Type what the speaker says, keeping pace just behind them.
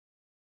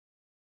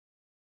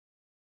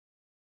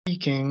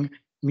speaking,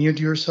 mute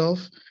yourself.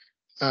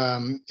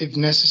 If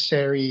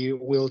necessary,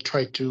 we'll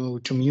try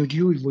to mute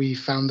you if we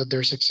found that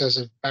there's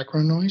excessive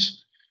background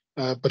noise,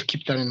 but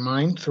keep that in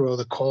mind throughout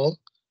the call.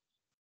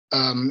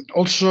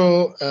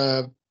 Also,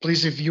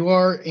 please, if you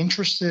are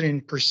interested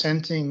in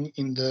presenting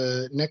in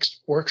the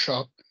next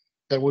workshop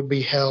that would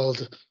be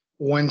held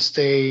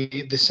Wednesday,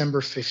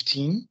 December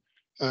 15,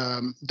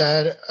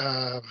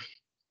 that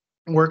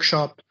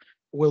workshop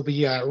will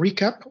be a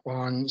recap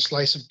on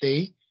Slice of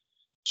Day.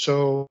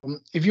 So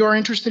if you are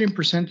interested in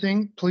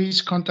presenting,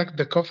 please contact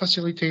the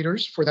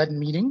co-facilitators for that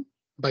meeting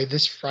by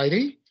this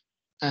Friday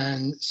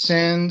and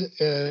send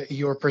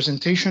your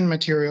presentation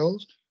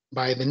materials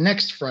by the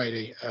next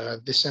Friday,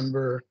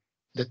 December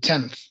the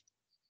 10th.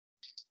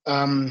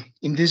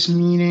 In these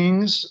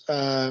meetings,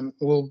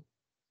 we'll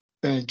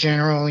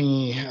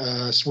generally,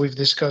 as we've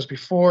discussed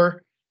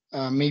before,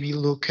 maybe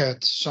look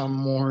at some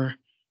more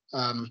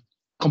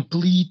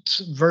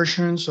complete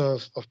versions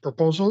of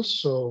proposals,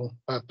 so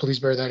please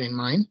bear that in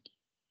mind.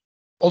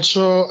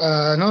 Also,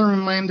 another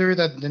reminder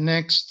that the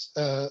next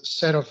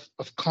set of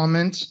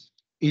comments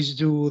is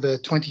due the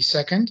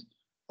 22nd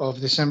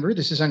of December.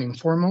 This is an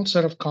informal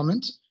set of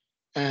comments,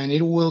 and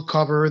it will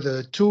cover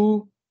the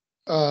two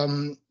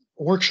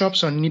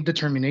workshops on need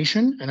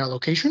determination and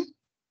allocation,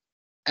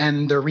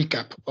 and the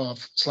recap of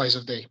Slice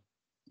of Day.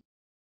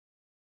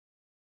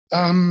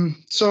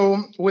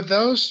 So with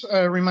those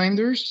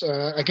reminders,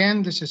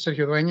 again, this is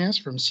Sergio Dueñas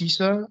from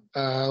CISA.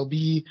 I'll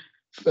be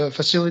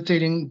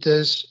facilitating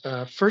this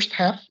first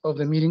half of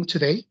the meeting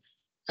today,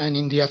 and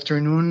in the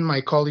afternoon, my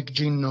colleague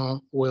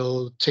Gino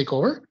will take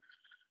over.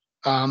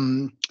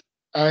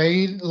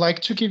 I'd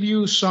like to give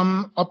you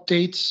some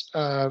updates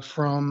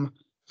from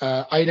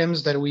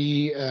items that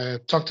we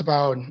talked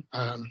about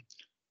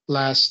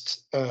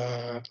last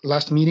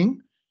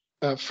meeting.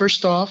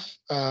 First off,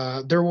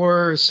 there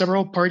were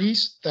several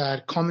parties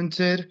that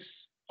commented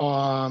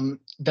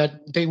that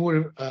they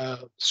would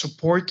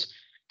support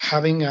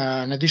having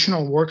an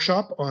additional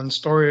workshop on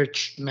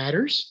storage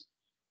matters.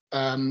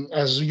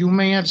 As you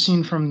may have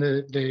seen from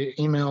the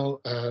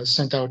email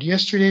sent out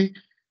yesterday,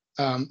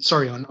 on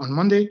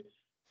Monday,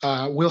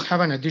 we'll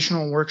have an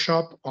additional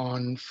workshop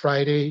on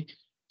Friday,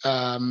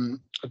 the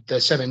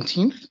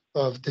 17th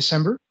of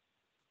December.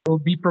 We'll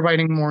be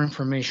providing more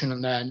information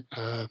on that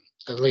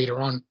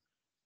later on.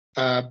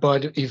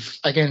 But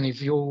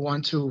if you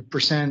want to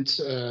present,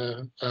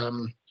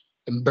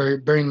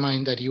 bear in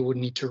mind that you would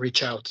need to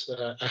reach out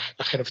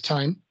ahead of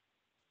time.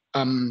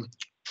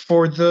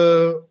 For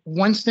the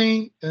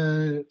Wednesday,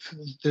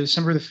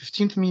 December the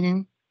 15th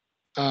meeting,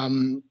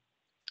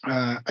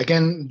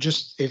 again,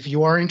 just if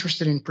you are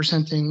interested in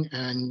presenting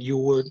and you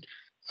would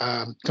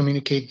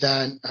communicate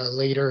that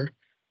later,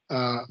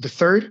 the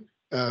 3rd,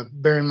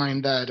 bear in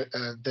mind that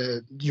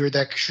your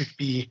deck should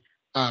be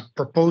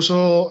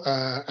proposal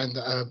and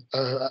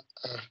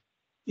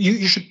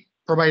you should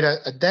provide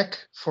a deck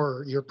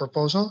for your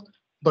proposal,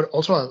 but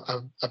also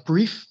a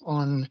brief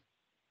on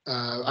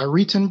a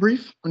written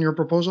brief on your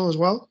proposal as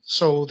well,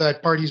 so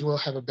that parties will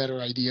have a better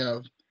idea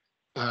of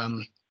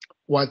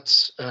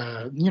what's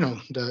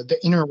the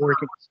inner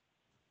workings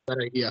of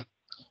that idea.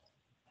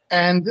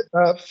 And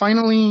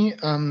finally,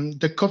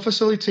 the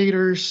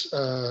co-facilitators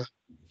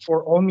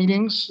for all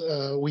meetings,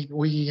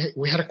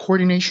 we had a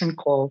coordination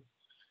call.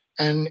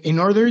 And in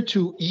order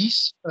to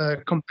ease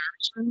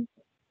comparison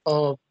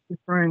of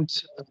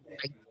different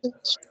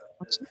ideas,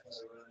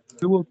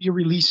 we will be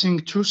releasing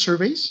 2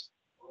 surveys.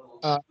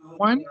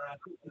 One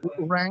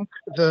will rank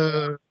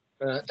the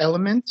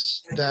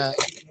elements that.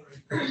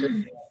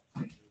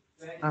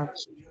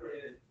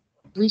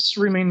 Please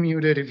remain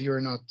muted if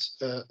you're not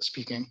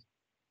speaking.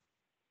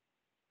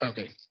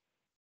 Okay.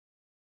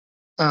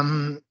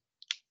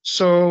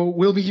 So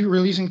we'll be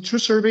releasing 2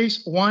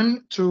 surveys.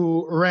 One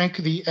to rank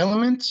the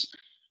elements.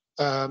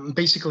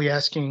 Basically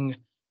asking,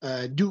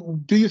 do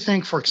you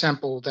think, for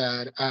example,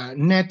 that a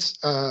net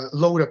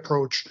load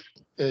approach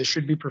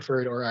should be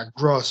preferred, or a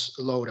gross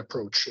load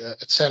approach,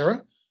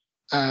 etc.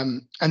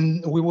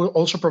 And we will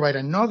also provide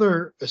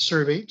another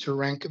survey to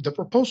rank the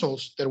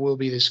proposals that will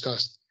be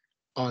discussed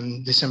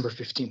on December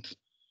 15th.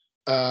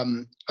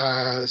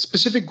 A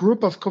specific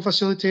group of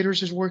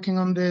co-facilitators is working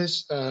on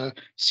this.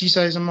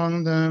 CISA is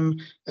among them,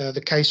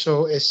 the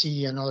CAISO,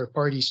 SE, and other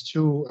parties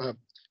too.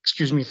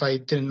 Excuse me if I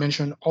didn't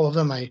mention all of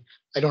them. I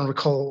don't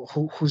recall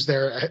who's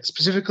there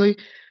specifically,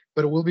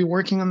 but we'll be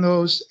working on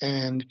those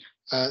and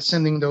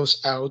sending those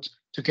out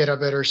to get a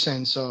better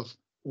sense of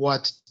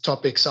what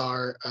topics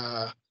are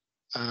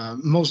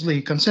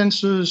mostly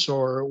consensus,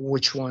 or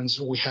which ones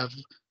we have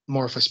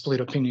more of a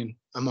split opinion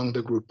among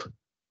the group.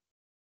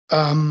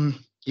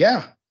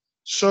 Yeah,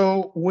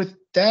 so with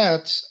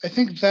that, I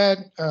think that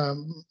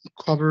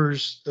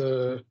covers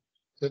the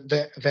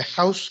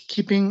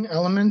housekeeping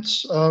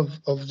elements of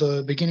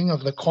the beginning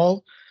of the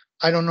call.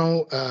 I don't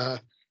know,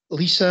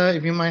 Lisa,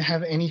 if you might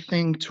have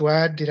anything to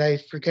add. Did I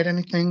forget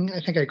anything? I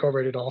think I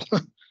covered it all.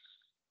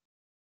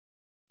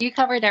 You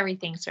covered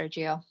everything,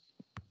 Sergio.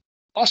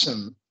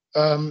 Awesome.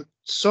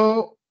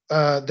 So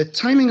the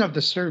timing of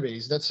the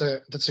surveys, that's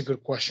a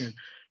good question.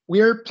 we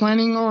are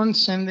planning on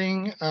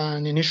sending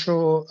an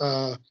initial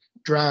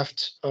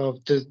draft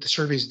of the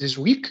surveys this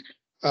week,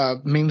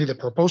 mainly the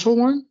proposal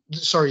one,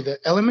 sorry, the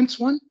elements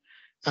one.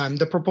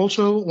 The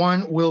proposal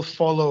one will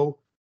follow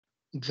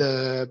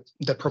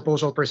the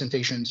proposal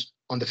presentations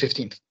on the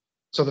 15th.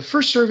 So the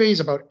first survey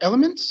is about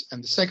elements,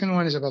 and the second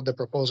one is about the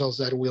proposals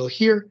that we'll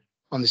hear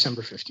on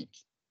December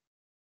 15th.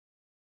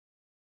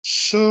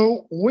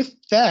 So with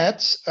that,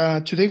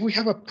 today we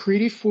have a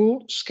pretty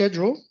full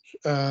schedule.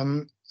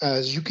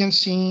 As you can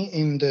see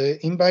in the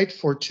invite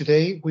for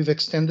today, we've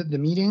extended the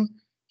meeting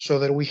so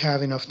that we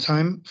have enough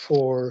time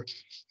for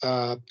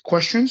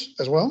questions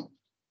as well.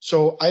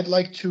 So I'd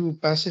like to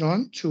pass it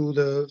on to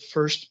the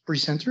first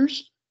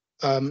presenters,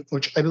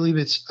 which I believe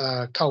it's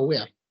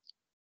Kauea.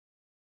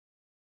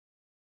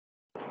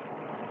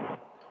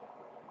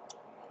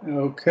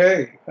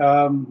 Okay,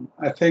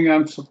 I think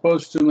I'm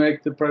supposed to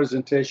make the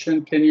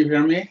presentation. Can you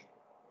hear me?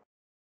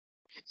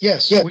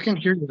 Yes, we can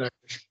hear you, Dr.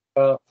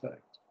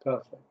 Perfect,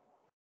 perfect.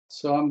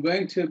 So I'm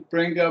going to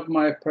bring up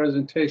my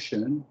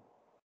presentation.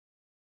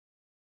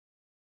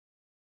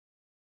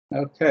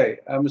 Okay,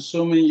 I'm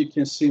assuming you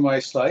can see my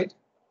slide.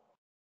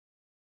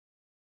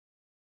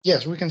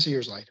 Yes, we can see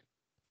your slide.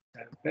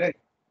 Okay,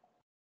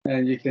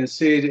 and you can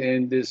see it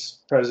in this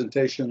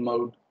presentation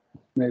mode,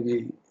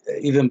 maybe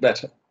even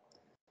better.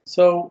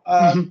 So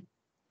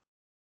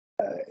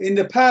in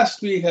the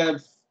past, we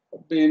have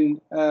been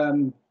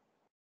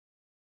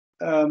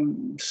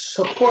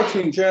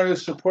generally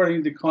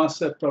supporting the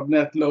concept of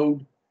net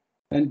load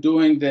and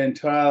doing the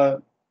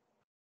entire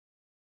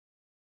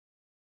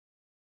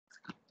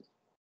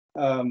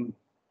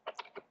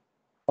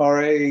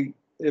RA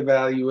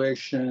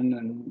evaluation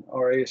and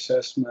RA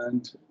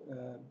assessment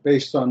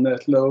based on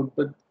net load,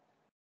 but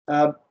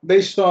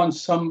based on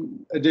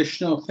some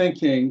additional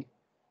thinking,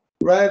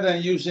 rather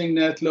than using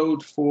net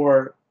load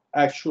for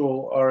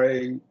actual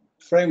RA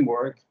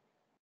framework,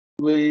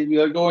 we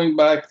are going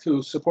back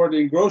to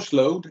supporting gross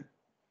load,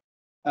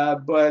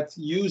 but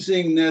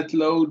using net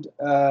load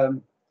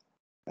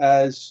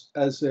as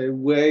a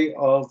way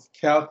of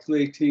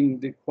calculating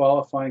the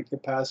qualifying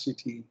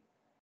capacity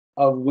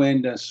of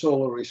wind and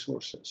solar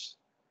resources.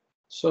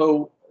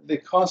 So the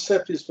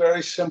concept is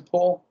very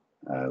simple.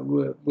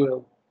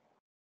 We'll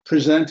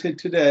present it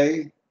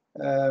today,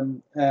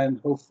 and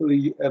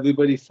hopefully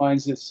everybody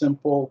finds it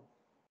simple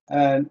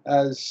and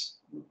as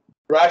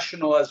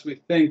rational as we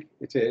think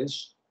it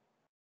is.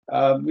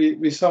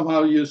 We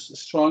somehow use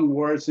strong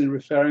words in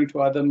referring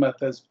to other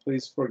methods.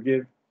 Please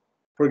forgive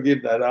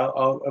that.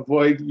 I'll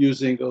avoid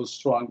using those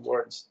strong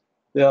words.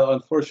 They are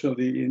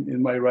unfortunately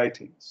in my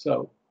writing.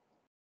 So,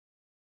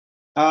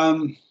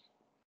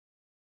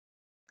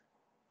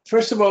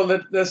 first of all,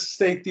 let's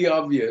state the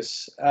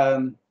obvious.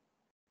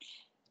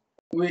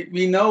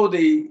 We know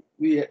the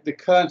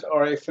current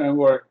RA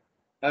framework.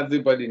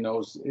 Everybody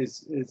knows it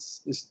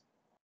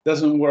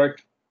doesn't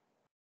work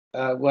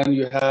when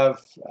you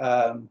have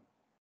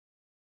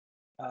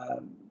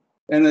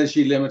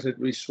energy limited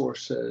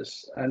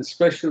resources, and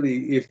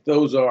especially if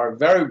those are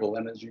variable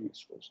energy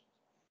resources,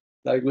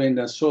 like wind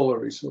and solar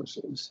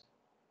resources.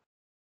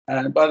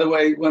 And by the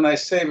way, when I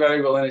say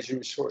variable energy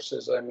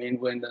resources, I mean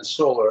wind and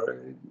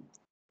solar.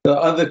 There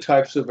are other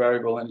types of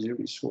variable energy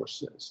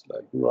resources,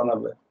 like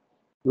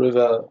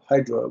run-of-the-river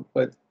hydro,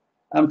 but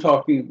I'm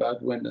talking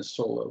about wind and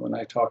solar when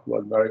I talk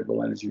about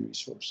variable energy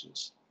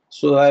resources.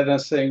 So rather than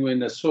saying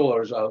wind and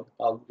solars,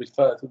 I'll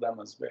refer to them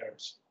as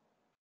VARs.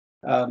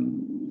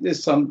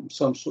 There's some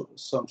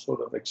sort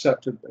of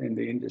accepted in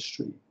the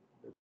industry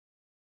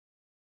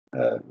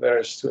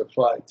VARs to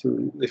apply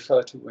to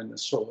refer to wind and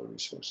solar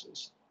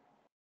resources.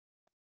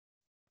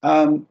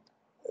 The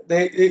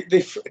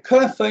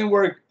current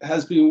framework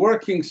has been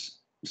working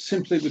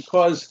simply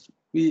because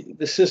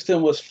the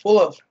system was full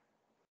of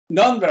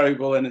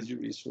non-variable energy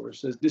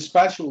resources,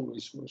 dispatchable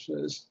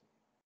resources,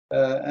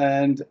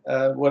 and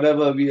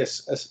whatever we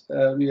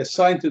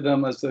assign to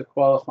them as the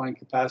qualifying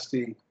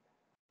capacity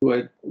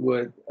would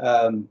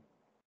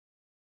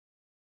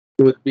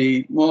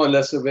be more or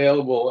less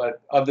available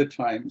at other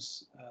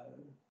times.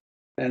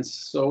 And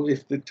so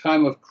if the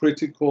time of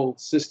critical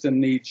system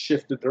needs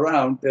shifted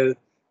around,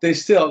 they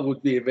still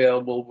would be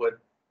available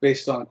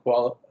based on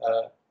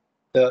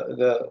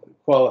the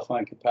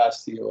qualifying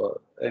capacity or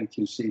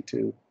NQC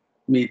to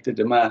meet the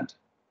demand.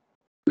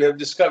 We are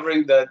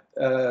discovering that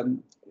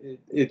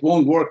it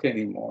won't work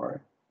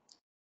anymore.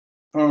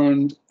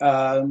 And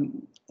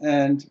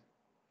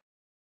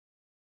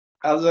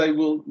as I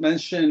will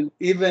mention,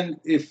 even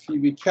if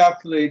we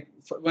calculate,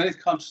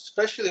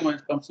 especially when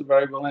it comes to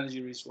variable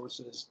energy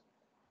resources,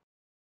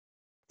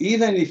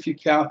 even if you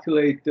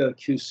calculate the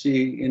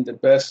QC in the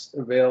best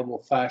available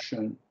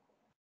fashion,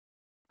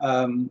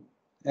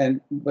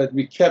 but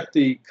we kept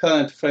the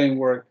current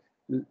framework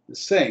the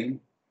same,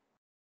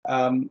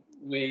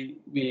 we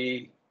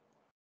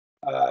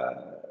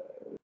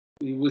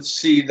would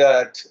see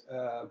that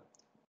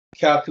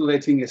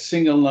calculating a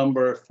single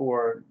number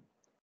for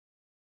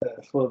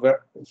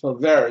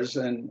VARs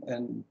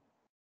and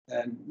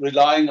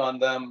relying on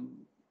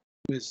them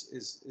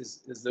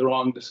is the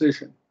wrong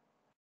decision.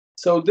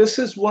 So this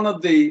is one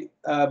of the,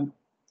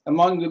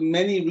 among the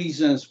many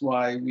reasons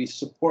why we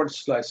support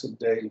slice of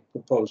day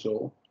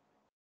proposal.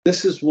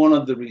 This is one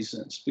of the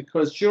reasons,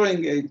 because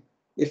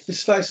if the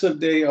slice of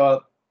day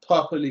are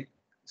properly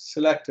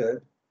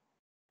selected,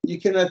 you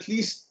can at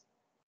least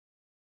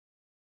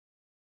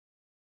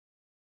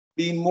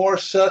be more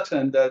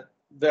certain that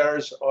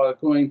VARs are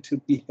going to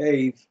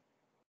behave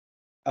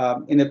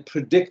in a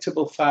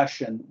predictable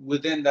fashion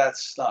within that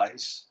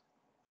slice,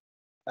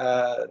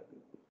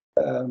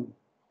 and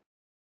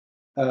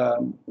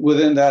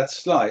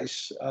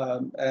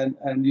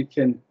you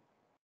can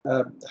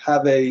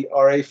have a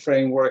RA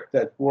framework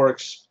that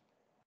works,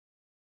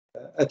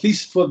 at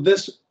least for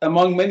this,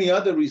 among many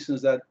other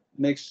reasons that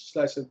makes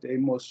slice of day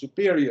more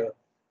superior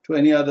to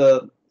any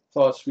other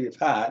thoughts we've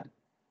had.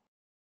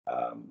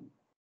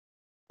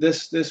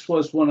 This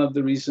was one of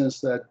the reasons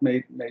that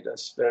made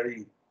us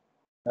very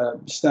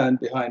stand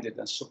behind it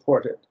and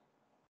support it.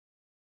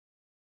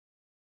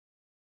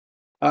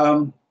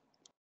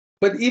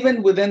 But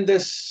even within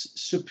this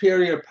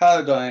superior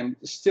paradigm,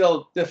 it's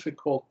still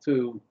difficult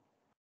to,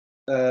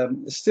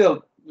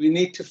 we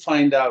need to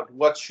find out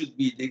what should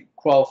be the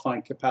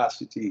qualifying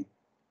capacity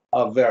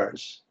of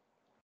VARs.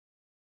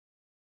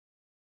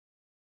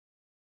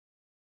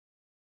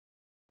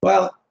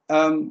 Well,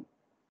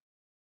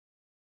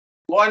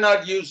 why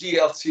not use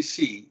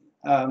ELCC?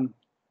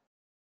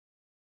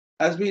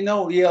 As we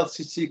know,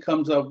 ELCC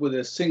comes up with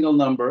a single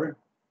number,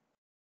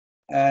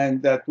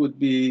 and that would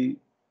be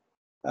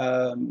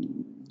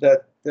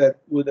that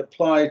would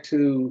apply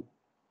to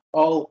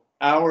all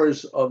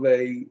hours of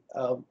a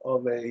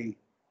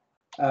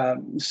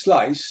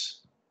slice,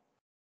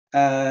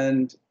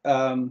 and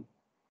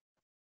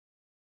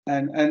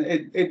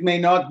it may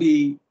not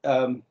be,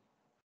 and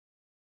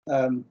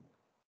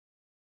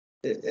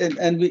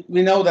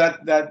we know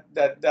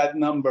that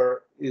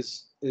number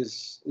is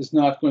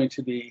not going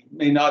to be,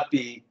 may not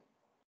be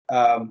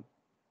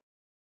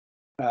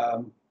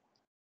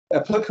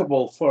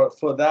applicable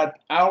for that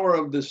hour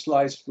of the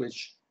slice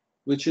which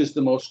is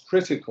the most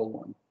critical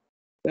one.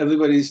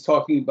 Everybody's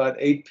talking about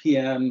 8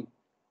 p.m.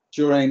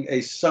 during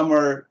a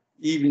summer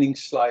evening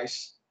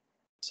slice.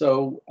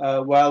 So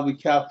while we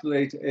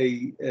calculate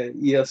a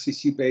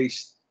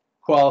ELCC-based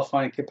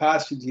qualifying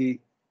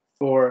capacity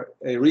for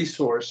a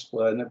resource,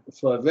 for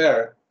a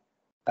VAR,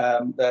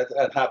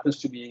 that happens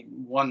to be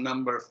one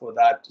number for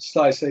that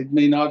slice, it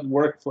may not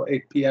work for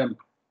 8 p.m.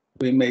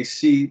 We may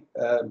see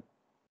a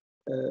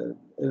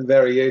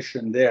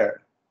variation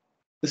there.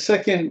 The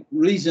second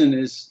reason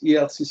is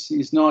ELCC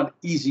is not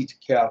easy to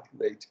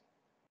calculate,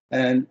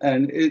 and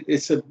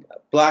it's a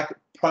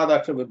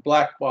product of a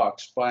black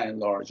box by and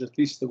large, at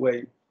least the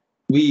way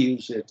we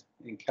use it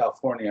in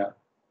California,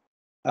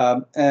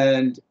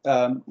 and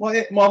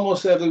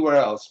almost everywhere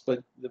else,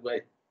 but the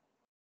way,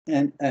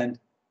 and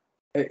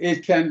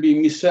it can be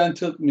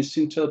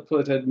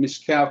misinterpreted,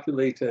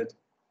 miscalculated,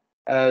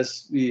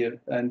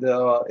 and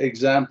there are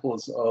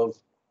examples of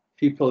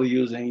people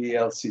using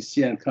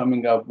ELCC and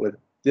coming up with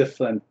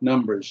different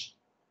numbers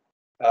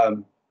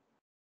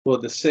for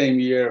the same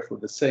year, for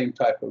the same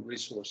type of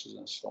resources,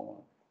 and so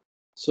on.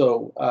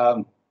 So,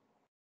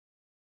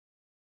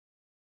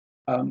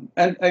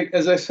 and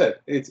as I said,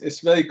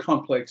 it's very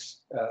complex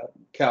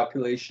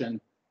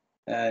calculation,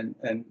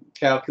 and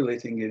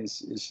calculating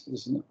is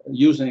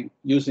using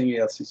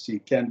ELCC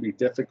can be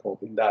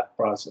difficult in that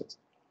process.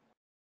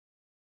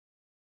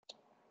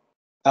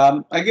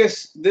 I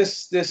guess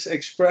this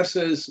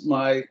expresses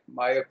my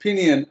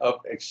opinion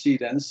of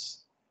exceedance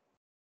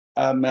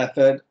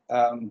method.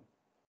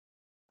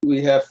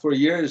 We have for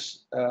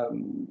years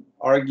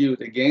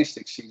argued against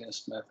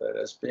exceedance method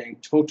as being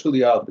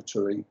totally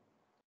arbitrary.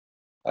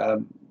 I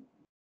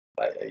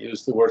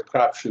used the word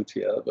crapshoot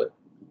here, but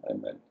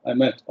I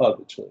meant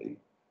arbitrary.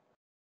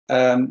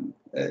 In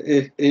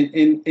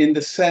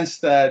the sense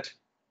that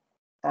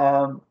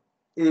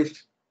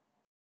if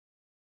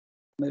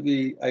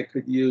maybe I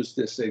could use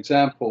this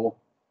example.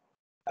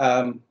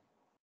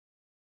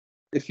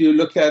 If you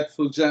look at,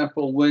 for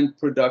example, wind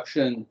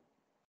production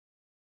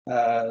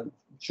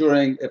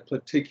during a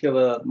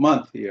particular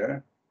month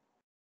here,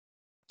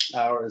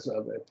 hours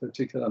of a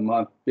particular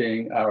month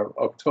being our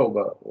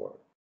October, or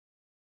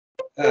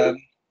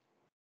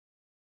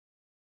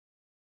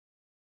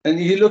and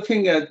you're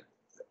looking at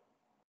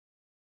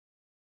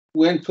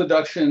wind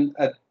production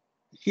at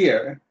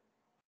here,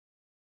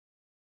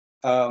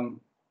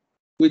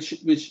 which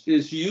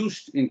is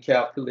used in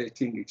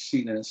calculating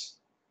exceedance.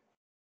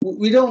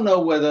 We don't know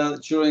whether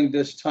during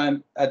this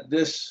time, at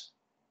this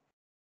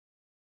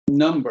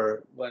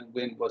number, when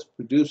wind was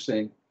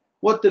producing,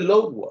 what the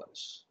load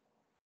was.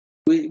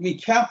 We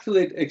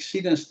calculate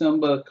exceedance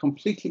number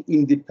completely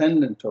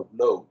independent of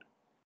load.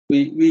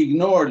 We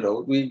ignore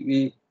load.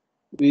 We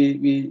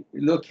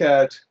look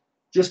at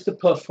just the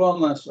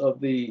performance of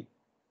the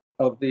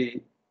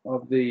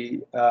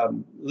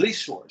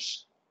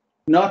resource,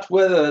 not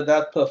whether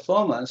that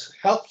performance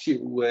helps you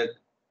with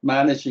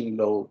managing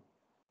load,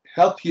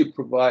 help you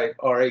provide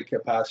RA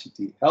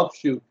capacity,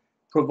 helps you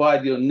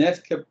provide your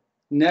net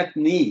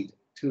need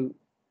to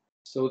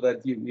so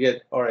that you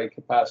get RA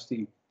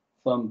capacity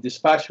from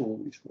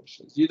dispatchable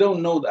resources. You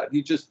don't know that.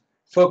 You just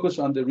focus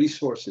on the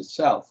resource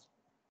itself.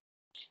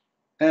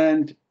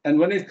 And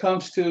when it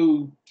comes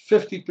to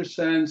 50%,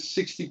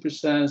 60%,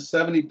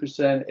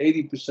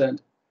 70%, 80%,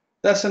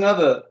 that's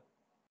another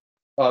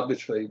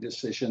arbitrary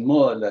decision,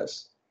 more or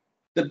less.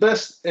 The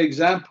best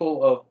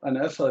example of an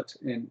effort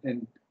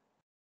in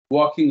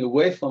walking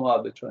away from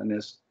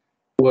arbitrariness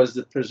was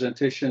the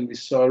presentation we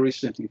saw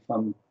recently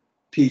from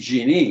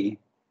PG&E,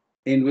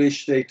 in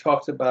which they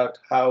talked about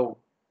how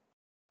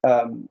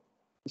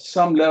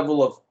some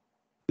level of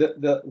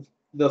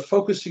the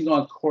focusing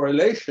on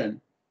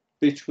correlation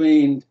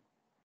between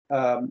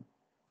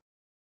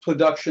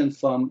production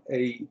from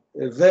a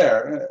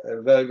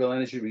variable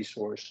energy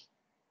resource,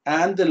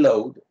 and the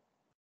load,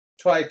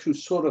 try to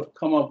sort of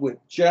come up with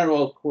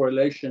general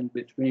correlation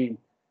between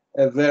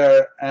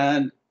a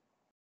and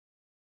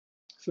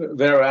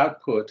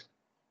output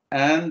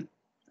and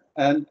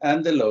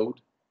the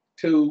load,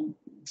 to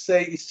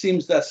say it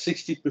seems that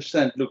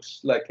 60%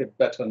 looks like a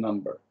better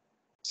number.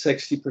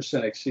 60%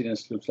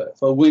 exceedance looks like,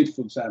 for wind,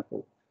 for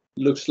example,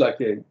 looks like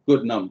a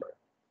good number.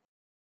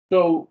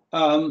 So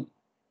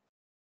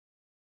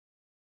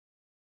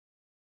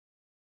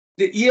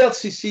the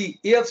ELCC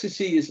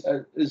is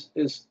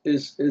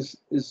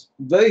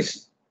very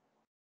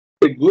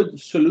a good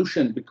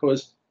solution,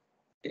 because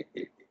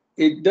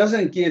it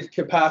doesn't give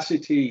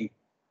capacity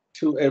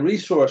to a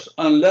resource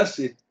unless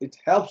it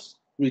helps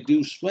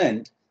reduce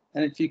wind.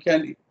 And if you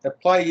can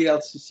apply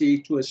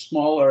ELCC to a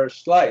smaller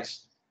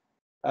slice,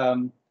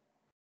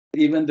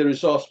 even the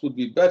results would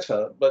be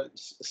better, but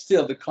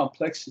still the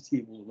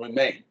complexity will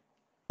remain,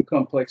 the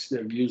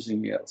complexity of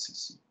using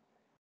ELCC.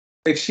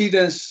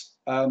 Exceedance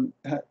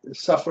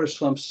suffers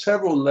from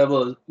several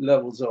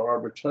levels of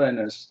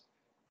arbitrariness.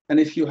 And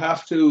if you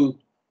have to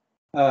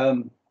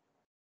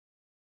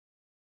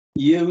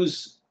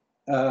use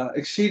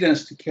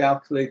exceedance to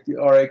calculate the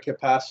RA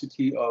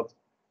capacity of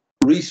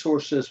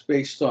resources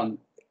based on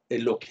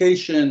a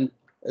location,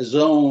 a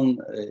zone,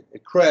 a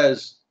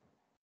CREZ,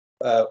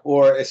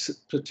 or a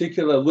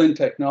particular wind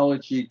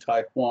technology,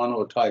 type 1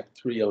 or type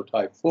 3 or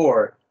type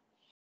 4,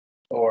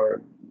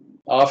 or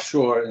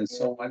offshore and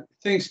so on,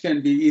 things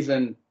can be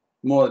even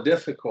more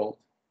difficult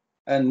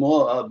and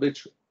more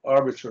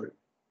arbitrary.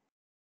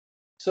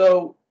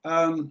 So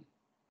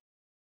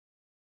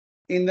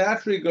in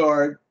that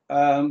regard,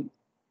 and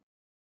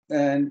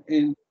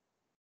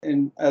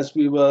as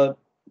we were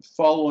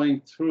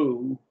following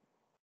through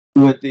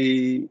with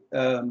we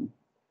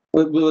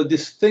were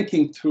just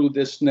thinking through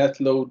this net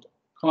load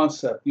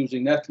concept,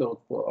 using net load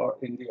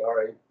in the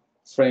RA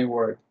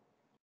framework,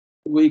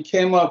 we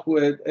came up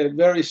with a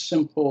very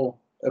simple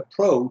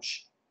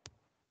approach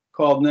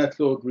called net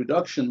load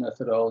reduction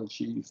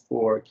methodology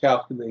for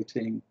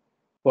calculating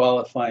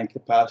qualifying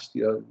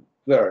capacity of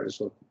VERS,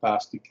 or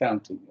capacity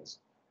counting, as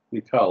we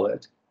call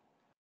it.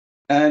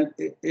 And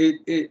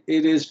it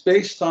is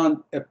based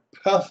on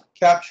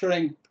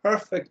capturing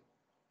perfect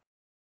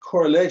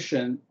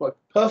correlation, but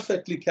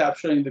perfectly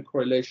capturing the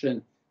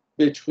correlation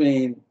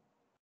between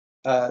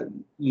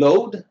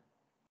load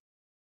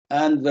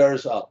and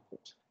VERS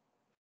output.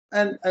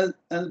 And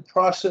the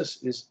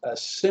process is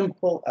as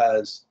simple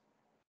as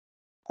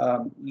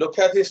look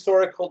at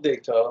historical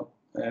data,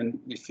 and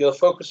if you're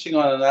focusing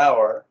on an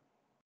hour,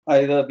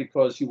 either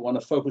because you want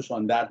to focus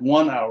on that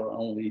 1 hour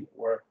only,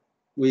 or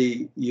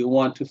you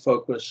want to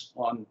focus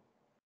on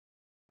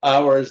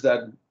hours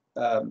that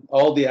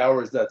all the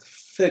hours that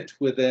fit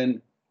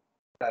within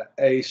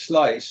a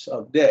slice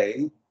of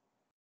day,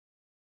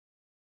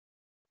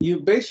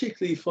 you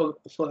basically, for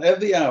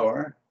every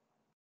hour,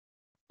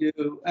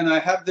 and I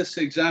have this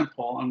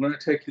example, I'm going to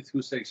take you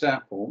through this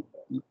example.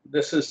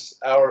 This is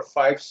hour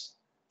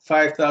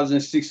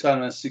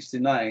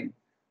 5,669,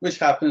 which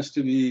happens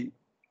to be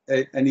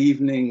an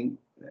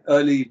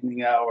early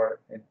evening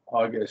hour in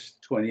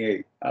August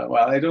 28.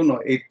 Well, I don't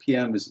know 8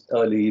 p.m. is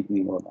early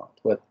evening or not,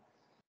 but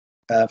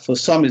for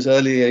some it's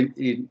early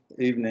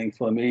evening.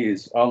 For me,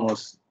 it's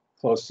almost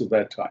close to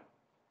bedtime.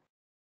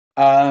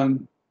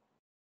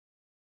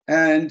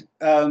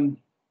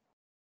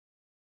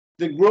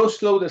 The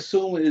gross load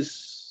assumed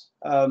is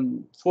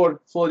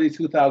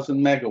 42,000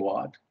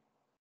 megawatt.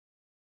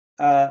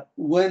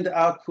 Wind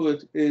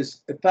output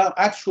is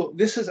actual.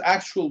 This is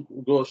actual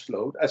gross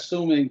load,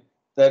 assuming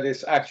that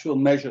it's actual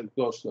measured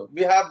gross load.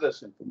 We have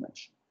this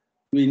information.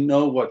 We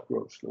know what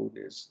gross load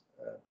is,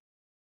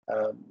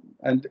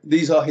 and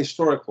these are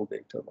historical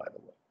data, by the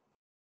way.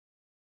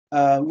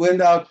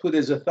 Wind output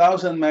is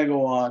 1,000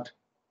 megawatt.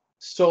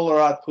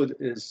 Solar output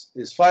is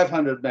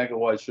 500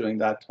 megawatts during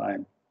that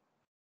time.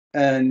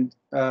 And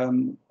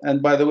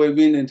by the way,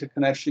 wind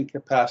interconnection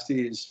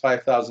capacity is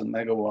 5,000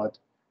 megawatt.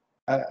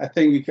 I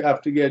think we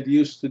have to get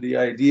used to the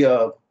idea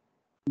of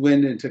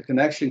wind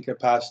interconnection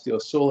capacity or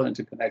solar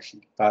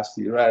interconnection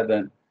capacity rather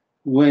than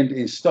wind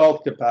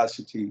installed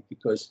capacity,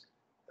 because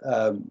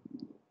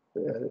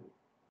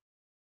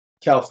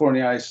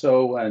California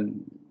ISO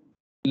and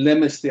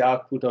limits the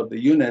output of the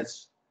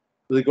units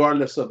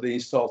regardless of the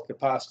installed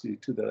capacity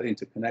to the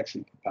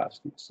interconnection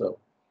capacity. So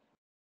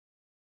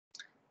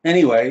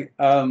anyway,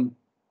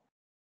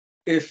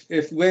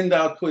 if wind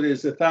output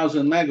is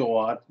 1,000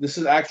 megawatt, this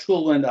is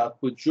actual wind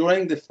output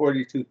during the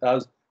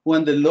 42,000,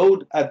 when the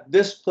load at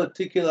this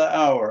particular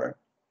hour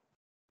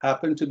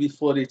happened to be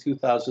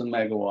 42,000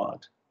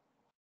 megawatt.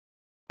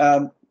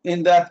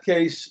 In that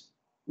case,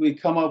 we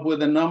come up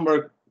with a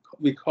number,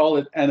 we call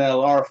it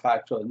NLR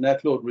factor,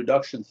 net load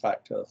reduction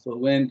factor, for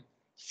wind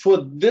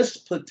for this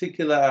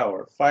particular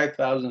hour,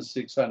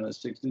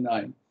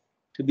 5,669,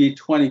 to be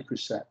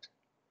 20%.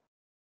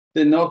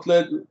 The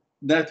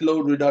net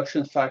load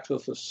reduction factor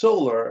for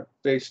solar,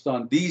 based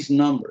on these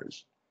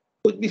numbers,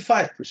 would be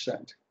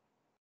 5%.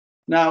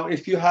 Now,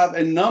 if you have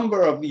a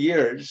number of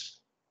years,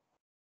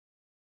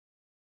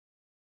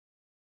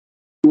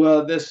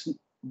 well,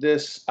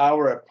 this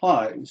hour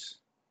applies,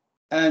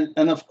 and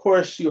of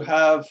course you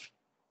have,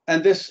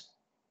 and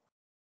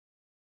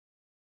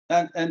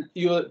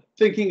you're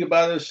thinking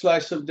about a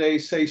slice of day,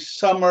 say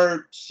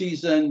summer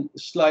season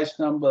slice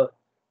number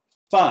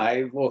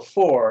 5 or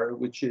 4,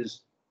 which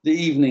is the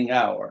evening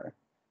hour.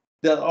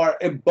 There are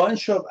a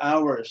bunch of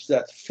hours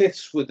that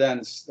fits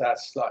within that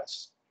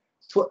slice.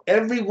 For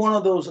every one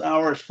of those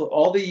hours, for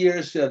all the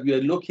years that we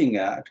are looking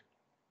at,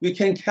 we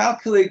can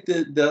calculate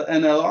the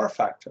NLR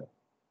factor,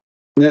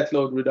 net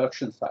load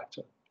reduction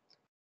factor,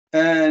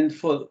 and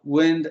for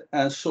wind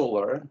and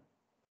solar,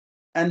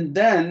 and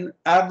then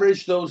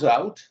average those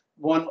out.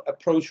 One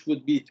approach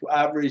would be to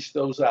average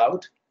those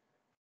out.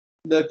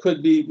 There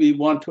could be, we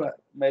want to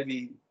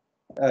maybe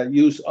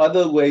use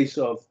other ways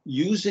of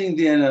using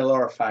the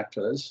NLR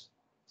factors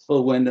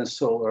for wind and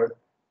solar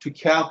to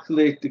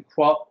calculate the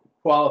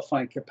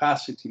qualifying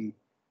capacity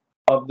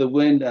of the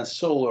wind and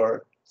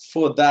solar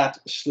for that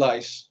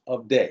slice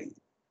of day.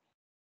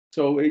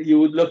 So you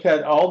would look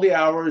at all the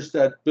hours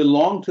that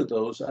belong to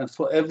those, and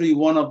for every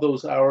one of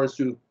those hours,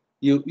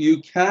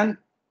 you can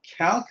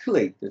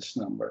calculate this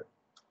number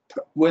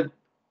with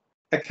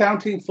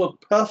accounting for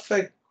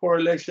perfect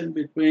correlation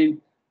between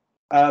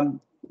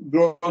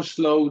gross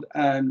load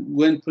and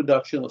wind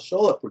production or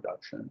solar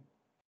production,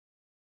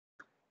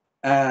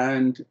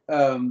 and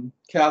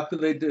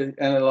calculate the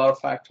NLR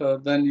factor.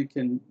 Then you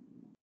can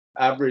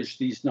average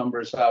these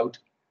numbers out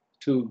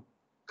to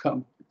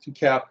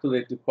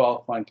calculate the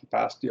qualifying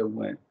capacity of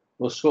wind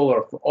or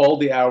solar for all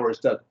the hours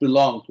that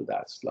belong to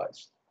that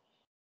slice.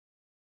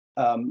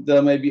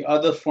 There may be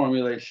other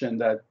formulation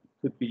that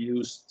could be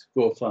used to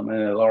go from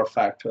NLR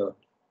factor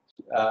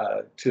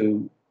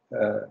to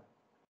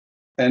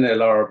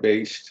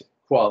NLR-based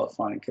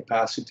qualifying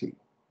capacity.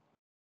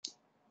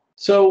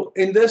 So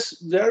in this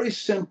very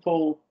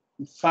simple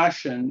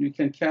fashion, you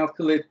can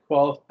calculate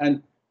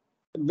and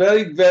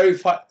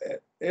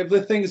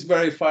everything is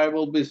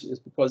verifiable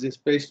because it's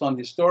based on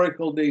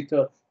historical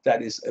data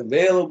that is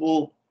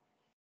available,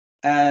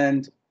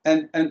 and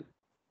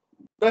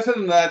better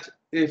than that,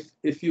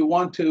 if you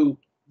want to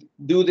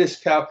do this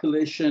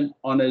calculation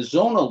on a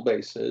zonal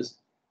basis,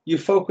 you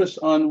focus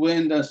on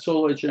wind and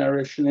solar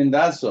generation in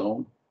that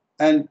zone,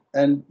 and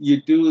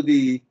you do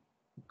the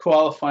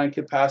qualifying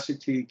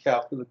capacity,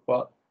 calculate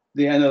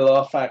the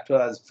NLR factor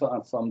as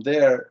from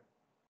there,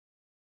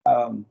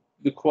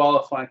 the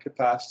qualifying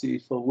capacity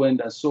for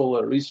wind and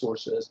solar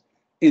resources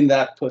in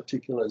that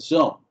particular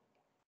zone.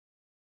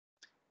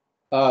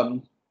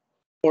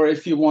 Or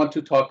if you want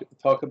to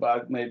talk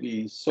about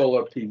maybe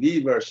solar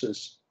PV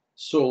versus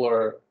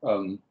solar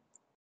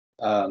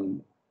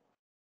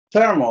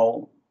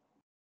thermal,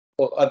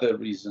 or other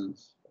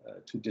reasons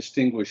to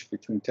distinguish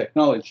between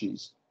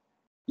technologies,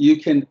 you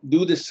can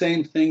do the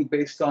same thing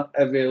based on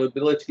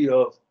availability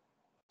of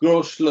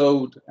gross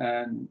load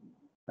and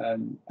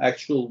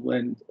actual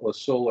wind or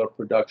solar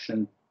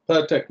production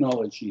per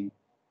technology.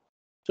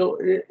 So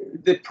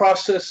the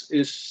process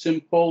is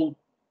simple,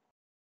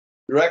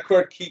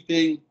 record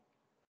keeping,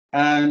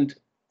 and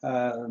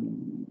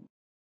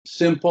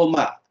simple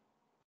math.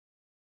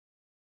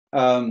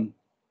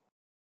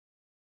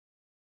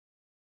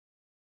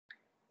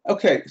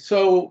 Okay,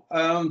 so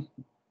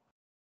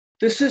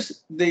this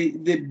is the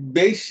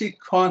basic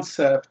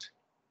concept.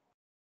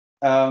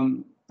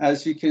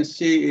 As you can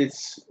see,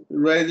 it's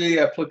readily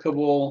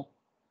applicable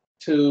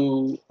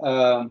to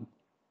hang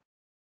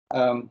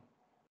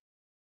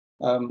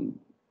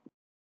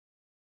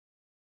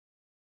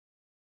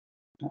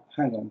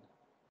on.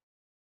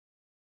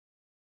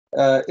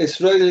 It's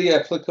readily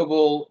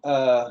applicable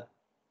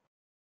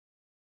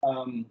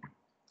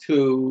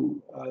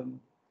to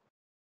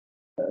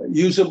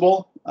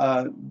usable,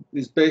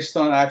 is based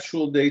on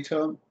actual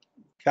data,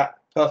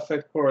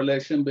 perfect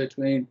correlation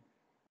between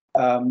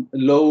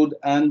load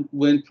and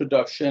wind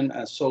production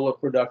and solar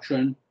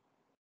production,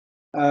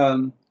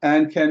 and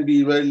can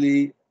be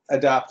readily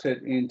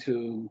adapted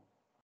into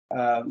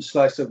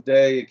slice of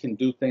day. It can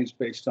do things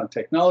based on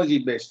technology,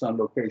 based on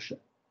location.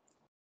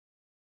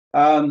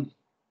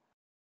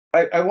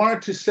 I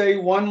wanted to say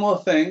one more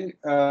thing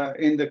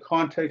in the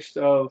context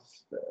of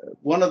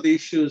one of the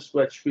issues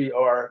which we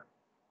are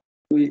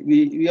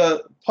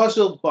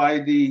puzzled by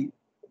the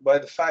by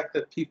the fact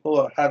that people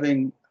are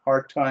having a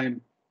hard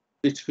time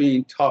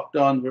between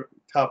top-down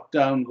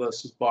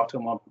versus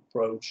bottom-up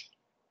approach,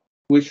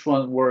 which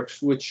one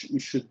works, which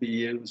should be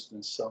used,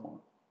 and so on.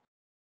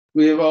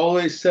 We have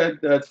always said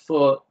that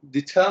for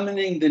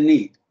determining the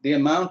need, the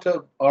amount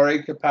of RA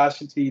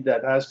capacity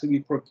that has to be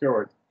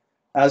procured,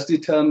 as to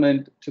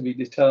be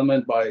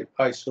determined by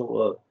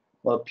CAISO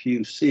or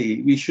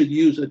PUC, we should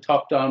use a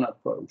top-down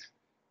approach.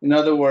 In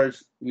other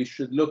words, we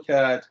should look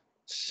at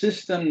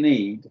system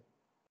need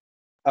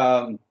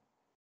on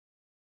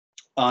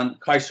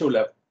CAISO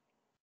level,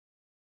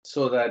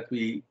 so that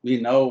we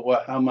know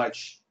how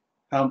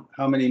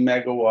many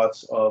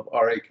megawatts of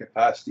RA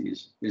capacity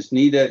is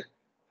needed,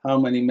 how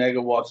many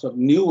megawatts of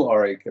new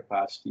RA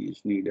capacity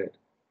is needed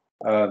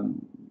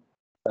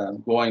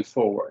going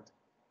forward.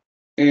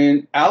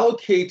 In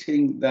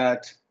allocating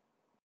that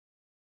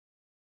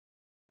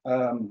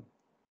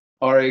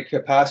RA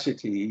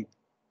capacity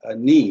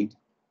need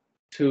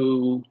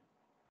to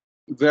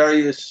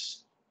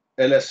various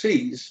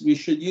LSCs, we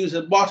should use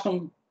a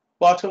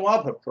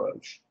bottom-up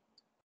approach.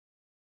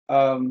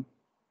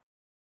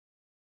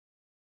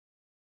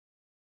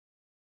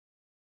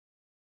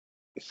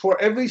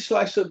 For every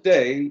slice of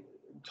day,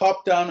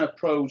 top-down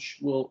approach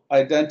will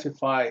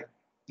identify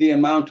the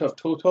amount of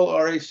total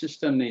RA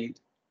system need.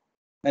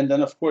 And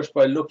then, of course,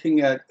 by looking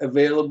at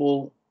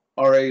available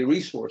RA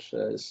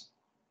resources,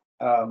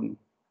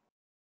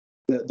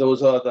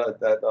 those are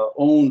that are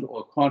owned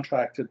or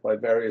contracted by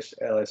various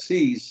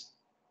LSCs.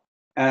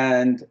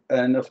 And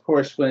of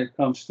course, when it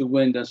comes to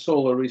wind and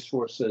solar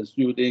resources,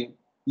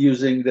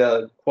 using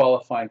the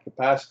qualifying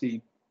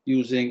capacity,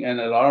 using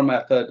NLR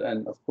method,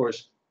 and of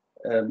course,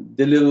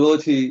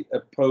 deliverability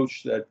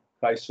approach that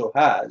CAISO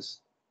has.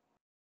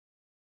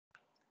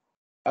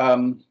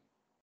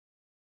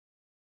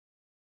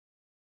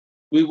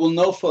 We will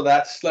know for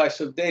that slice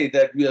of day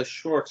that we are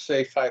short,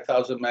 say,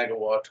 5,000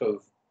 megawatt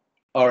of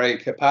RA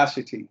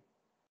capacity.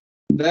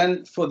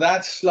 Then for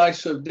that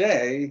slice of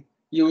day,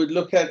 you would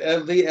look at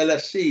every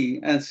LSC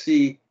and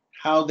see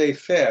how they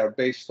fare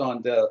based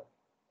on the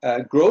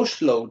gross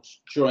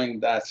loads during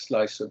that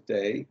slice of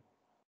day,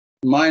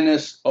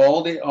 minus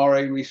all the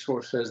RA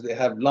resources they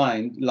have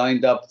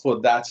lined up for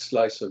that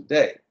slice of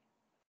day.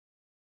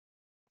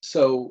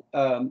 So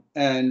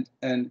and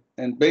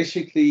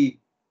basically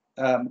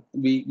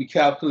we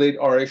calculate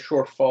RA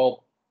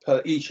shortfall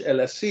per each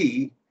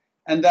LSC,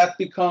 and that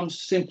becomes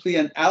simply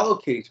an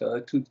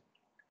allocator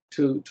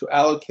to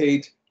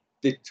allocate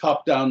the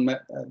top-down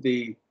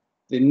the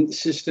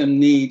system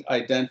need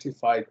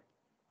identified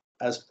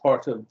as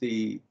part of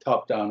the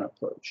top-down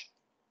approach.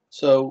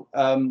 So,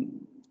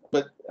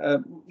 but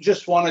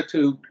just wanted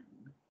to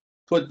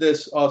put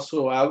this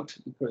also out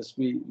because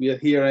we are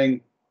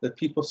hearing that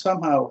people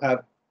somehow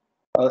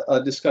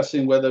are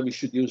discussing whether we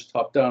should use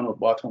top-down or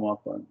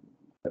bottom-up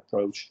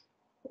approach.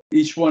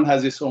 Each one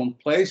has its own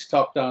place,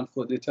 top-down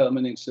for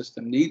determining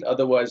system need.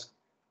 Otherwise,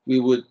 we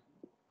would,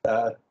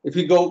 if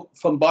we go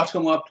from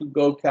bottom-up to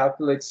go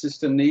calculate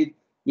system need,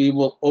 we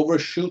will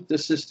overshoot the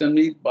system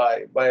need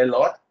by a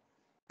lot.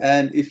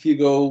 And if you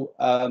go,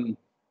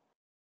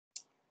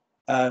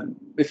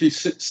 if you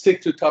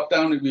stick to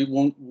top-down, we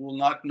will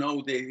not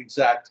know the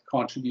exact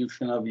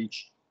contribution of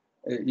each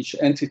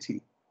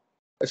entity.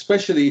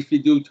 Especially if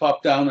you do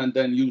top-down and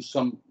then use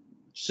some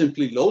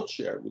simply load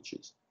share, which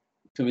is,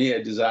 to me,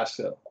 a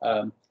disaster,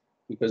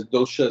 because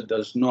load share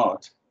does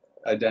not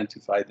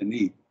identify the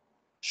need.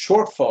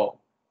 Shortfall,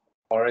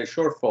 RA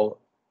shortfall,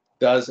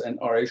 does, and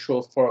RA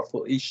shortfall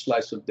for each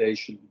slice of day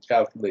should be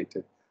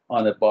calculated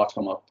on a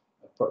bottom-up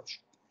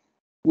approach.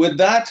 With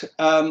that,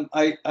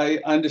 I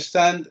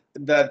understand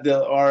that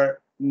there are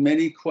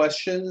many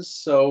questions,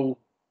 so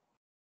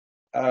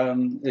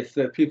if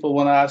the people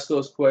want to ask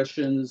those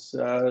questions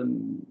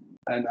and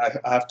I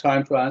have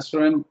time to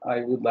answer them,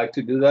 I would like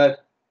to do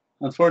that.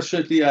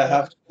 Unfortunately, I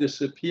have to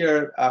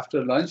disappear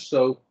after lunch,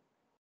 so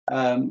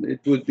it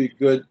would be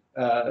good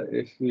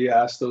if we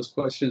ask those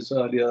questions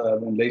earlier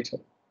than later.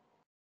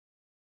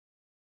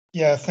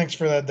 Yeah, thanks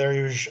for that,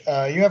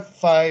 Dariush. You have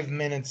 5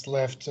 minutes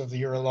left of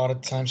your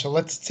allotted time, so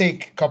let's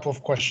take a couple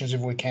of questions if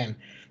we can.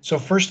 So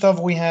first off,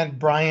 we had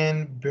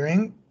Brian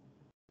Beering.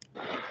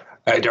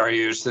 Hi,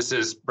 Dariush. This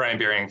is Brian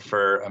Beering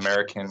for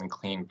American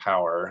Clean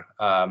Power.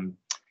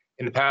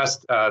 In the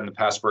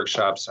past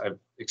workshops, I've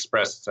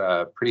expressed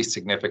pretty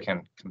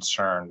significant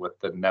concern with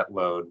the net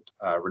load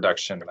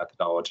reduction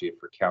methodology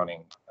for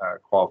counting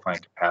qualifying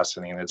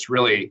capacity, and it's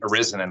really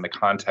arisen in the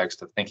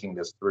context of thinking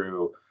this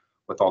through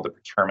with all the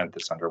procurement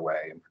that's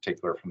underway, in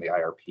particular from the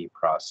IRP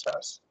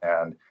process.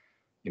 And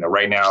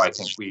right now, I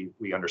think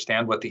we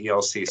understand what the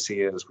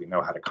ELCC is. We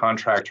know how to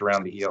contract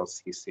around the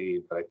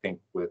ELCC, but I think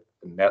with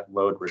the net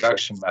load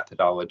reduction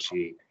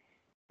methodology,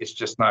 it's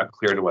just not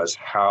clear to us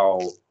how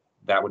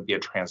that would be a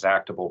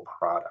transactable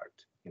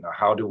product.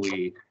 How do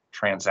we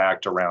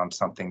transact around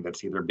something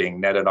that's either being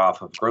netted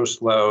off of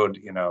gross load,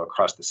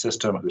 across the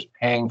system, who's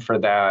paying for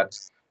that?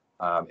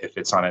 If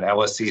it's on an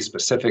LSC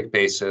specific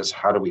basis,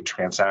 how do we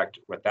transact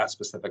with that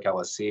specific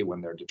LSC when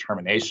their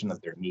determination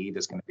of their need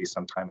is going to be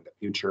sometime in the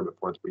future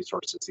before the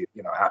resources,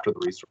 after the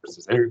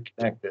resources are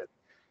connected.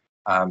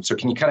 So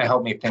can you kind of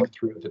help me think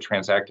through the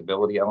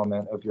transactability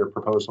element of your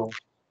proposal?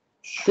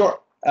 Sure.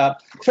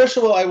 First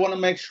of all, I want to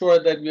make sure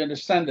that we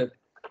understand that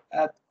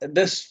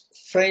this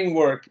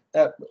framework,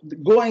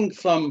 going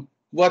from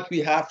what we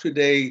have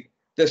today,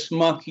 this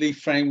monthly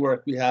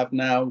framework we have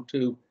now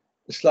to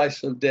a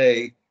slice of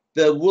day,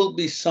 there will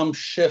be some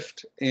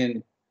shift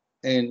in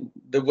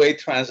the way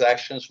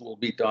transactions will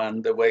be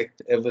done, the way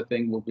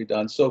everything will be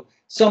done. So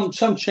some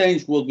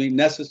change will be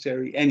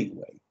necessary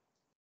anyway.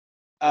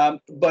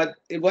 But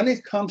when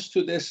it comes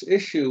to this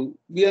issue,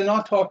 we are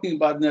not talking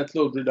about net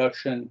load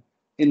reduction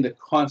in the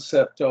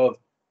concept of,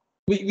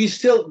 we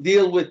still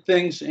deal with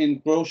things in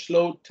gross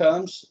load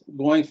terms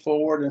going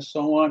forward and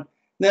so on.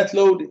 Net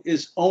load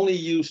is only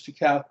used to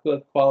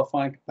calculate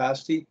qualifying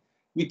capacity.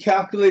 We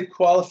calculate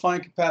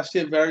qualifying capacity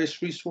of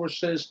various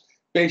resources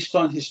based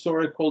on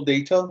historical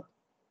data,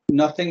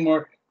 nothing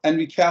more. And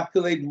we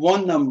calculate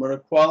one number,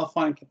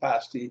 qualifying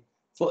capacity,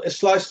 for a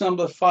slice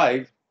number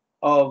 5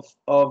 of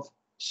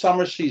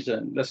summer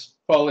season. Let's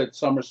call it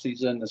summer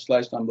season, a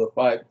slice number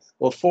 5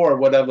 or 4,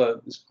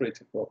 whatever is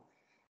critical.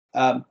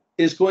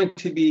 Is going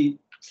to be,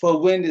 for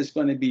wind, is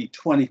going to be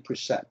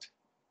 20%.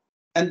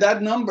 And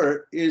that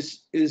number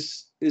is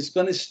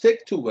going to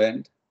stick to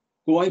wind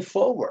going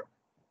forward.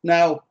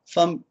 Now,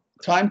 from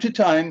time to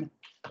time,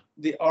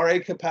 the RA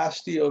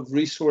capacity of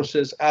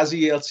resources, as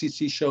the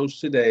ELCC shows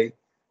today,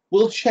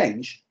 will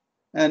change,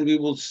 and we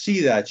will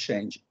see that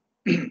change.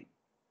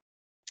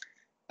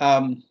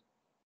 And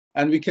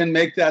we can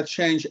make that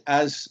change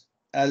as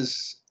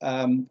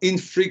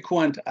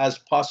infrequent as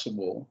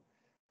possible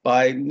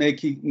by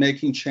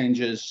making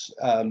changes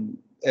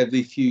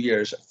every few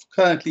years.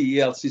 Currently,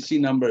 ELCC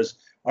numbers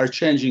are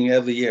changing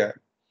every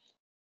year.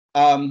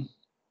 But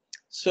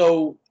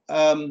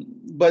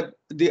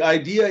the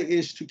idea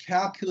is to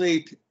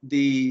calculate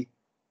the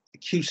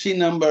QC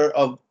number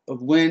of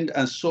wind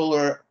and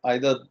solar,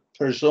 either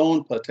per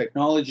zone, per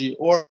technology,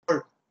 or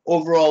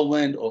overall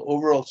wind or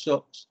overall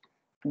source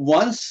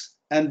once,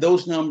 and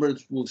those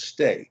numbers will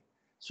stay.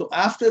 So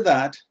after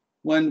that,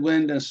 when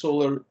wind and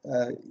solar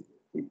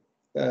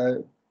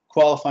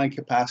qualifying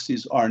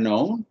capacities are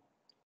known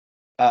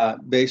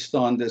based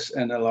on this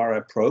NLR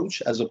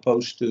approach, as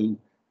opposed to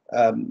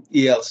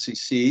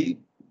ELCC,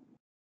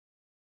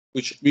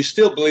 which we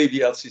still believe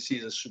ELCC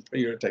is a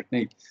superior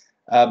technique,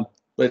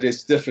 but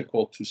it's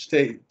difficult to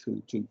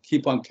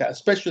keep on,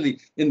 especially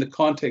in the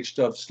context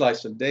of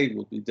slice of day,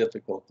 will be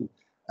difficult to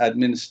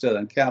administer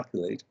and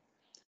calculate.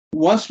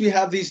 Once we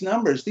have these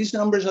numbers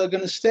are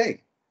going to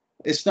stay.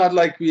 It's not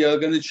like we are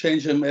going to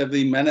change them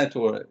every minute,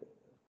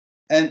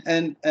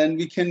 and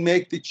we can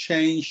make the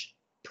change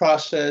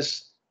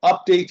process,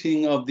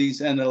 updating of these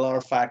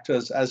NLR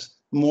factors as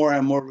more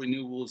and more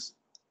renewables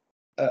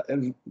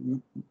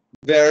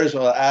varies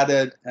or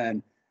added,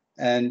 and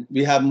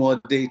we have more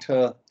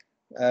data.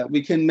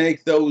 We can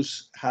make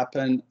those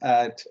happen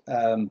at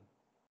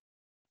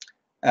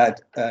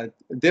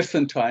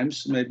different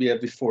times, maybe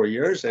every 4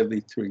 years,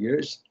 every 3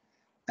 years,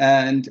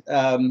 and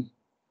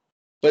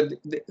but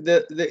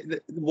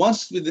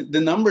once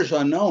the numbers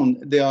are known,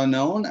 they are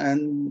known,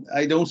 and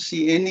I don't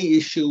see any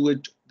issue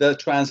with the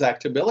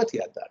transactability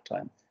at that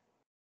time.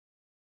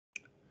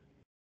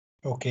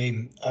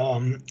 Okay,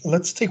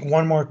 let's take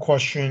one more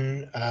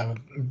question.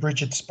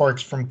 Bridget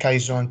Sparks from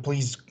Kaizon.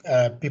 Please,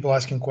 people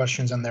asking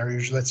questions on there,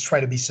 let's try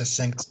to be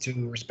succinct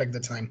to respect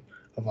the time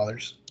of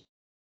others.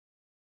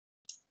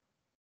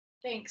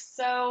 Thanks.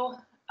 So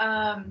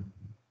a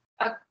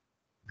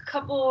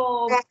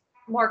couple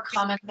more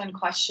comments and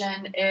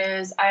question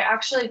is, I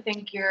actually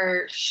think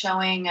you're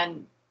showing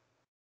an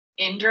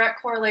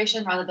indirect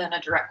correlation rather than a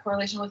direct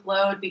correlation with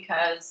load,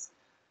 because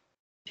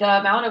the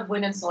amount of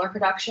wind and solar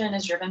production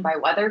is driven by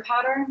weather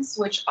patterns,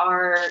 which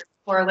are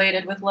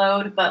correlated with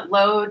load, but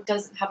load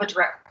doesn't have a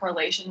direct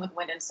correlation with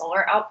wind and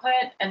solar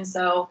output. And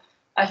so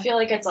I feel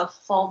like it's a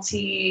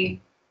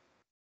faulty,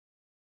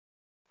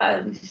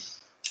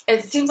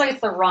 it seems like it's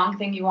the wrong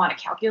thing you want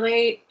to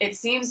calculate. It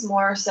seems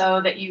more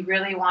so that you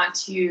really want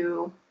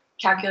to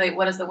calculate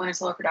what is the wind and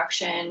solar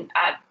production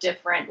at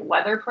different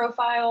weather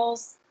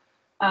profiles.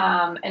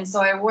 And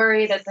so I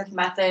worry that this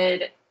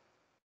method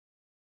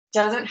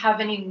doesn't have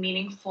any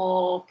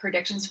meaningful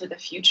predictions for the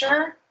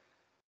future,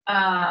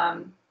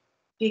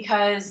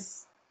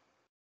 because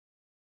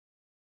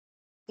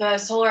the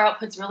solar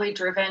output's really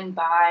driven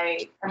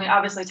by, I mean,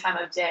 obviously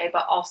time of day,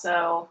 but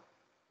also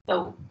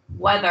the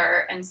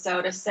weather. And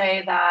so to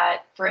say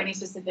that for any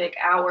specific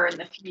hour in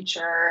the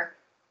future,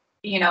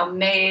 you know,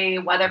 May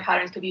weather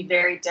patterns could be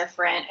very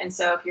different. And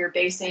so if you're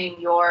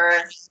basing your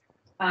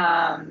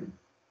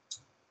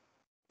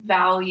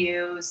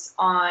values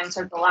on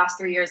sort of the last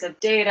 3 years of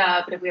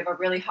data, but if we have a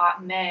really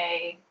hot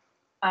May,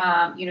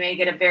 you know, you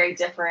get a very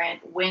different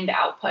wind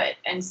output.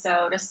 And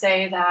so to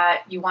say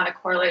that you want to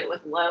correlate it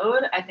with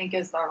load, I think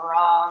is the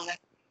wrong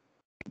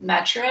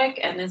metric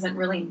and isn't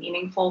really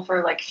meaningful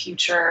for like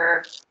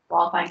future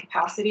qualifying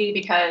capacity,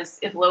 because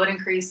if load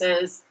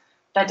increases,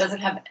 that doesn't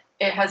have,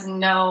 it has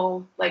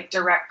no like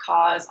direct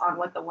cause on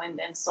what the wind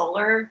and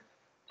solar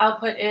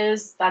output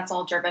is. That's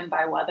all driven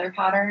by weather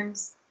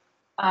patterns.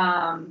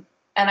 And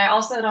I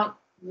also don't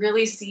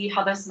really see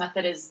how this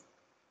method is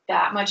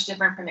that much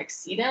different from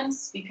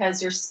exceedance,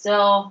 because you're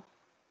still,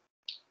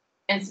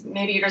 it's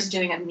maybe you're just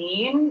doing a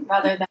mean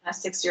rather than a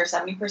 60 or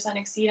 70%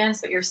 exceedance,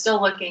 but you're still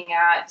looking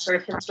at sort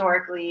of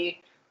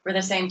historically for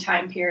the same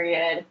time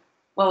period,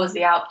 what was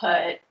the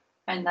output,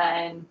 and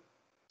then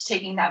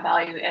taking that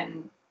value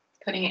and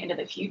putting it into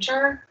the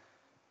future.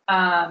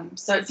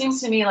 So it seems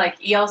to me like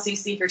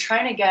ELCC, if you're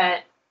trying to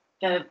get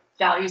the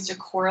values to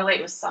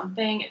correlate with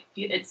something,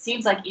 it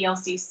seems like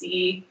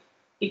ELCC,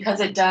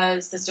 because it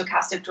does the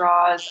stochastic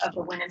draws of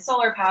the wind and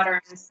solar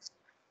patterns,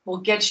 will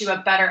get you a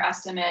better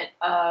estimate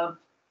of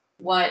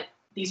what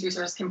these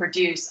resources can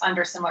produce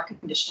under similar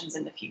conditions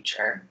in the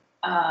future.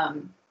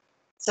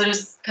 So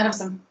just kind of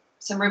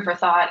some room for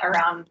thought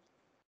around,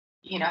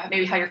 you know,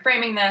 maybe how you're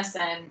framing this,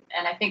 and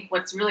I think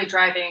what's really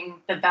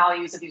driving the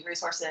values of these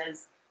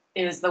resources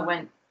is the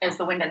wind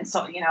and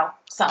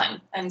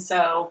sun. And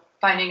so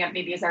finding out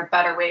maybe is there a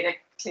better way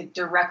to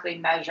directly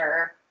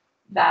measure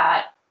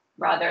that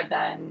rather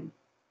than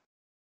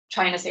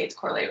trying to say it's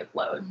correlated with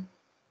load.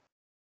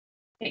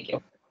 Thank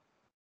you.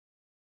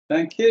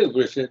 Thank you,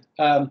 Bridget.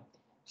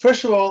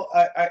 First of all,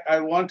 I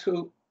want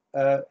to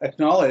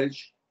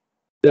acknowledge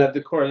that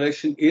the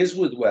correlation is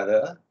with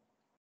weather,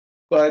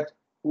 but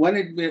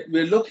when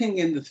we're looking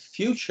in the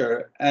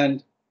future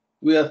and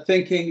we are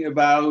thinking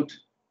about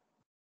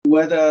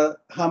whether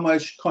how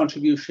much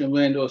contribution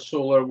wind or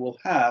solar will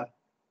have,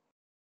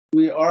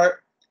 we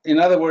are, in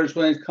other words,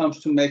 when it comes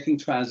to making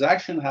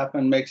transaction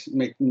happen,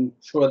 making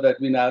sure that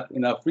we have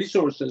enough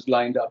resources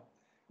lined up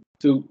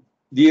to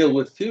deal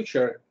with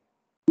future,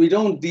 we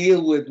don't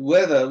deal with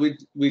weather, we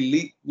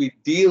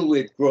deal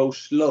with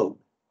gross load.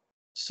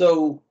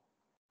 So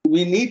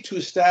we need to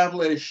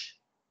establish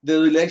the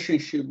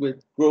relationship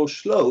with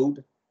gross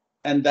load,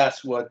 and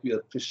that's what we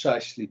are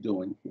precisely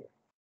doing here.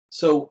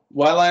 So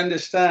while I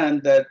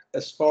understand that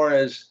as far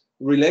as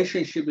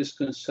relationship is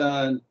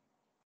concerned,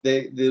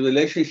 the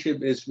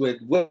relationship is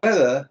with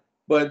weather,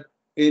 but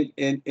in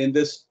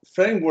this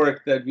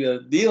framework that we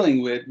are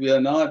dealing with, we are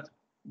not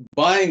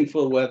buying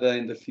for weather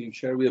in the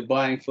future, we are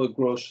buying for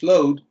gross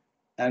load,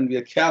 and we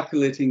are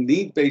calculating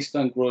need based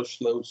on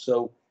gross load.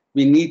 So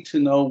we need to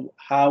know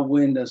how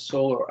wind and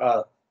solar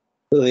are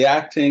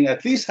reacting,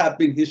 at least have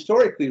been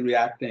historically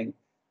reacting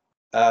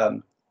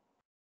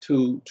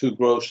to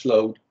gross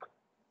load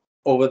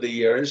over the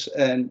years,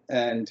 and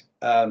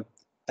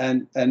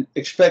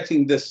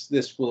expecting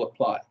this will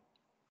apply.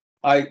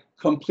 I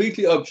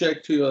completely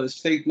object to your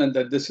statement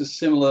that this is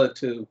similar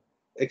to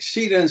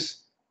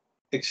exceedance.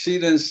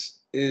 Exceedance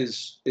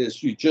is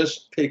you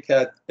just pick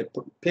a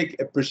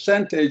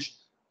percentage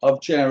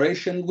of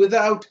generation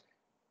without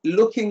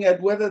looking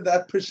at whether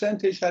that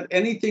percentage had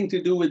anything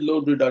to do with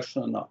load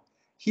reduction or not.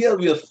 Here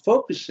we are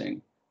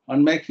focusing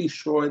on making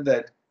sure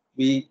that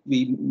we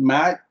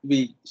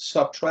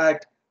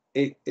subtract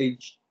a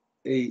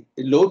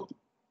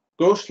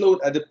gross load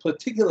at a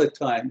particular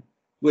time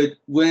with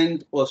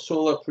wind or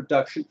solar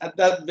production at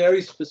that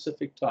very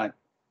specific time.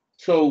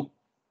 So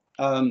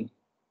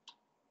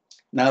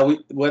now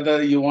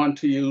whether you want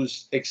to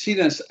use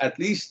exceedance at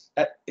least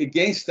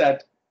against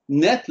that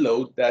net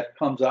load that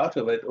comes out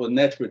of it or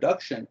net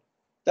reduction,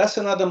 that's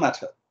another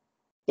matter.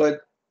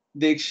 But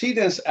the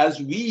exceedance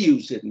as we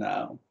use it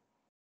now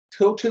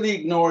totally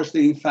ignores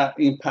the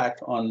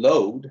impact on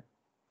load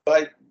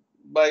by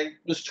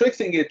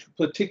restricting it to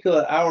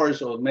particular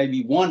hours or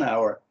maybe 1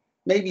 hour.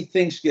 Maybe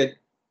things get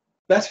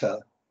better,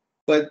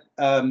 but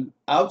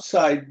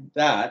outside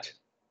that,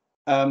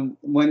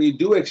 when you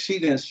do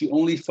exceedance, you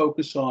only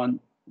focus on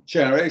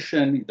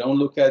generation. You don't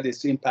look at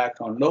its impact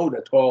on load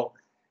at all.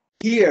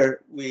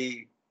 Here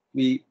we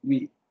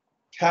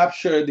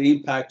capture the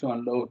impact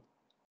on load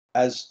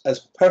as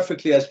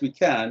perfectly as we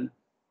can,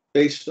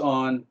 based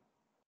on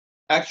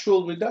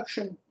actual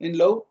reduction in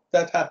load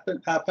that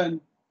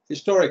happened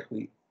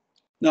historically.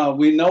 Now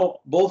we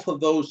know both of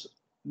those,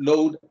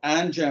 load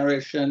and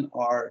generation,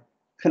 are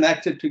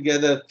connected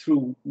together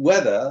through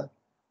weather,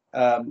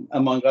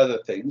 among other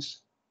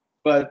things.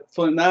 But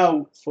for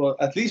now,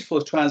 at least for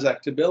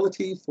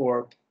transactability,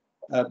 for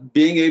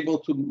being able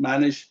to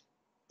manage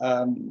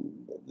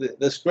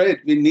this grid,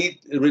 we need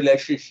a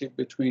relationship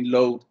between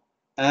load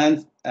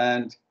and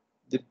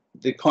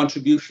the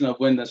contribution of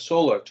wind and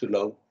solar to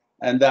load,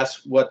 and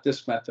that's what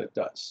this method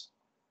does.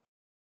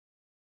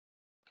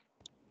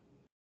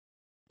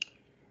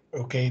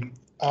 Okay,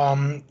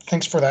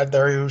 thanks for that,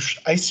 Dariush.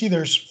 I see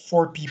there's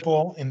 4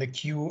 people in the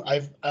queue.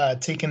 I've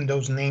taken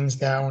those names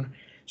down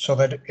so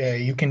that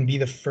you can be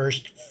the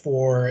first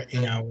 4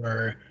 in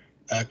our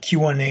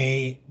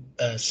Q&A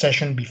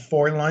session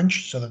before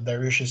lunch, so that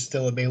Dariush is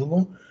still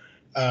available.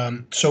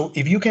 So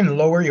if you can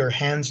lower your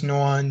hands,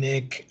 Noah,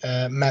 Nick,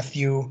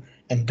 Matthew,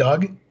 and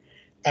Doug,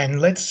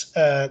 and let's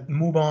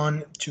move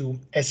on to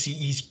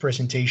SCE's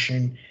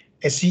presentation.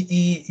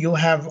 SCE, you'll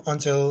have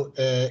until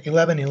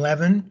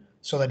 11:11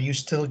 so that you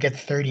still get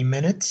 30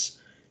 minutes.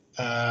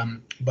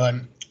 But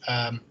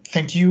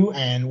thank you,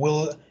 and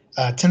we'll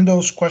attend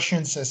those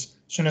questions as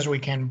soon as we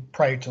can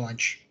prior to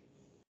lunch.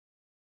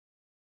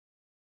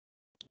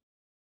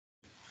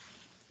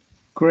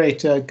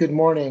 Great. Good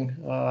morning.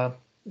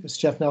 It's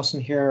Jeff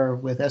Nelson here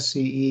with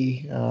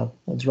SCE,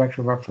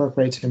 Director of our FERC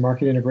Rates and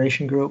Market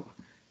Integration Group.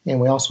 And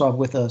we also have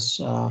with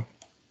us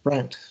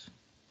Brent.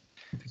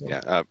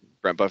 Yeah,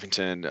 Brent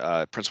Buffington,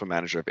 Principal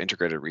Manager of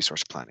Integrated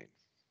Resource Planning.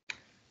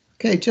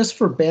 Okay, just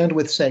for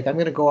bandwidth's sake, I'm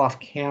going to go off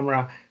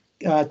camera.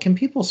 Can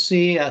people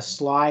see a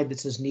slide that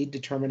says need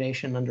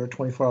determination under a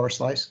 24-hour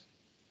slice?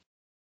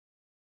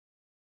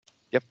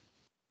 Yep.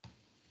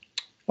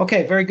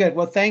 Okay, very good.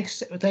 Well,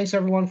 thanks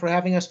everyone for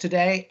having us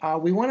today.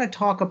 We want to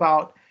talk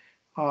about,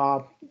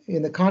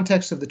 in the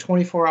context of the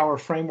 24-hour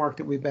framework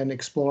that we've been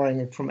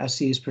exploring from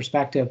SCE's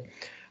perspective,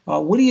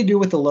 what do you do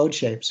with the load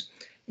shapes?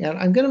 And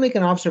I'm going to make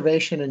an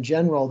observation in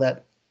general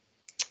that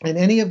in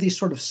any of these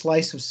sort of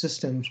slice of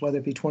systems, whether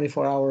it be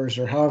 24 hours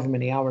or however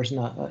many hours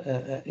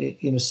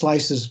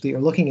slices that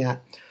you're looking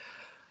at,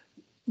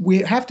 we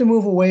have to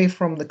move away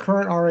from the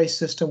current RA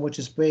system, which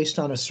is based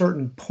on a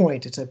certain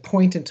point. It's a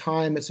point in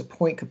time, it's a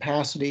point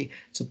capacity,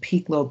 it's a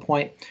peak load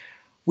point.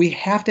 We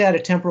have to add a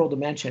temporal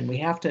dimension. We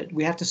have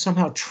to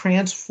somehow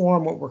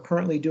transform what we're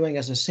currently doing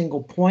as a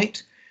single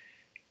point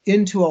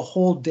into a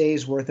whole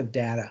day's worth of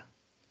data.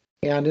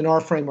 And in our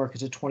framework,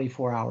 it's at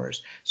 24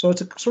 hours. So it's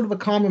a sort of a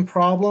common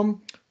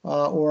problem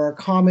or a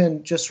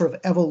common just sort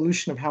of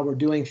evolution of how we're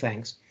doing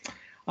things.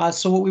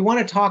 So what we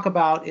want to talk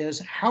about is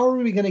how are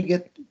we going to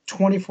get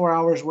 24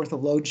 hours worth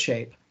of load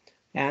shape?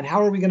 And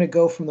how are we going to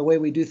go from the way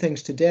we do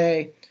things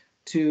today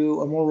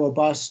to a more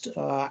robust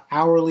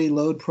hourly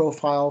load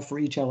profile for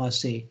each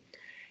LSC?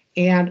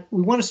 And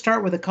we want to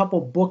start with a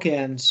couple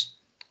bookends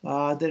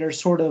that are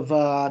sort of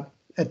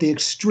at the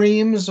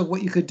extremes of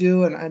what you could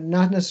do, and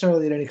not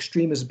necessarily that an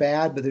extreme is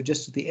bad, but they're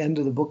just at the end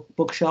of the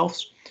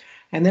bookshelves.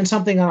 And then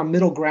something on a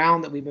middle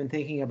ground that we've been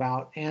thinking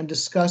about, and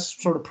discuss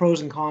sort of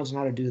pros and cons on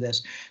how to do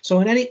this.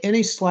 So in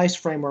any slice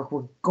framework,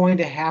 we're going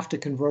to have to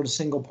convert a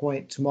single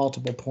point to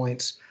multiple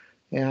points.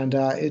 And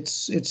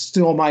it's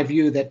still my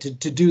view that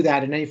to do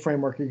that in any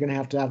framework, you're going to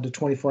have the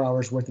 24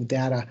 hours worth of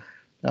data,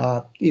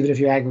 even if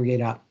you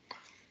aggregate up.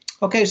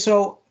 Okay,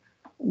 so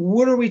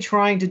what are we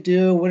trying to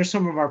do? What are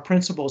some of our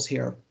principles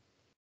here?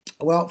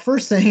 Well,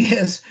 first thing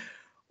is,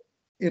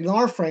 in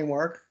our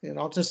framework, and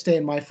I'll just stay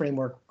in my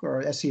framework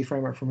or SCE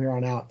framework from here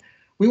on out,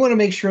 we want to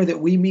make sure that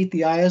we meet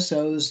the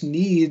ISO's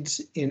needs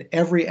in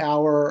every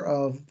hour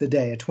of the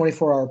day, a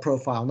 24-hour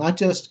profile, not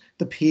just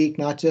the peak,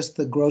 not just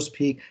the gross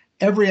peak.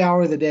 Every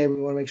hour of the day,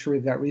 we want to make sure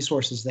we've got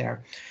resources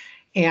there.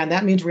 And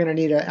that means we're going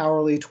to need an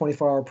hourly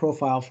 24-hour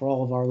profile for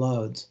all of our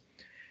loads.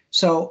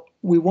 So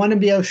we want to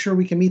be sure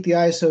we can meet the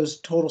ISO's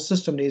total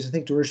system needs. I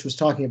think Darish was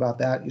talking about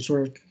that. You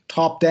sort of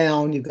top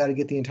down, you've got to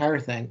get the entire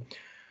thing.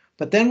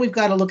 But then we've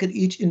got to look at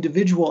each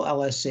individual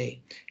LSC.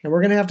 And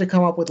we're going to have to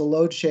come up with a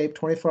load shape,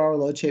 24-hour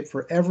load shape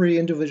for every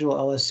individual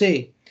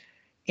LSC.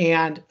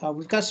 And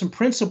we've got some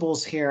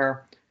principles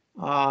here.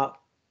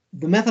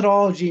 The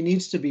methodology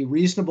needs to be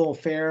reasonable,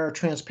 fair,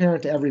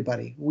 transparent to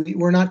everybody.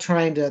 We're not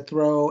trying to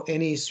throw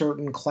any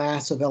certain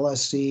class of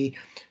LSC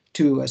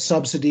to a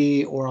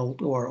subsidy or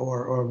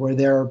where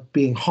they're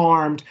being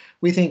harmed.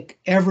 We think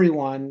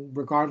everyone,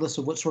 regardless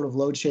of what sort of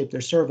load shape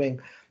they're serving,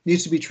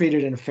 needs to be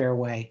treated in a fair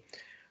way.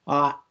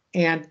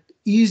 And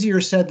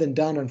easier said than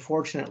done,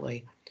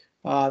 unfortunately.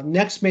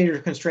 Next major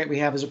constraint we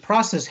have is a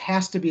process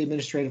has to be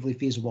administratively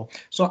feasible.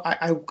 So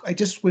I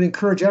just would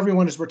encourage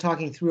everyone, as we're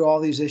talking through all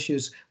these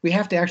issues, we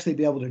have to actually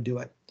be able to do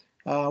it.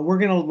 We're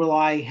going to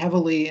rely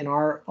heavily in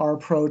our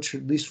approach,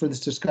 at least for this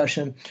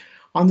discussion,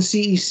 on the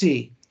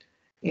CEC.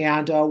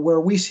 And where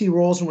we see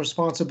roles and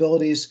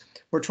responsibilities,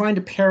 we're trying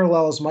to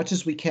parallel as much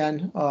as we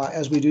can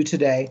as we do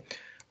today,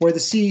 where the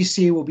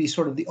CEC will be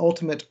sort of the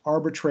ultimate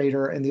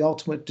arbitrator and the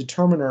ultimate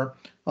determiner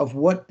of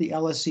what the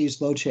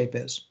LSC's load shape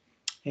is.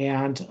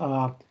 And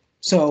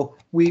so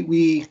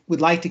we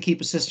would like to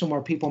keep a system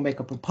where people make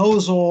a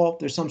proposal,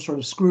 there's some sort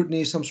of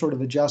scrutiny, some sort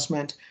of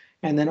adjustment,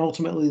 and then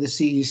ultimately the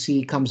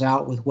CEC comes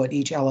out with what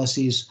each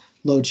LSC's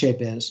load shape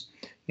is.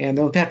 And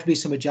there'll have to be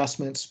some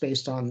adjustments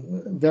based on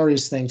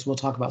various things. We'll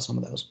talk about some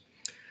of those.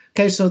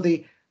 Okay, so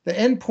the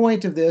end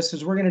point of this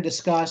is we're going to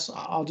discuss,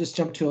 I'll just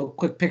jump to a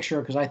quick picture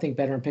because I think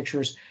better in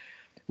pictures.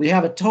 We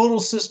have a total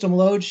system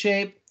load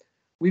shape.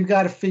 We've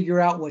got to figure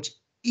out what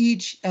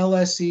each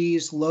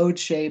LSC's load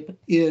shape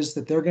is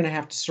that they're going to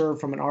have to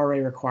serve from an RA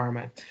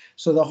requirement.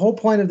 So the whole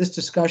point of this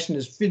discussion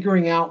is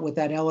figuring out what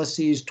that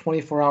LSC's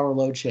 24-hour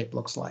load shape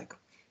looks like.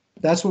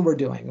 That's what we're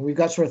doing. And we've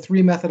got sort of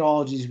three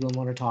methodologies we'll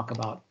want to talk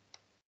about.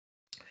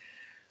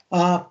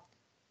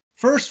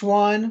 First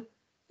one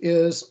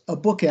is a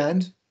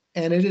bookend,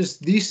 and it is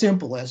the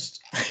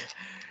simplest.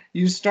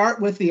 You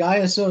start with the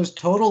ISO's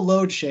total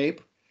load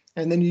shape,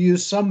 and then you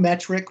use some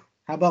metric,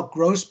 how about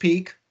gross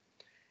peak,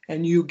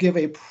 and you give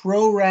a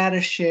pro rata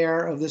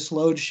share of this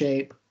load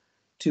shape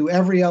to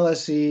every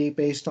LSC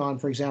based on,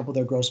 for example,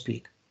 their gross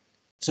peak.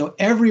 So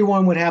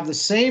everyone would have the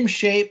same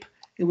shape.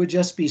 It would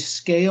just be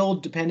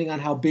scaled depending on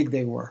how big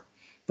they were,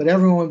 but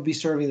everyone would be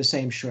serving the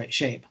same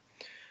shape.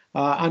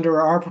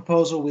 Under our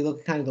proposal, we look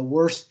at kind of the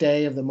worst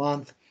day of the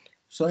month.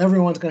 So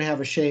everyone's going to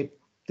have a shape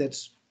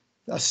that's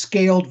a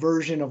scaled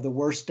version of the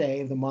worst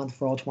day of the month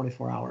for all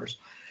 24 hours.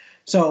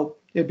 So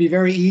it'd be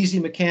very easy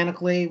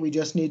mechanically. We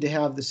just need to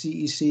have the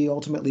CEC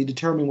ultimately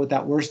determine what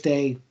that worst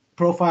day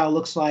profile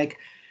looks like,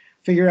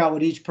 figure out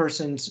what each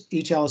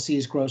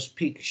LSC's gross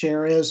peak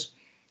share is.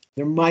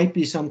 There might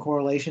be some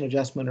correlation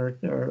adjustment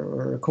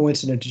or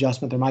coincident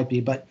adjustment, there might be,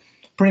 but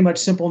pretty much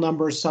simple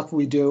numbers, stuff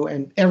we do,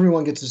 and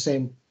everyone gets the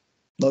same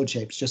load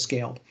shapes, just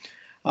scaled.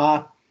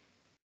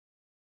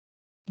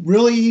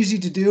 Really easy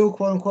to do,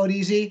 quote unquote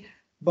easy,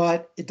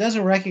 but it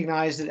doesn't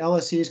recognize that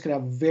LSCs could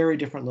have very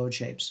different load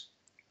shapes.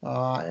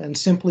 And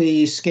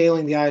simply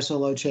scaling the ISO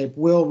load shape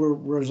will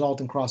result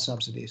in cross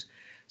subsidies.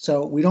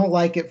 So we don't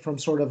like it from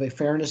sort of a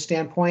fairness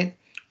standpoint,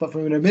 but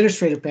from an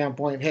administrative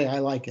standpoint, hey, I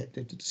like it.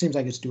 It seems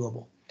like it's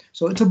doable.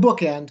 So it's a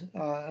bookend.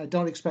 I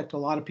don't expect a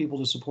lot of people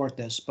to support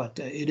this, but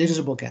it is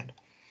a bookend.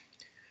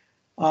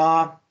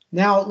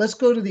 Now let's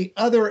go to the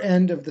other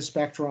end of the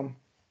spectrum.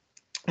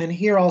 And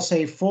here I'll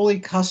say fully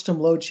custom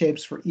load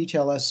shapes for each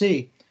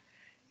LSC.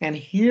 And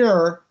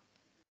here,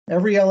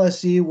 every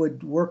LSC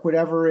would work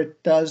whatever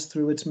it does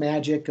through its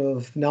magic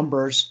of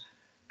numbers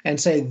and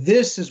say,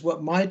 this is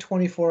what my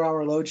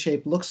 24-hour load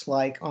shape looks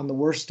like on the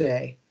worst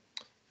day.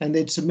 And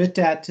they'd submit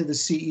that to the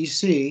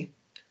CEC.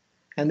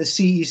 And the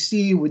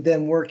CEC would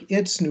then work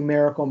its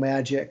numerical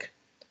magic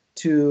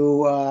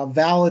to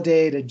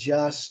validate,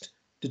 adjust,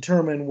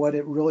 determine what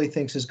it really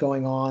thinks is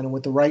going on and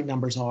what the right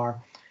numbers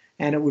are.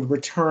 And it would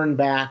return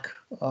back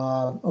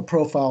a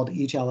profile to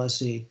each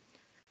LSC.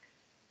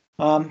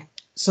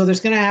 So there's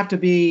going to have to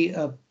be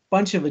a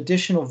bunch of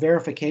additional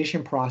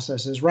verification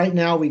processes. Right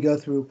now, we go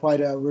through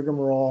quite a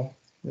rigmarole,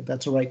 if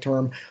that's the right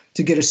term,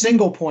 to get a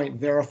single point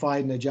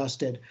verified and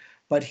adjusted.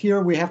 But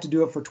here we have to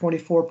do it for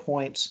 24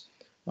 points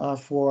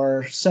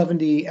for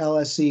 70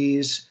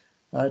 LSCs,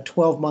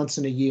 12 months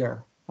in a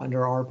year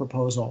under our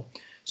proposal.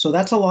 So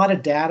that's a lot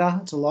of data.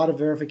 It's a lot of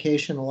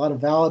verification, a lot of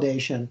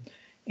validation.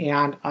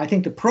 And I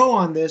think the pro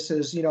on this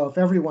is, you know, if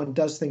everyone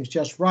does things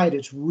just right,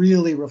 it's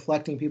really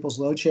reflecting people's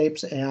load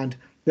shapes and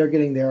they're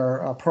getting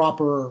their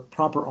proper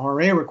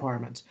RA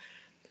requirements.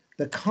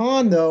 The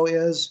con, though,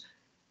 is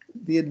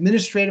the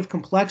administrative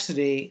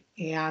complexity.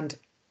 And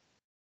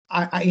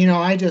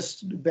I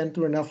just been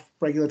through enough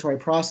regulatory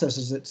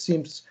processes. It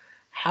seems,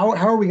 how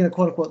are we going to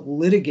quote unquote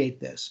litigate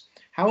this?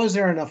 How is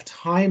there enough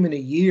time in a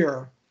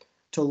year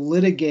to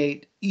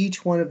litigate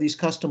each one of these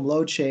custom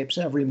load shapes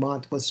every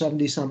month with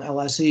 70 some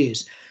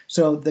LSEs?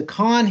 So the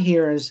con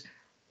here is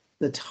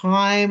the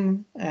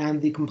time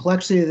and the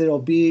complexity that it'll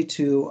be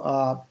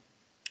to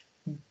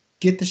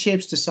get the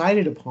shapes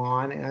decided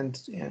upon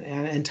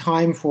and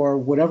time for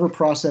whatever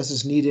process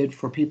is needed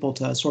for people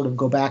to sort of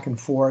go back and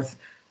forth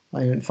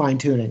and fine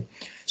tuning.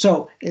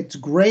 So it's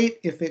great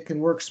if it can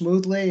work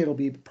smoothly. It'll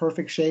be the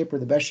perfect shape or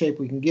the best shape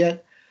we can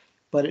get.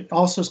 But it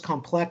also is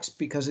complex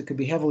because it could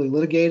be heavily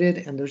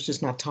litigated and there's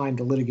just not time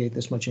to litigate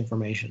this much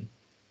information.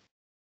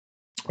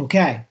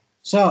 Okay,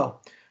 so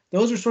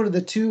those are sort of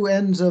the two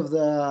ends of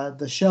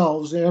the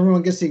shelves.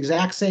 Everyone gets the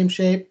exact same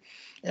shape.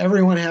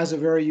 Everyone has a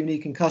very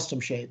unique and custom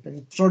shape,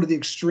 and sort of the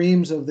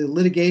extremes of the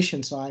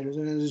litigation side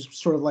is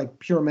sort of like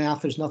pure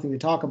math. There's nothing to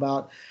talk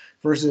about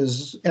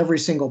versus every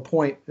single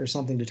point. There's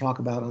something to talk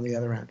about on the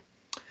other end.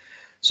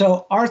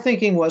 So our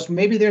thinking was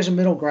maybe there's a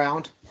middle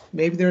ground.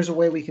 Maybe there's a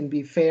way we can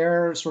be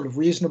fair, sort of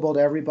reasonable to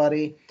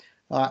everybody,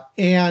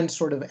 and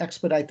sort of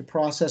expedite the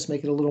process,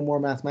 make it a little more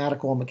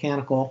mathematical and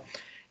mechanical.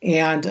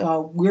 And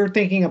we're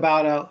thinking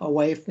about a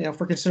way,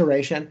 for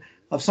consideration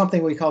of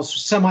something we call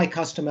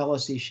semi-custom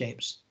LSC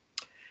shapes.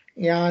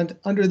 And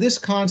under this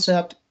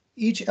concept,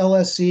 each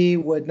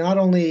LSC would not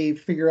only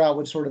figure out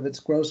what sort of its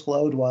gross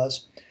load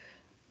was,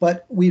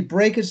 but we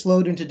break its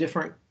load into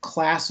different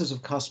classes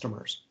of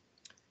customers.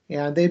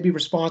 And they'd be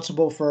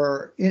responsible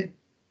for it,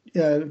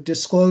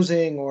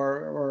 disclosing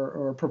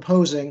or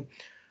proposing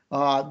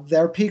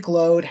their peak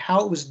load,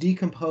 how it was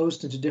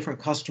decomposed into different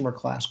customer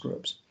class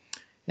groups.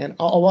 And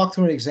I'll walk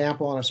through an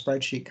example on a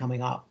spreadsheet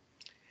coming up.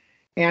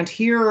 And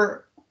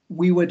here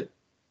we would,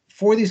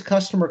 for these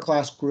customer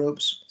class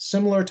groups,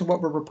 similar to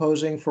what we're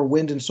proposing for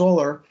wind and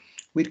solar,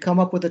 we'd come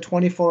up with a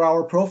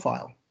 24-hour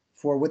profile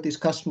for what these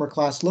customer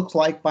class looks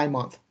like by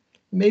month.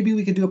 Maybe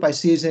we could do it by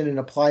season and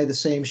apply the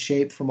same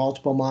shape for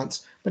multiple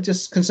months, but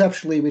just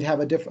conceptually, we'd have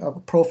a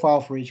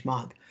profile for each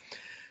month.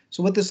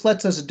 So what this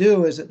lets us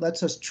do is it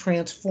lets us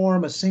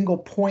transform a single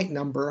point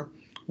number.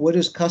 What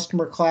is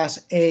customer class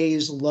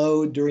A's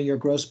load during your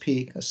gross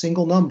peak? A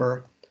single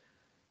number.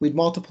 We'd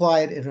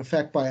multiply it in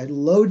effect by a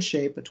load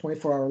shape, a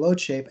 24-hour load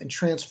shape, and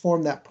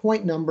transform that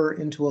point number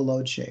into a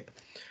load shape.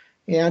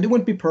 And it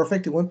wouldn't be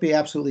perfect. It wouldn't be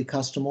absolutely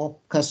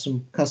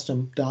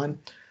custom done.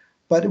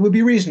 But it would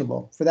be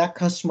reasonable. For that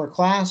customer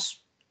class,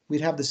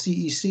 we'd have the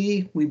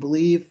CEC, we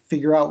believe,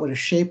 figure out what a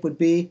shape would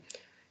be.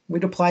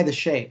 We'd apply the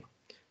shape.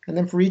 And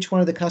then for each one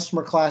of the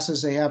customer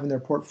classes they have in their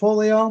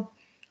portfolio,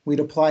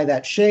 we'd apply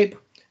that shape.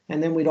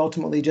 and then we'd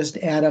ultimately just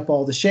add up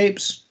all the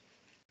shapes.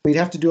 We'd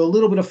have to do a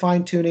little bit of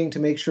fine tuning to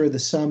make sure the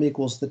sum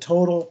equals the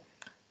total,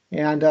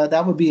 and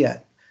that would be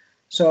it.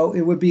 So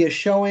it would be a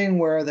showing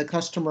where the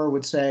customer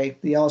would say,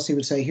 the LSC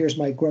would say, here's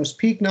my gross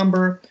peak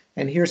number,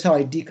 and here's how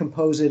I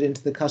decompose it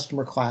into the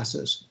customer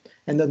classes.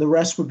 And then the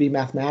rest would be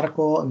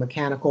mathematical and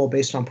mechanical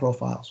based on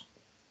profiles.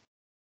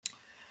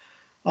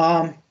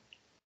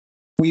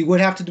 We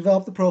would have to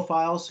develop the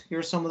profiles.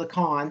 Here's some of the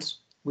cons.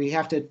 We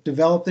have to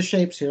develop the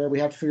shapes here. We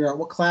have to figure out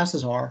what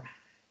classes are.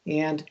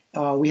 And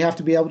we have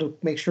to be able to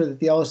make sure that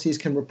the LSCs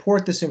can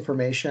report this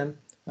information.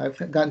 I've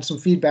gotten some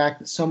feedback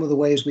that some of the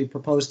ways we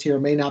proposed here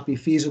may not be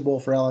feasible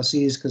for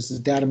LSCs because the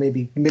data may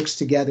be mixed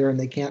together and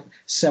they can't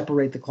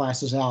separate the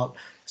classes out.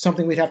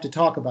 Something we'd have to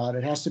talk about.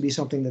 It has to be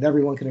something that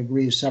everyone can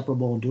agree is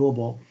separable and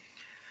doable.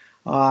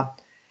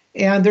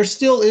 And there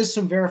still is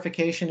some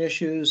verification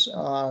issues.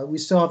 We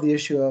still have the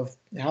issue of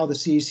how the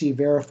CEC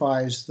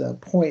verifies the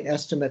point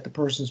estimate the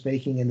person's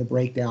making in the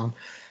breakdown.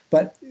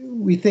 But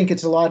we think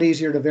it's a lot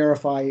easier to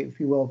verify, if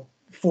you will,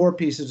 4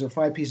 pieces or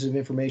 5 pieces of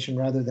information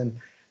rather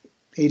than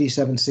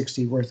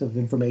 8760 worth of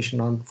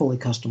information on fully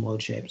custom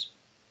load shapes.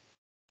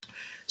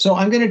 So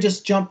I'm going to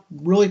just jump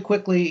really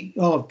quickly.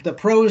 Oh, the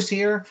pros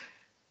here.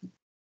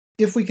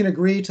 If we can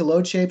agree to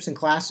load shapes and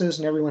classes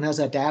and everyone has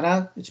that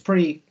data, it's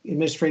pretty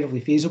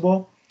administratively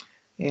feasible.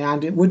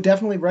 And it would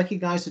definitely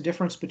recognize the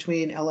difference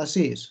between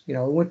LSCs. You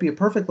know, it wouldn't be a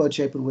perfect load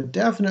shape, but it would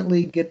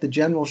definitely get the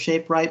general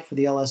shape right for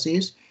the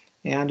LSCs.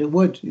 And it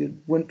would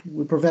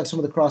prevent some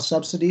of the cross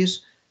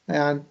subsidies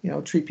and, you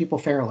know, treat people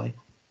fairly.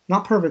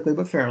 Not perfectly,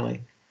 but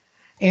fairly.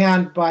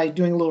 And by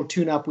doing a little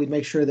tune-up, we'd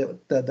make sure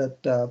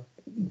that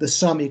the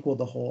sum equaled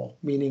the whole,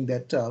 meaning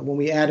that when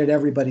we added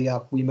everybody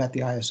up, we met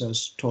the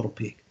ISO's total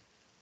peak.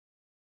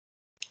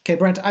 Okay,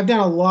 Brent, I've done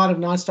a lot of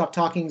nonstop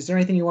talking. Is there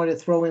anything you wanted to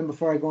throw in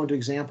before I go into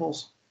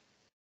examples?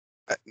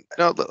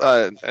 No,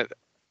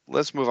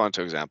 let's move on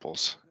to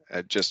examples,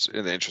 just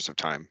in the interest of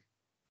time.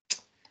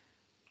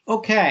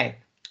 Okay.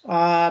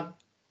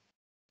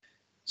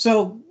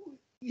 So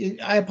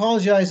I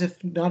apologize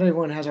if not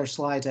everyone has our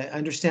slides. I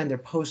understand they're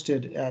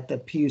posted at the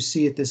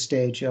PUC at this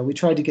stage. We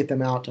tried to get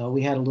them out.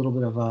 We had a little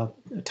bit of a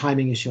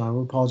timing issue. I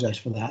apologize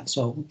for that.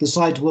 So the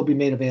slides will be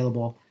made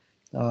available.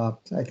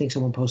 I think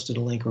someone posted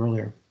a link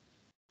earlier.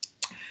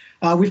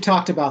 We've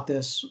talked about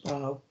this,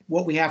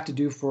 what we have to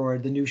do for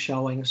the new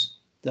showings,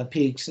 the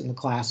peaks and the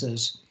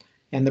classes,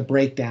 and the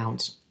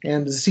breakdowns.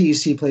 And the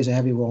CEC plays a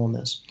heavy role in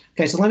this.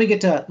 Okay, so let me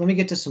get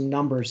to some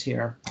numbers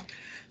here.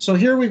 So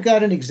here we've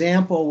got an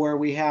example where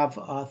we have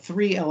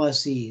 3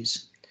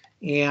 LSCs,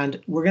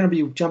 and we're going to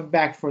be jumping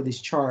back for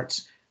these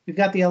charts. We've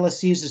got the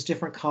LSCs as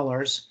different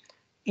colors,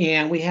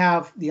 and we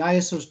have the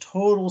ISO's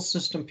total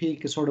system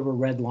peak is sort of a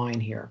red line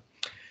here.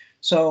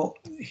 So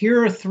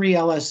here are 3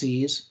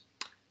 LSCs.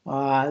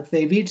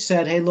 They've each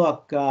said, hey,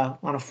 look,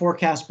 on a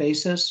forecast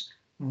basis,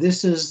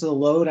 this is the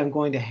load I'm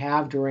going to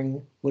have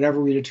during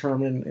whatever we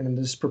determine in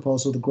this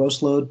proposal the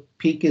gross load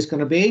peak is going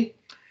to be.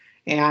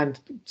 And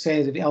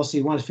say that the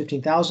LC1 is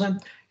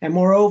 15,000. And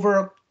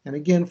moreover, and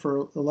again,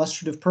 for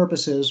illustrative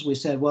purposes, we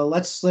said, well,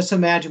 let's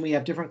imagine we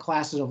have different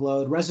classes of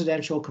load: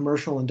 residential,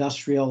 commercial,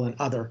 industrial, and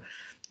other.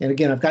 And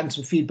again, I've gotten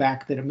some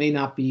feedback that it may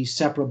not be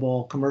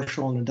separable,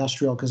 commercial and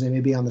industrial, because they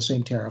may be on the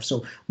same tariff.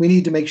 So we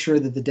need to make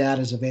sure that the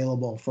data is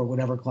available for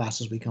whatever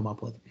classes we come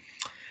up with.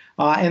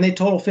 And they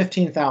total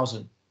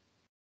 15,000.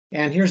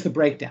 And here's the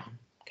breakdown.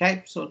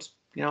 Okay, so it's,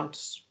 you know,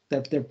 it's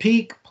their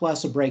peak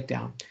plus a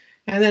breakdown.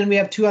 And then we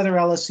have 2 other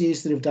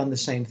LSCs that have done the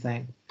same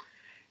thing.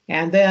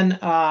 And then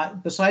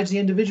besides the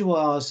individual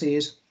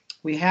LSCs,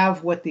 we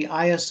have what the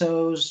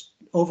ISO's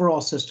overall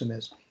system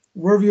is.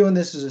 We're viewing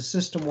this as a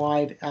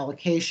system-wide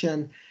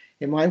allocation.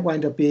 It might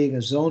wind up being a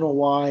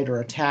zonal-wide or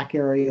attack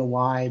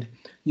area-wide.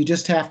 You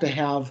just have to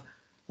have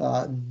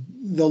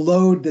the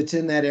load that's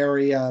in that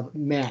area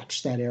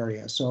match that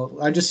area. So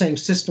I'm just saying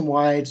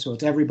system-wide, so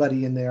it's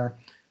everybody in there.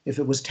 If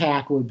it was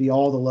TAC, it would be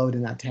all the load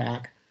in that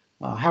TAC.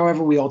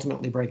 However we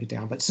ultimately break it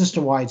down, but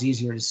system-wide is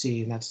easier to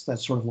see, and that's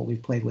sort of what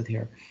we've played with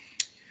here.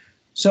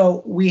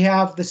 So we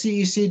have the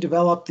CEC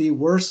developed the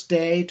worst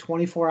day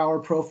 24-hour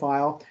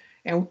profile,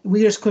 and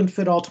we just couldn't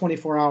fit all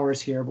 24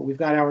 hours here, but we've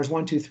got hours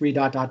 1, 2, 3, ...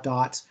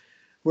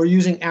 We're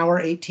using hour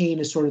 18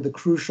 as sort of the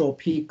crucial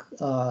peak,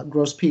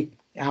 gross peak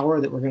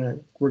hour that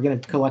we're gonna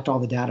collect all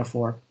the data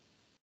for.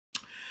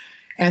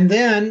 And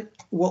then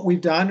what we've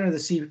done, or the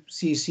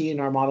CEC in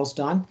our model's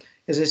done,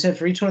 as I said,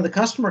 for each one of the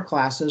customer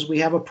classes, we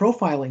have a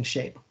profiling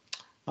shape.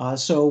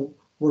 So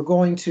we're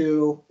going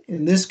to,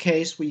 in this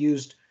case, we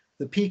used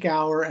the peak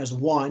hour as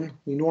 1.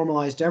 We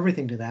normalized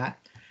everything to that.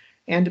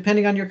 And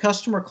depending on your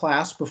customer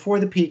class, before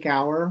the peak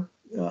hour,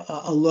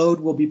 a load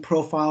will be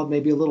profiled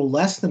maybe a little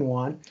less than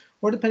 1,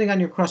 or depending on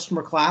your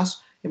customer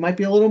class, it might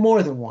be a little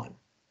more than 1.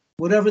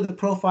 Whatever the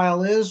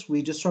profile is,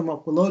 we just sum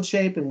up the load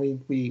shape and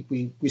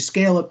we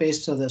scale it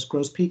based on this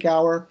gross peak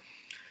hour.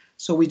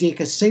 So we take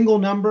a single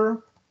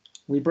number,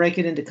 we break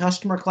it into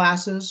customer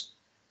classes,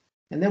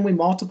 and then we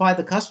multiply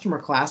the customer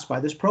class by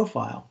this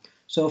profile.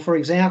 So for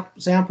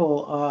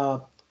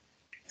example,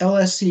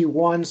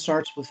 LSC1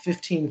 starts with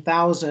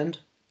 15,000,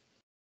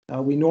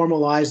 We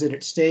normalize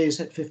it stays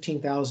at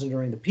 15,000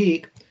 during the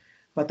peak,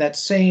 but that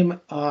same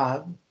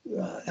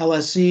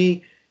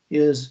LSC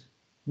is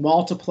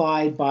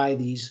multiplied by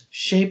these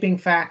shaping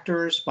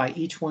factors by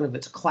each one of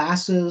its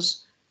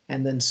classes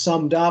and then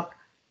summed up.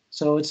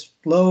 So its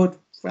load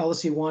for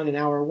LSC1 in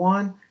hour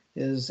 1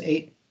 is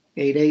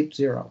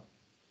 8880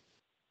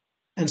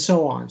 and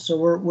so on. So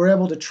we're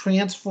able to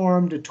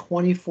transform to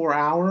 24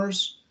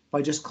 hours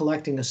by just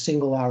collecting a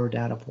single hour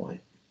data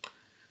point.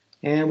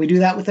 And we do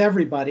that with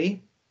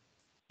everybody.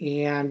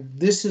 And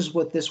this is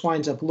what this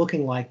winds up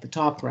looking like, the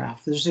top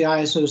graph. This is the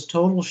ISO's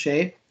total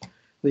shape.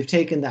 We've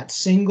taken that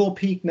single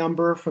peak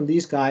number from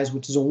these guys,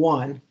 which is a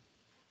 1,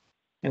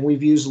 and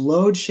we've used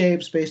load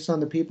shapes based on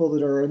the people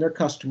that are in their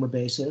customer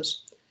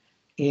bases.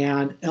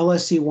 And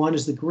LSC1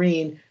 is the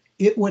green.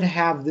 It would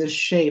have this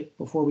shape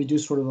before we do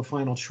sort of a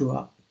final true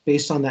up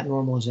based on that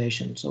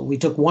normalization. So we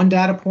took one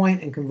data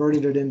point and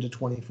converted it into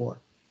 24.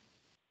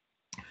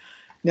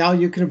 Now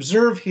you can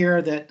observe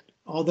here that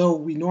although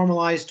we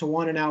normalized to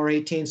 1 in hour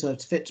 18, so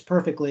it fits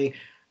perfectly,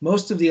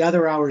 most of the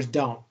other hours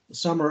don't.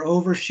 Some are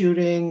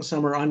overshooting,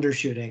 some are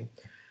undershooting.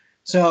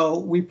 So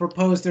we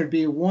proposed there'd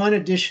be one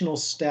additional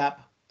step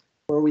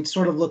where we'd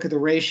sort of look at the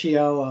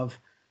ratio of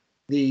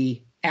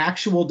the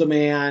actual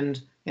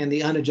demand and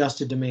the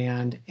unadjusted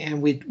demand,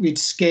 and we'd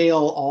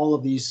scale all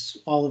of these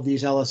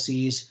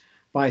LSCs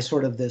by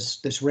sort of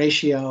this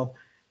ratio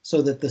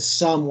so that the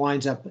sum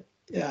winds up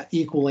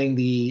equaling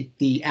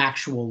the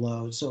actual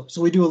load. So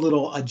we do a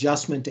little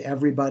adjustment to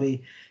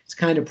everybody. It's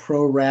kind of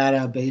pro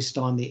rata based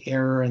on the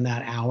error in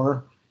that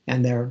hour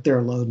and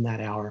their load in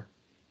that hour,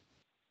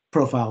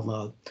 profiled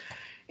load.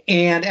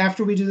 And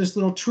after we do this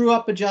little true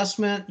up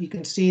adjustment, you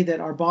can see that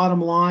our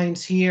bottom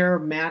lines here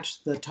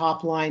match the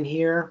top line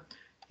here.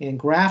 And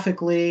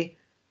graphically,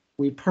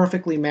 we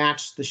perfectly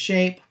match the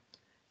shape.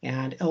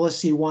 And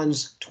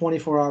LSC1's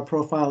 24-hour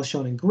profile is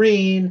shown in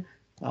green.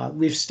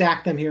 We've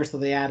stacked them here so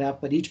they add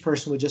up, but each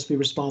person would just be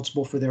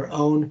responsible for their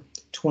own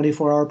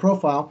 24-hour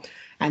profile.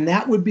 And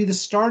that would be the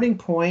starting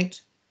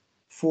point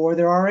for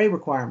their RA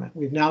requirement.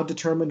 We've now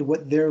determined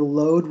what their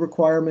load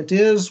requirement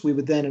is. We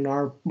would then, in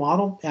our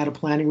model, add a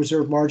planning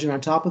reserve margin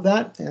on top of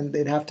that, and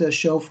they'd have to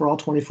show for all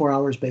 24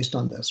 hours based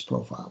on this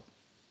profile.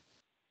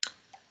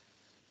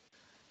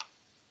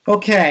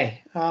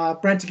 Okay,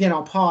 Brent, again,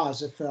 I'll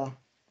pause if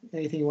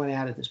anything you want to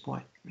add at this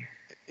point.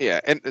 Yeah,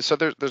 and so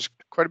there's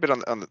quite a bit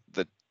on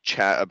the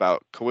chat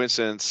about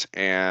coincidence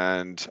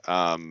and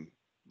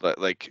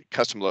like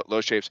custom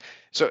load shapes.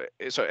 So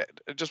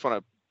I just want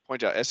to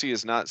point out, SE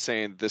is not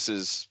saying this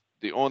is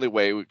the only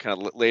way. We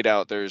kind of laid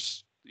out,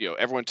 there's,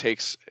 everyone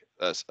takes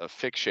a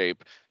fixed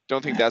shape.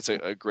 Don't think that's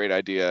a great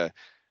idea.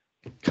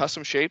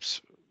 Custom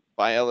shapes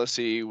by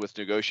LSE with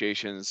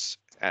negotiations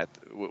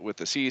with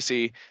the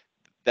CEC,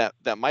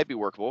 that might be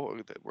workable.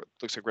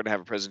 Looks like we're gonna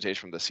have a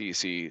presentation from the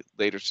CEC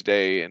later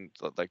today, and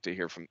I'd like to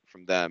hear from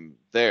them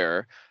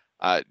there.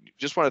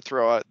 Just want to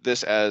throw out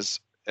this as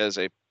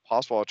a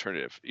possible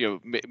alternative.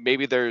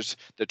 Maybe there's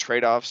the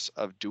trade-offs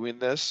of doing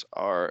this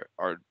are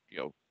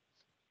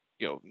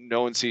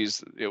no one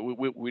sees.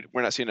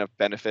 We're not seeing enough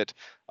benefit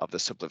of the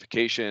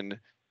simplification,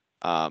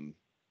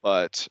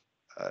 but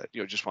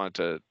just wanted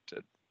to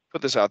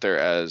put this out there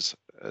as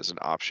an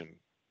option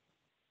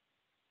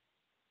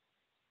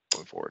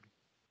going forward.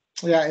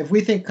 Yeah, if we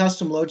think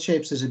custom load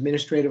shapes is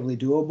administratively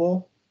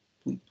doable,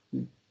 I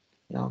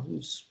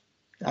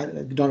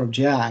don't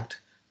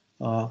object.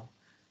 But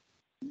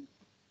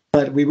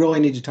we really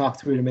need to talk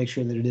through to make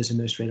sure that it is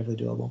administratively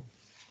doable.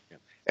 Yeah.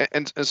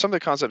 And some of the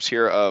concepts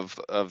here of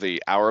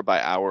the hour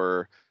by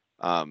hour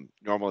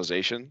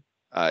normalization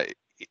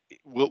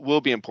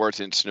will be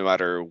important no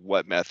matter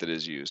what method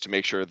is used, to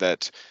make sure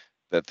that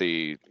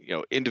the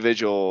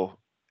individual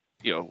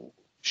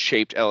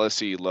shaped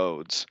LSE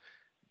loads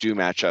do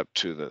match up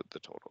to the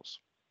totals.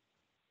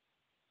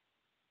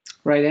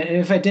 Right, and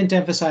if I didn't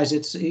emphasize,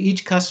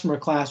 each customer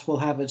class will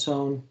have its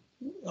own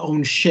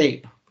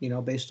shape,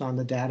 based on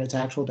the data, its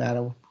actual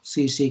data.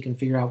 CEC can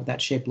figure out what that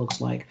shape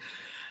looks like.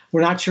 We're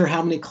not sure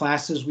how many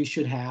classes we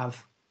should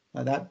have.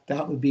 That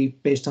would be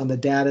based on the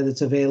data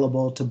that's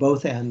available to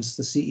both ends,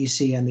 the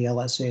CEC and the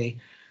LSE.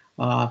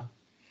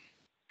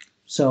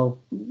 So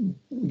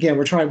again,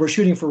 we're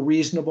shooting for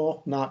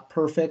reasonable, not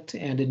perfect,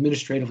 and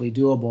administratively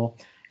doable,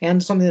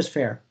 and something that's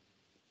fair.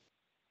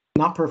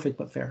 Not perfect,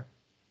 but fair.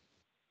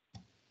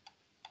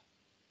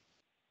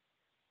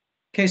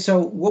 Okay, so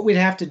what we'd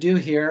have to do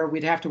here,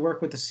 we'd have to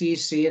work with the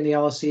CEC and the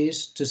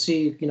LSEs to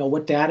see,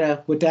 what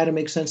data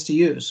makes sense to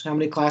use. How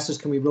many classes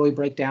can we really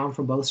break down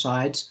from both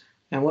sides,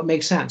 and what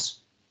makes sense?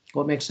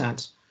 What makes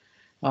sense?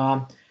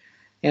 And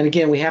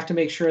again, we have to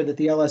make sure that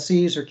the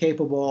LSEs are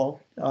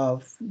capable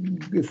of,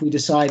 if we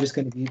decide it's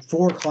going to be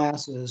 4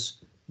 classes,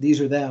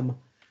 these are them,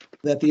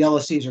 that the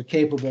LSEs are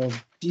capable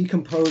of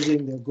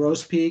decomposing their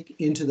gross peak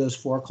into those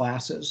 4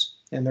 classes,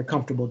 and they're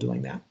comfortable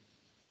doing that.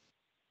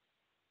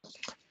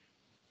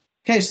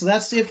 Okay, so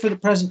that's it for the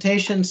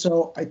presentation.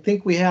 So I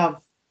think I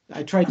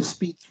tried to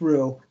speed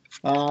through.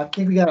 I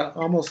think we got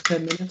almost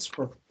 10 minutes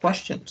for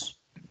questions.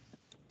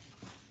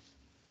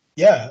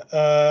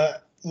 Yeah,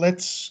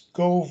 let's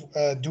go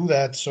do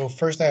that. So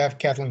first I have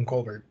Kathleen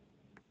Colbert.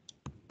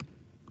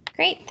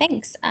 Great,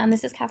 thanks.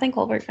 This is Kathleen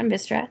Colbert from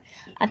Vistra.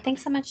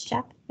 Thanks so much,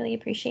 Jeff. Really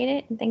appreciate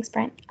it. And thanks,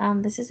 Brent.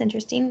 This is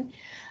interesting.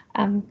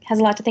 Has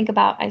a lot to think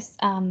about. I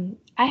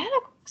had a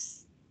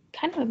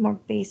kind of a more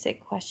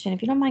basic question.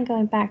 If you don't mind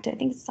going back to, I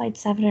think it's slide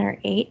 7 or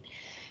 8.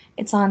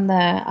 It's on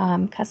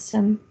the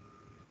custom,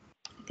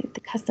 I think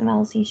the custom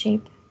LC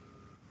shape.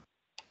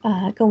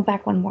 Go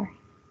back one more.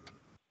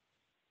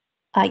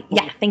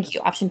 Yeah, thank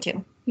you. Option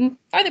 2.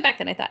 Farther back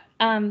than I thought.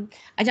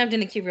 I jumped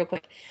in the queue real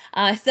quick.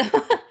 I just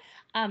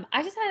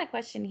had a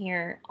question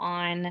here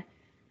on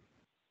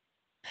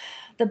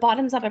the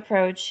bottoms-up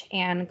approach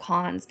and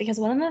cons, because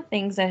one of the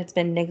things that has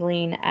been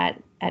niggling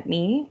at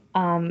me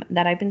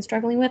that I've been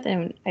struggling with,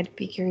 and I'd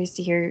be curious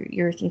to hear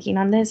your thinking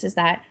on this, is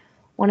that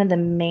one of the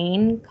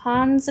main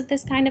cons of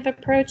this kind of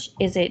approach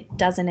is it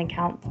doesn't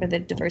account for the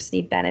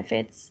diversity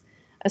benefits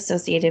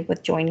associated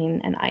with joining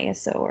an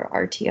ISO or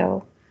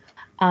RTO.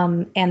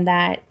 And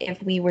that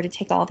if we were to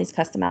take all these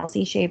custom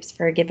LC shapes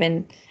for a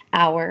given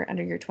hour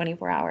under your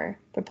 24-hour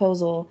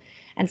proposal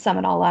and sum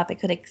it all up,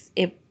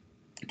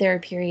 there are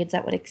periods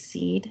that would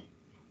exceed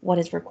what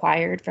is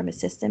required from a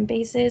system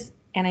basis.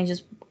 And I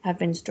just have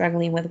been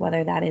struggling with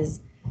whether that is,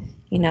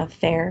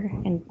 fair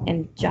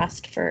and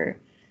just for,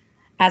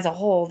 as a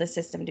whole, the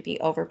system to be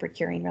over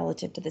procuring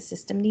relative to the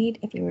system need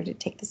if we were to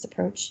take this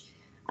approach.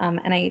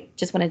 And I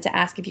just wanted to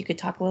ask if you could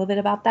talk a little bit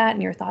about that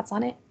and your thoughts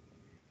on it.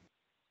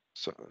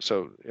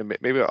 So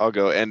maybe I'll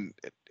go, and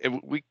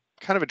we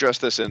kind of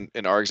addressed this in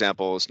our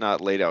example. It's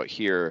not laid out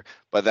here,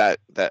 but that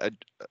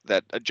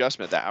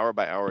adjustment, that hour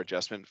by hour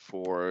adjustment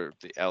for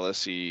the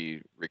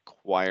LSE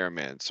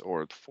requirements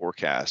or the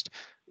forecast,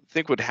 I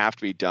think would have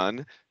to be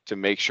done to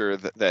make sure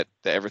that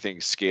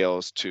everything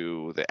scales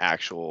to the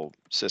actual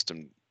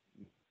system,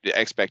 the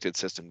expected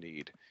system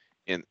need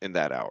in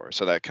that hour.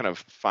 So that kind of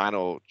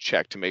final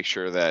check to make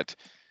sure that,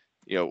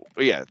 the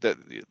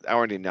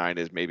hour 99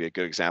 is maybe a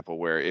good example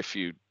where if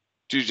you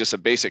do just a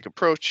basic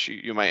approach,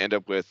 you might end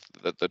up with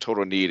the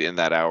total need in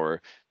that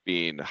hour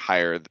being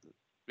higher,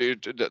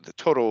 the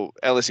total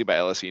LSE by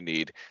LSE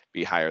need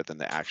be higher than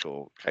the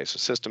actual KISO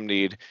system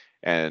need,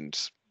 and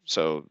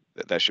so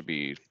that should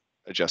be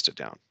adjusted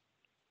down.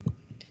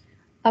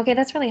 Okay,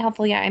 that's really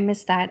helpful. Yeah, I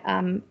missed that.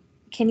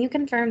 Can you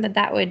confirm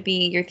that would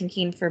be your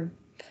thinking for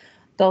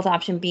both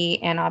option B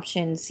and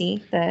option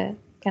C, the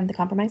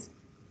compromise?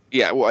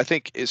 Yeah, well, I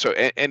think so.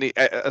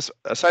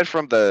 Aside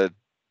from the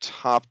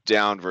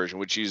top-down version,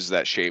 which uses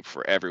that shape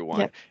for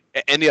everyone,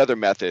 any other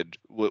method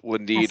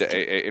would need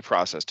a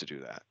process to do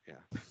that.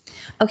 Yeah.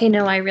 Okay,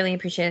 no, I really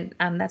appreciate it.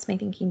 That's my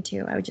thinking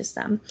too. I would just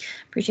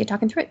appreciate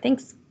talking through it.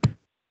 Thanks.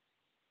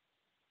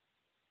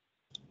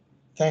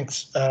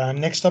 Thanks.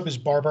 Next up is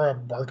Barbara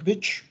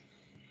Barkovich.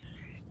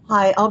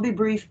 Hi, I'll be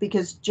brief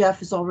because Jeff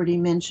has already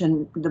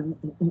mentioned the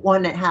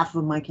one half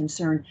of my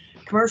concern.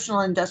 Commercial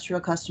and industrial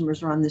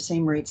customers are on the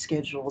same rate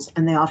schedules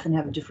and they often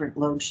have different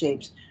load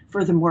shapes.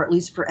 Furthermore, at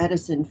least for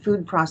Edison,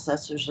 food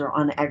processors are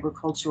on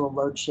agricultural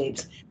load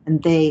shapes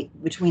and they,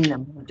 between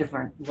them, have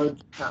different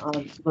load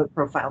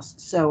profiles.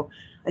 So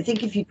I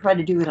think if you try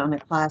to do it on a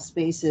class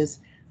basis,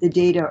 the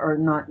data are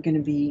not going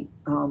to be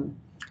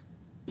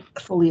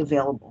fully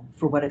available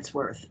for what it's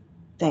worth.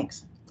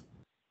 Thanks.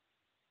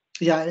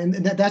 Yeah, and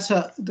that's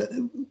a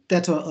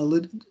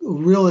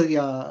really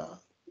a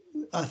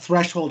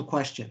threshold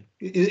question.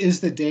 Is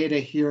the data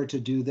here to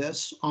do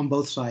this on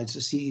both sides, the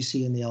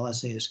CEC and the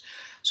LSAs?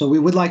 So we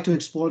would like to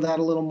explore that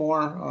a little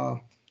more.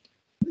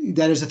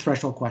 That is a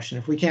threshold question.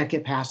 If we can't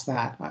get past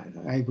that,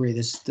 I agree.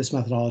 This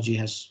methodology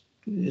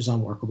is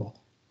unworkable.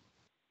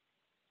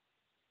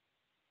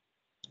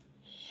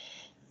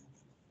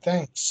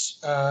 Thanks.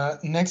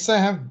 Next, I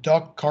have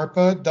Doug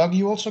Carpa. Doug,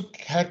 you also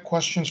had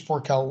questions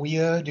for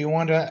Kalwia. Do you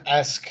want to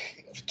ask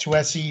to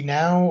SE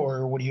now,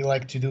 or would you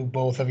like to do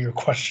both of your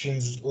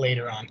questions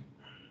later on?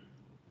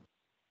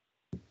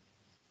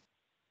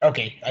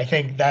 Okay, I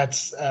think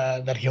that's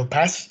that he'll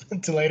pass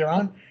to later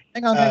on.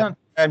 Hang on.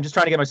 I'm just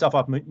trying to get myself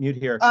off mute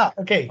here.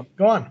 Okay,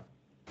 go on.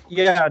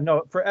 Yeah,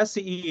 no, for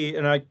SCE,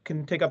 and I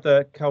can take up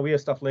the Kalwia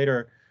stuff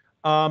later.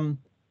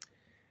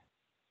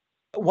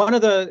 One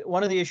of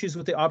the issues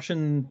with the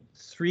option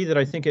 3 that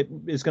I think it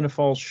is going to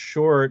fall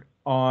short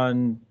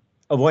on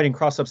avoiding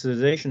cross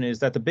subsidization is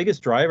that the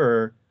biggest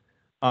driver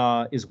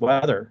is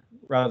weather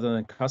rather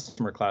than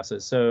customer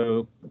classes.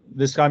 So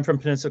I'm from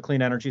Peninsula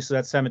Clean Energy, so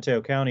that's San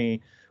Mateo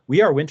County.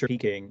 We are winter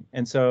peaking,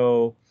 and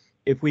so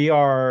if we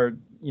are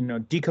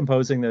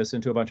decomposing this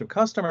into a bunch of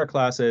customer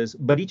classes,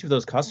 but each of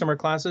those customer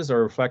classes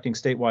are reflecting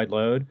statewide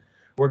load,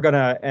 we're going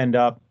to end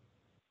up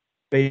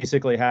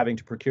basically having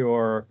to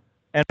procure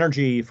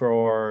energy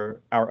for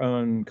our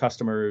own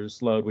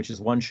customers' load, which is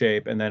one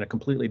shape, and then a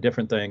completely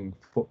different thing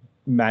for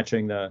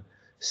matching the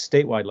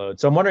statewide load.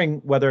 So I'm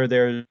wondering whether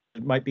there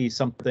might be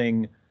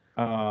something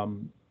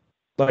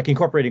like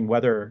incorporating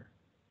weather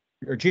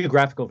or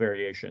geographical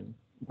variation,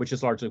 which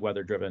is largely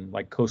weather driven,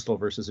 like coastal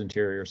versus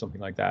interior or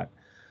something like that,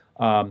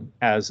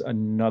 as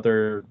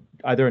either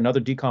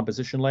another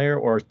decomposition layer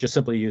or just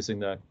simply using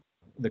the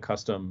the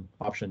custom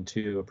option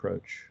 2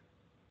 approach.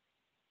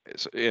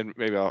 And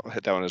maybe I'll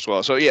hit that one as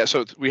well. So yeah,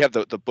 so we have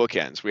the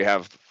bookends. We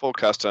have full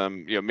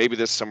custom. Maybe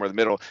this is somewhere in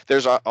the middle.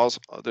 There's also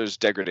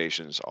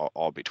degradations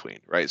all between,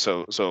 right?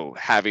 So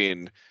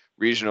having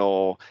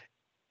regional,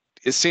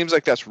 it seems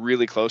like that's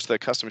really close to the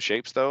custom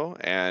shapes though,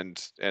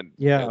 and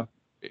yeah,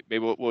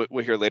 maybe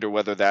we'll hear later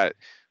whether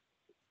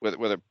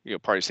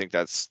parties think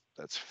that's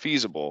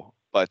feasible.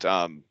 But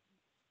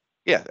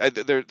yeah,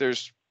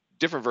 there's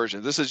different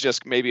versions. This is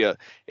just maybe a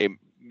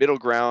middle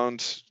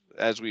ground.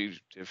 As we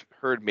have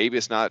heard, maybe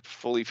it's not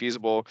fully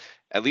feasible.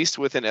 At least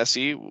within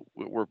SE,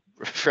 we're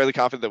fairly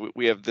confident that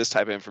we have this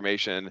type of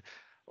information,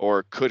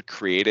 or could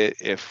create it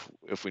if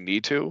we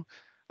need to.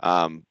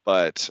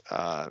 But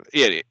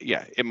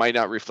it might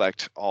not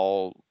reflect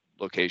all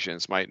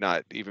locations. Might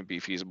not even be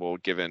feasible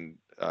given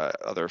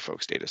other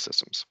folks' data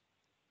systems.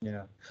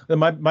 Yeah,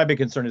 my big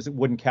concern is it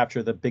wouldn't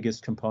capture the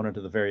biggest component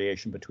of the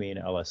variation between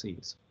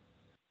LSEs.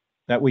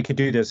 That we could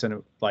do this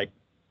and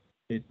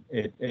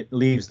it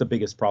leaves the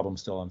biggest problem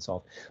still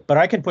unsolved. But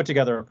I can put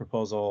together a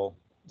proposal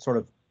sort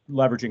of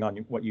leveraging on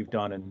what you've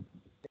done, and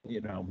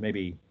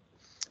maybe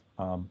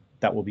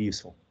that will be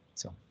useful.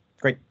 So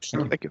great.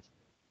 Thank you.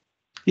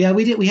 Yeah,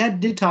 we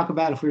did talk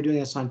about if we were doing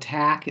this on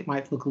TAC, it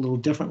might look a little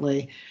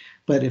differently.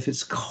 But if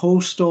it's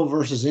coastal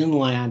versus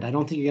inland, I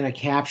don't think you're going to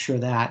capture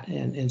that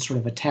in sort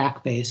of a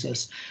TAC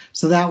basis.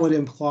 So that would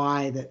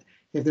imply that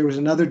if there was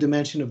another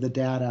dimension of the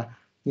data,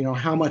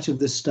 how much of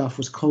this stuff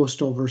was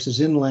coastal versus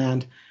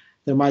inland,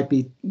 there might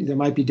be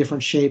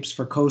different shapes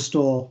for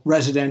coastal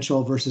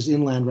residential versus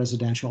inland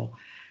residential.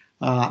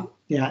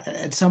 Yeah,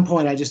 at some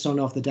point, I just don't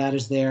know if the data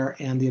is there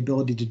and the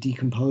ability to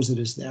decompose it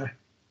is there.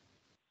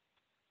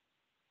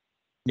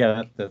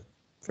 Yeah, that's a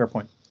fair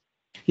point.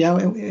 Yeah,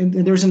 and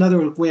there's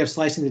another way of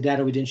slicing the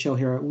data we didn't show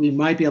here. We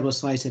might be able to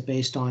slice it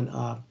based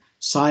on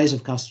size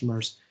of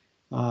customers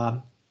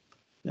and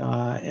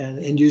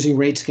using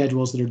rate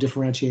schedules that are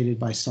differentiated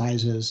by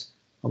sizes.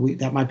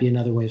 That might be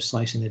another way of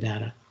slicing the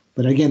data.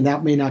 But again,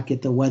 that may not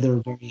get the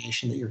weather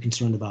variation that you're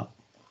concerned about.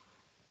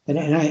 And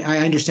I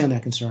understand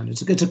that concern.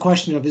 It's a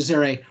question of, is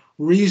there a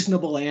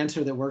reasonable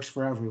answer that works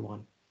for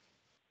everyone?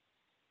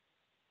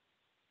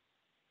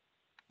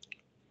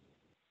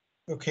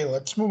 Okay,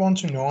 let's move on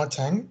to Noah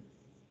Tang.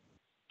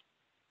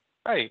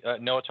 Hi,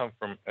 Noah Tang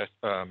from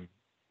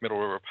Middle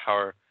River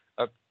Power.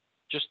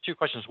 Just two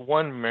questions.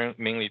 One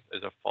mainly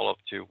as a follow-up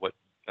to what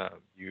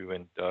you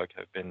and Doug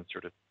have been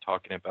sort of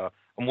talking about.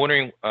 I'm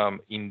wondering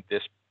in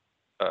this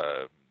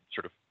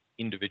sort of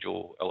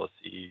individual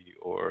LSE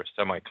or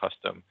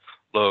semi-custom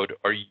load,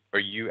 are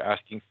you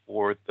asking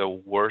for the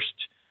worst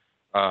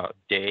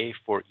day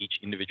for each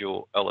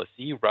individual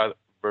LSE rather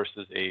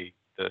versus the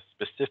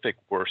specific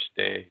worst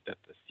day that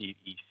the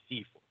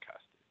CEC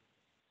forecasted?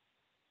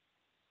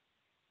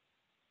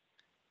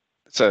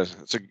 So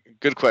it's a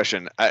good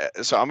question.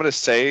 So I'm going to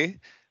say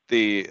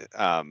the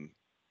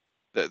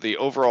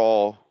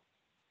overall,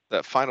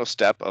 that final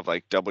step of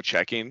like double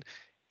checking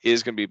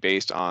is going to be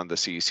based on the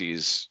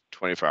CEC's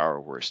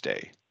 24-hour worst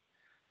day.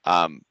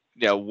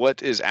 Now,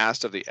 what is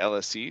asked of the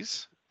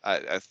LSEs,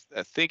 I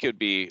think it would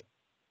be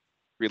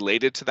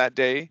related to that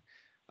day,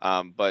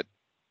 but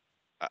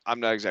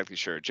I'm not exactly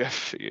sure.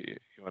 Jeff, you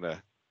want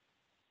to?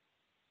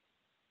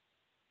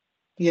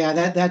 Yeah,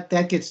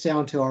 that gets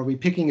down to, are we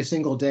picking a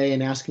single day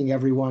and asking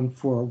everyone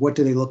for what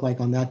do they look like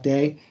on that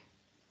day?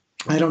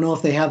 I don't know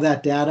if they have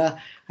that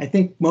data. I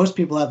think most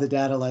people have the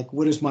data like,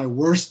 what does my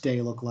worst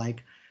day look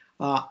like?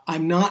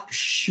 I'm not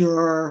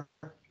sure.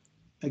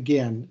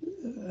 Again,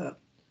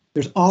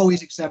 there's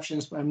always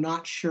exceptions, but I'm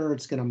not sure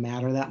it's going to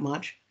matter that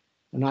much.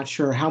 I'm not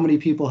sure how many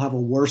people have a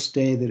worst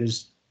day that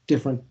is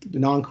different,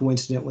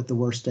 non-coincident with the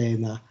worst day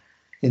in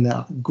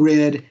the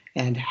grid,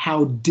 and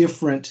how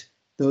different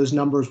those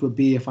numbers would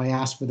be if I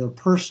asked for their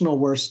personal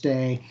worst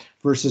day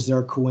versus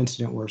their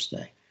coincident worst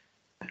day.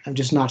 I'm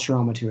just not sure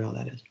how material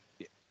that is.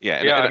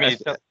 Yeah. Yeah. I mean,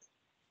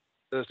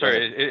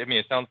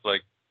 it sounds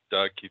like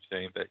Doug keeps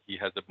saying that he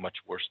has a much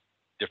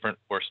different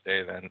worst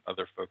day than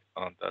other folks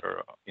that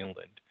are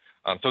inland.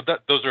 So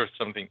those are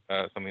something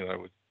that I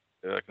was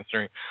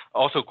considering.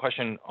 Also,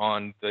 question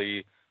on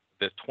the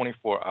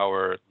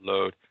 24-hour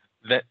load.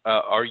 That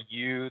are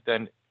you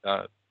then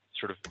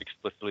sort of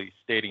explicitly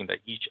stating that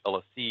each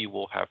LSE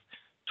will have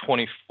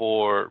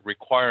 24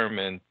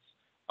 requirements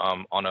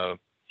on a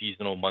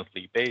seasonal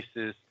monthly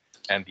basis,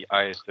 and the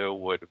ISO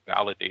would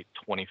validate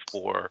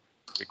 24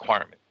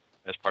 requirements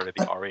as part of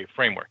the RA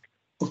framework?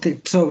 Okay,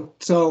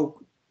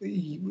 so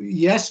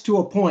yes, to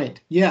a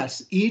point.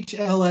 Yes, each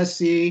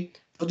LSE,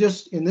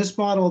 in this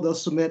model, they'll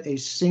submit a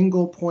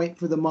single point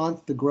for the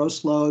month, the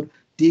gross load,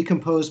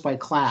 decomposed by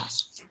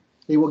class.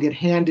 They will get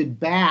handed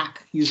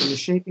back using the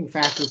shaping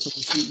factor from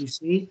the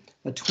CEC,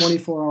 a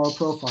 24-hour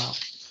profile.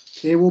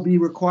 They will be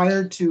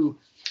required to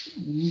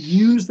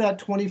use that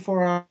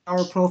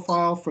 24-hour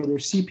profile for their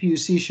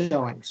CPUC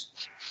showings.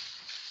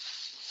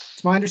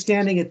 It's my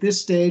understanding at this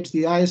stage,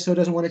 the ISO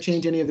doesn't want to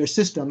change any of their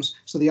systems,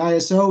 so the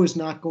ISO is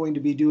not going to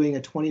be doing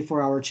a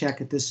 24-hour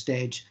check at this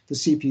stage. The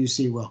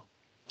CPUC will.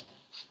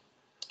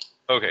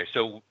 Okay,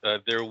 so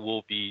there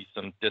will be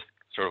some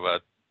sort of a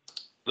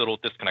little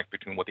disconnect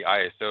between what the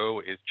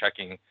ISO is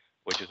checking,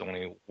 which is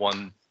only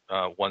one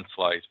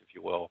slice, if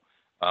you will,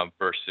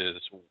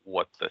 versus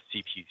what the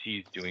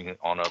CPUC is doing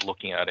on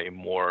looking at a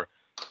more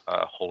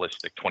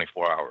holistic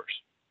 24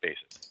 hours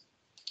basis.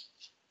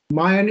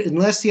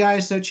 Unless the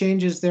ISO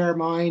changes their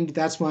mind,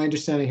 that's my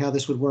understanding how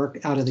this would work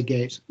out of the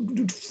gate.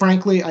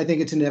 Frankly, I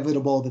think it's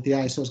inevitable that the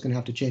ISO is going to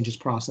have to change its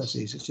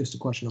processes. It's just a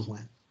question of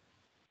when.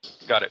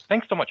 Got it.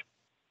 Thanks so much.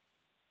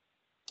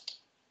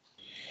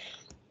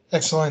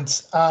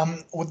 Excellent.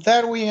 With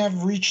that, we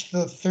have reached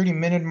the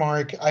 30-minute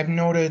mark. I've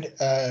noted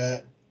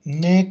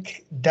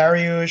Nick,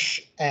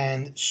 Darius,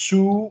 and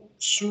Sue.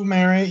 Sue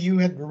Mary, you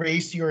had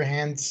raised your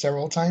hand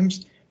several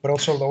times, but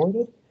also lowered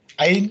it.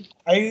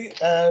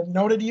 I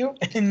noted you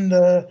in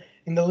the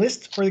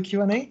list for the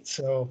Q&A,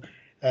 so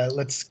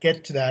let's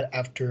get to that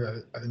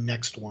after our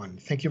next one.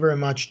 Thank you very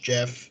much,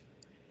 Jeff.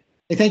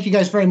 Hey, thank you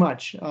guys very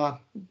much.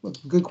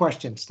 Good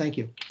questions. Thank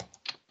you.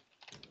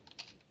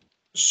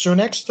 So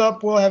next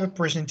up, we'll have a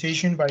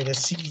presentation by the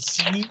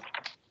CEC.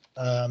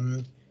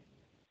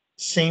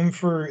 Same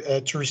for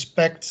to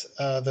respect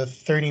the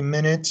 30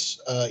 minutes.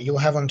 You'll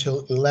have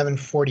until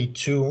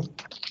 11:42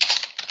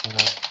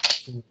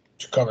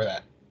 to cover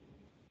that.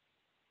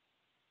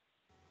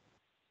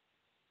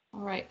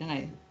 All right, and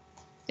I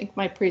think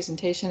my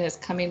presentation is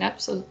coming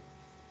up. So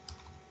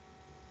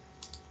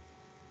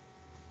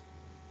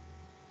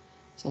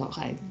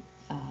hi,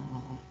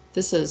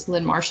 this is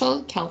Lynn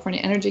Marshall,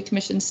 California Energy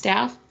Commission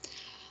staff.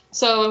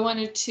 So I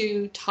wanted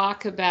to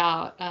talk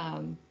about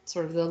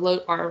sort of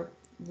our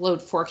load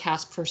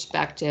forecast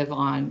perspective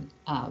on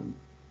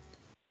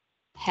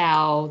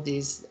how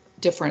these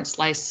different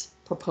slice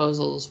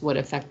proposals would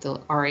affect the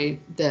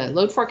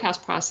load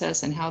forecast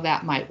process and how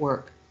that might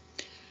work.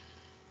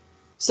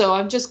 So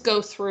I'll just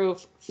go through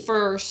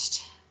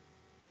first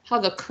how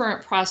the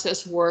current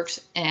process works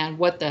and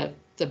what the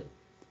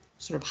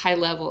sort of high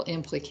level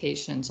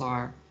implications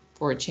are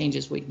for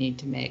changes we need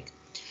to make.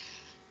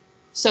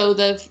 So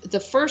the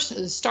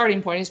first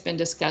starting point has been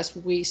discussed.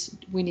 We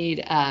need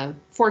a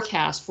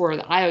forecast for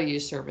the IOU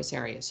service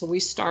area. So we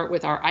start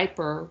with our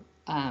IPER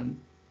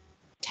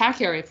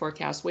TAC area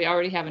forecast. We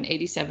already have an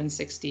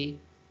 8760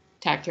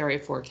 TAC area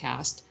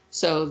forecast.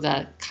 So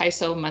the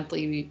CAISO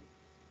monthly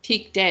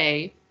peak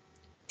day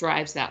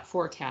drives that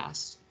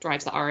forecast,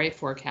 drives the RA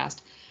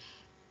forecast.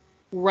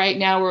 Right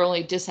now, we're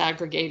only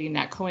disaggregating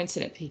that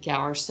coincident peak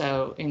hour.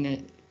 So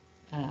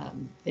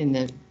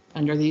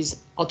under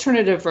these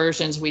alternative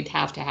versions, we'd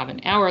have to have an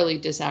hourly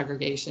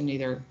disaggregation,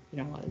 either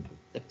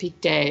the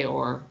peak day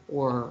or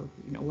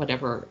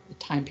whatever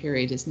time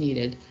period is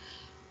needed.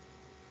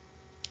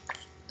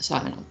 So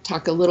I'm going to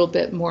talk a little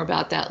bit more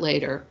about that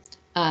later.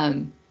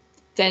 Then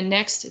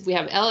next, we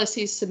have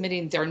LSCs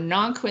submitting their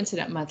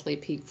non-coincident monthly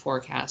peak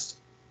forecast,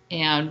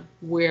 and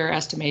we're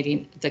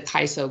estimating the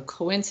CAISO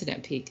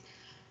coincident peak.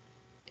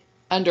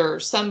 Under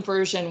some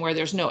version where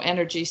there's no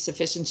energy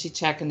sufficiency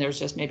check and there's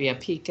just maybe a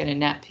peak and a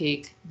net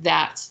peak,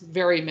 that's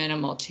very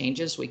minimal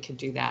changes. We could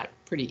do that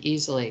pretty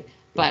easily.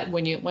 But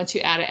once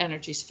you add an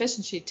energy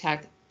sufficiency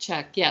check,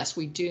 yes,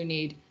 we do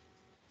need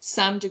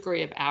some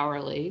degree of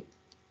hourly.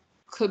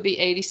 Could be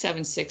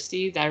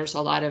 8760. There's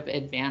a lot of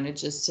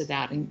advantages to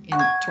that in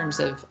terms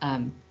of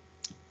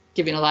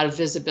giving a lot of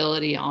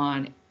visibility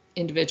on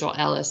individual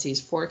LSC's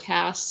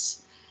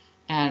forecasts.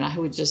 And I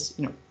would just,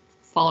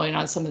 following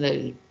on some of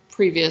the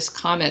previous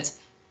comments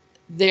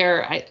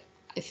there, I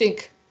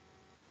think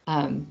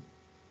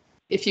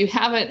if you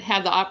haven't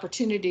had the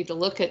opportunity to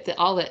look at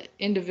all the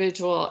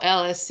individual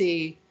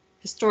LSC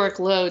historic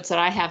loads that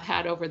I have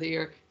had over the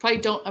year, probably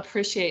don't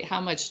appreciate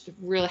how much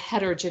real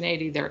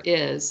heterogeneity there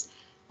is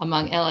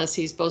among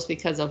LSCs, both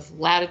because of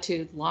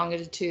latitude,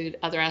 longitude,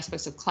 other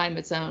aspects of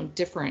climate zone,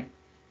 different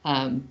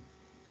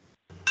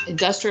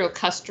industrial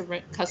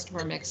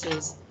customer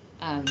mixes,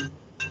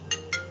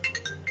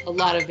 a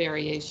lot of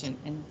variation.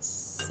 And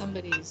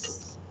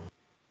somebody's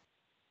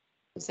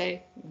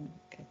say,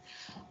 okay.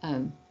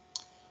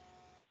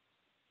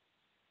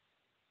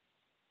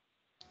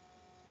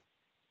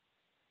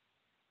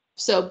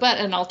 But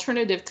an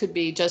alternative could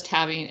be just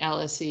having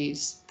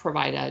LSCs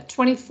provide a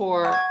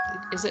 24,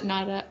 is it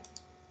not a,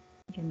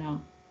 I don't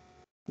know,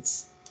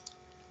 it's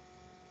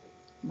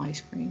my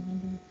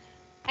screen.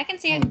 I can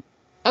see it.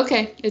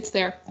 Okay, it's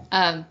there.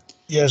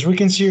 Yes, we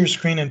can see your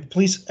screen, and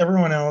please,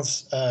 everyone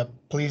else,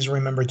 please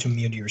remember to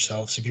mute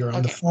yourselves if you're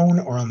on the phone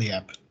or on the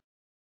app.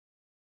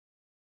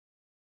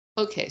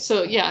 Okay,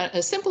 so yeah,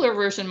 a simpler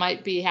version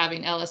might be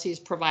having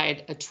LSCs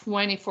provide a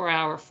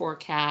 24-hour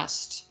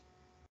forecast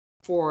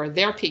for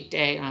their peak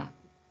day.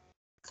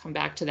 Come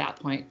back to that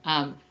point.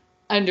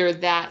 Under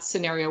that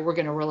scenario, we're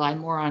going to rely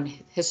more on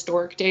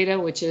historic data,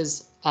 which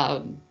is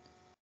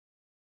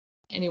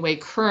anyway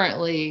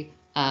currently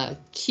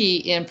key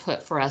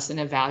input for us in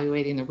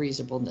evaluating the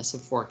reasonableness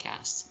of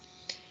forecasts.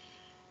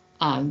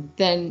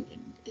 Then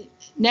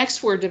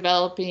next,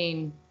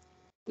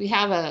 we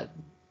have a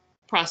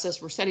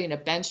process, we're setting a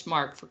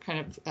benchmark for kind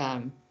of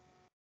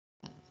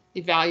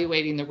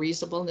evaluating the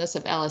reasonableness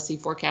of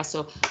LSE forecasts.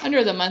 So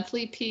under the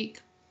monthly peak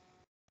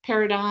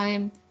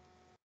paradigm,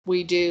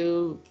 we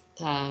do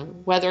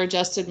weather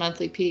adjusted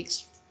monthly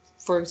peaks,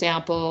 for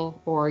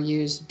example, or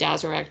use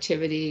DASR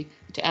activity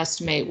to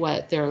estimate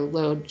what their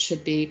load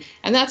should be.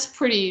 And that's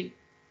pretty,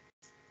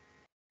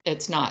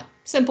 it's not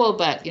simple,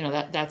 but you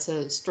know, that's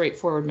a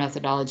straightforward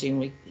methodology, and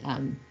we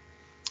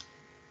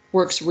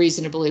works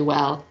reasonably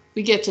well.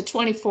 We get to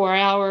 24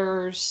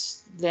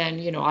 hours, then,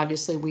 you know,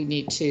 obviously we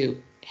need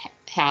to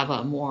have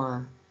a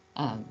more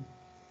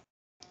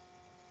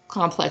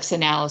complex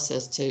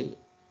analysis to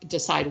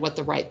decide what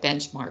the right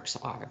benchmarks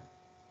are.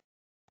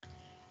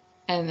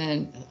 And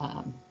then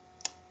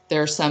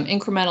there are some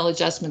incremental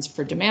adjustments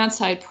for demand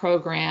side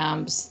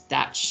programs.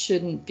 That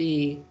shouldn't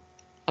be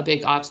a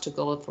big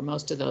obstacle for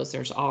most of those.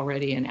 There's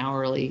already an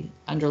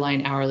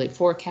underlying hourly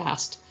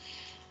forecast.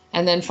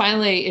 And then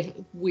finally, if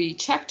we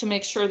check to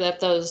make sure that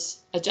those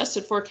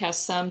adjusted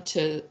forecasts sum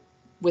to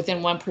within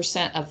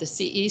 1% of the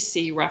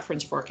CEC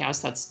reference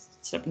forecast, that's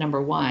step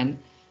number 1,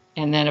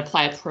 and then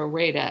apply a pro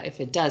rata if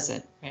it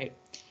doesn't, right?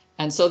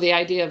 And so the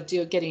idea of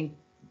getting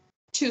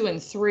 2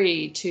 and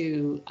 3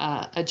 to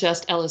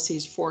adjust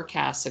LSE's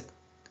forecasts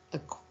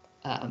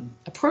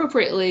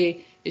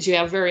appropriately is you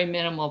have very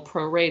minimal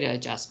pro rata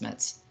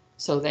adjustments.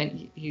 So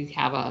then you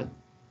have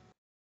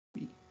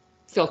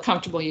feel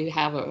comfortable you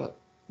have a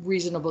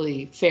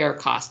reasonably fair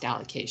cost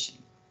allocation.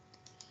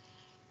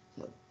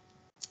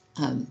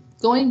 So,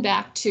 going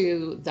back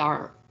to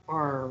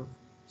our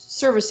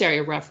service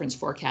area reference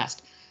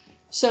forecast.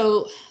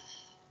 So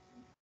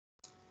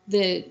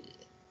the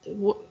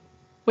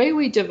way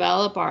we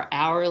develop our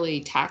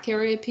hourly TAC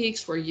area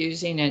peaks, we're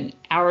using an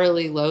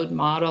hourly load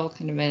model,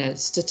 kind of in a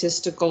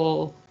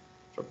statistical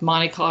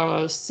Monte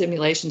Carlo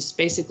simulations,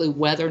 basically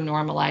weather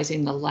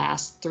normalizing the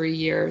last 3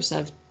 years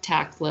of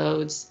TAC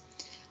loads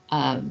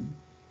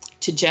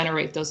to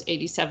generate those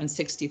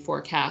 8760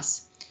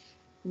 forecasts.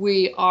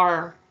 We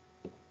are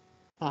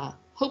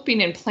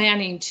hoping and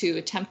planning to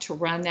attempt to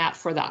run that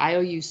for the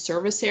IOU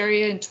service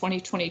area in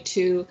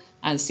 2022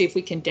 and see if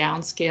we can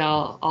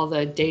downscale all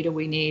the data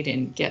we need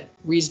and get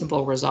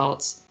reasonable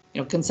results.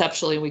 You know,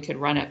 conceptually, we could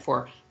run it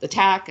for the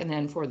TAC and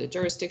then for the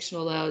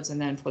jurisdictional loads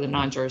and then for the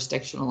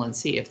non-jurisdictional and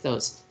see if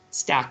those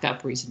stack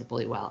up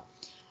reasonably well.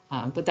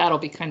 But that'll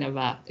be kind of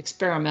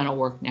experimental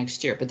work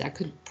next year, but that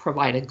could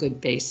provide a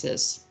good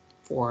basis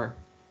for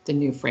the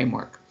new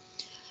framework.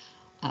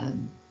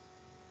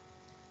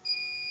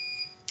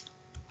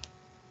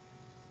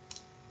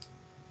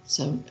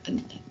 So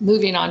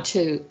moving on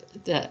to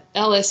the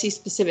LSE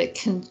specific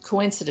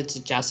coincidence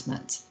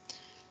adjustments.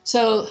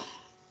 So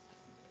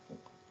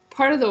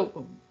part of the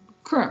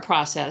current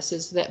process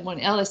is that when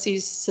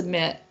LSEs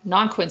submit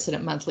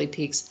non-coincident monthly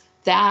peaks,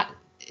 that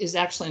is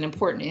actually an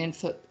important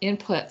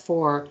input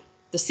for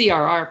the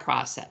CRR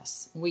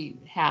process. We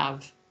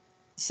have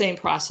the same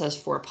process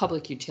for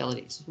public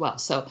utilities as well.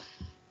 So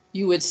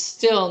you would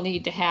still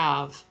need to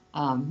have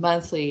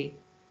monthly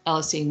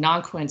LSE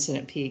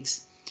non-coincident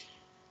peaks.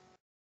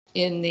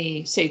 In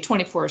the, say,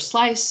 24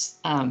 slice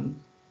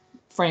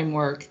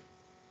framework,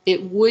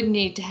 it would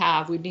need to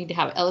have, we'd need to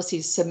have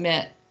LSEs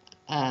submit,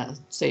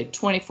 say,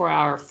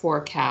 24-hour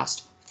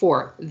forecast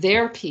for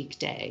their peak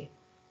day,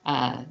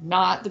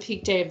 not the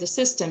peak day of the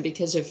system,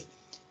 because if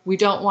we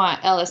don't want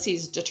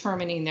LSEs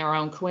determining their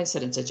own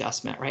coincidence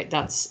adjustment, right?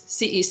 That's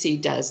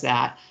CEC does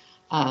that.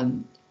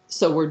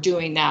 So we're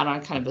doing that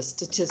on kind of a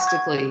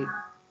statistically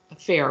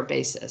fair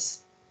basis.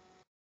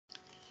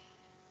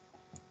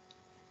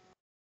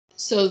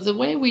 So the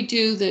way we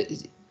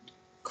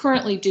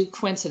currently do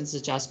coincidence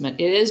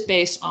adjustment, it is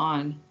based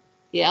on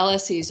the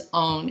LSE's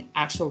own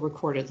actual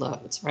recorded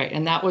loads, right?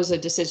 And that was a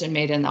decision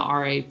made in the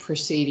RA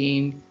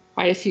proceeding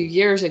quite a few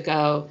years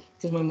ago,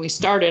 because when we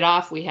started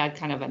off, we had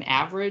kind of an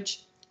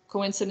average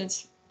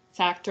coincidence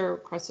factor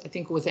across, I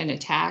think, within a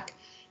TAC.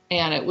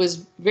 And it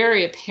was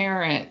very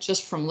apparent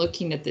just from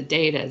looking at the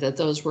data that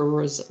those were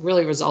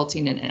really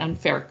resulting in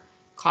unfair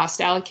cost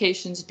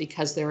allocations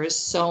because there is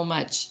so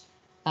much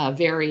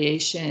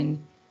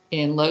variation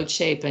in load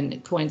shape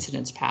and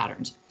coincidence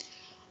patterns.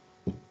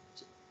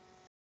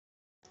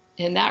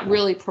 And that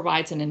really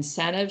provides an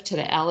incentive to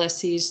the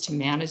LSEs to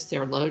manage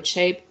their load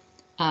shape.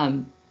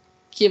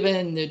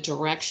 Given the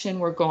direction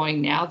we're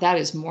going now, that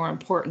is more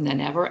important than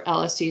ever.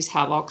 LSEs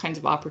have all kinds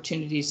of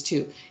opportunities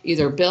to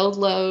either build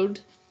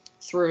load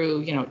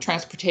through, you know,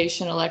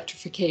 transportation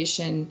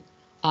electrification,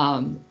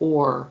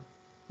 or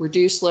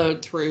reduce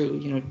load through,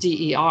 you know,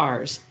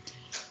 DERs.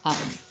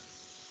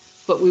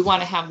 But we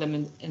want to have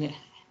them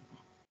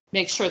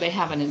make sure they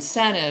have an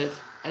incentive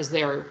as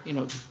they're, you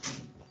know,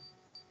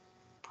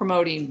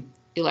 promoting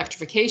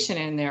electrification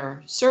in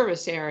their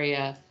service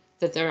area,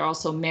 that they're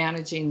also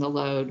managing the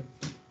load,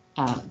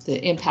 the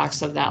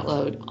impacts of that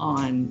load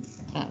on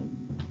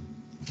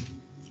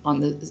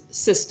the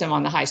system,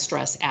 on the high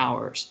stress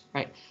hours,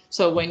 right?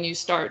 So when you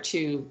start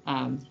to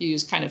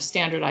use kind of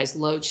standardized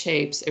load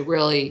shapes, it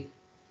really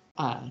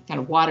kind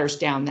of waters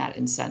down that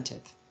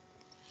incentive.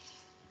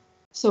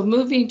 So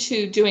moving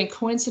to doing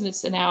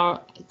coincidence for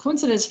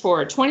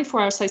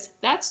 24-hour sites,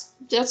 that's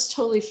that's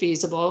totally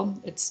feasible.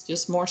 It's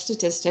just more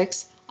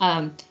statistics.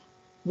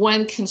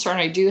 One concern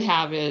I do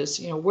have is,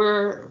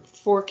 we're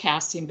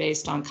forecasting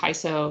based on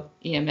CAISO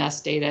EMS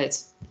data.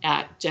 It's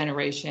at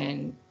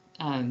generation,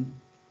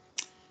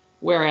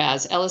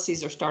 whereas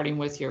LSCs are starting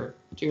with your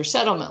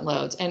settlement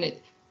loads, and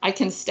I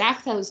can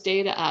stack those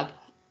data up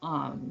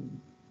and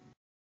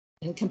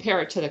compare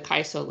it to the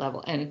CAISO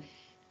level, and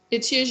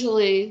it's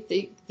usually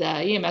the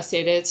EMS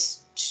data.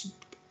 It's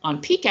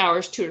on peak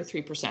hours 2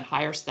 to 3%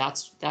 higher, so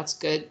that's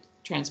good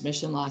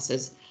transmission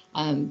losses.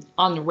 On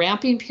the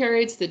ramping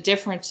periods, the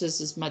difference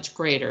is much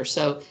greater.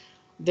 So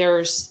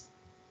there's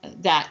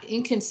that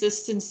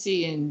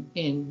inconsistency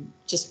in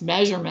just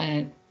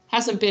measurement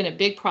hasn't been a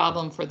big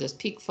problem for this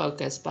peak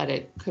focus, but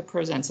it could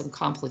present some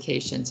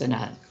complications in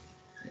a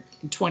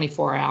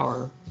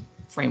 24-hour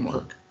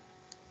framework.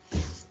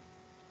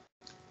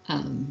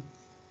 Let's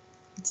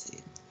see.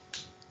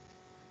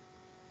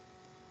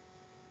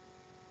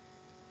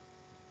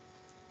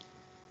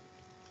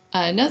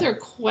 Another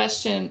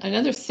question,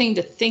 another thing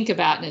to think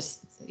about is,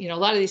 a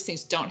lot of these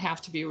things don't have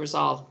to be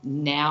resolved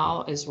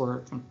now as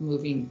we're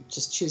moving,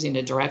 just choosing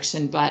a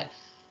direction, but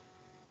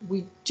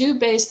we do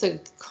base the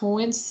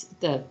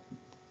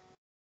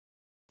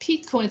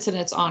peak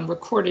coincidence on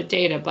recorded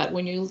data. But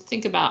when you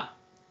think about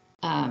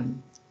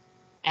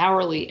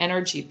hourly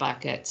energy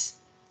buckets,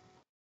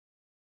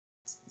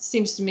 it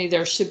seems to me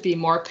there should be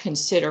more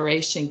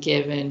consideration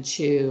given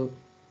to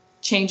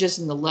changes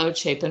in the load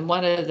shape. And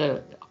one of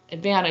the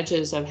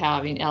advantages of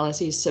having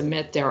LSEs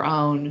submit their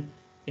own,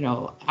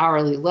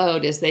 hourly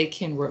load is they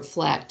can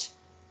reflect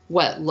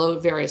what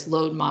various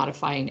load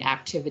modifying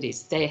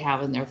activities they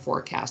have in their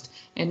forecast.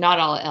 And not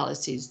all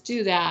LSEs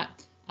do that.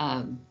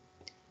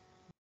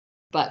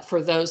 But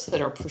for those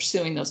that are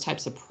pursuing those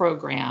types of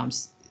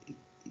programs,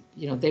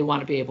 they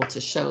want to be able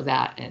to show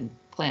that and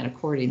plan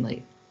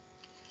accordingly.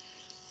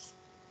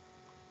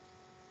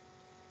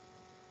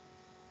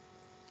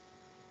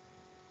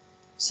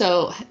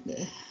 So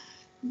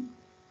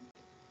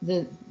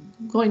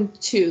going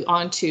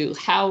on to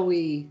how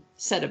we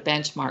set a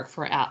benchmark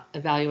for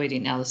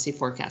evaluating LSC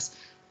forecasts.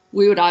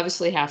 We would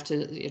obviously have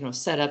to,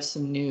 set up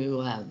some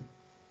new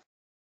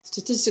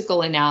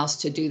statistical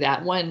analysis to do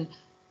that. One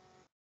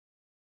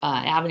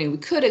avenue we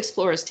could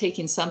explore is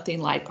taking something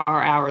like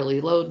our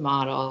hourly load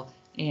model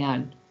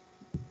and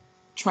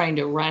trying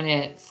to run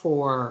it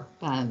for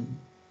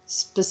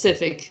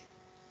specific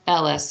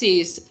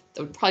LSCs.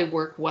 That would probably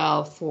work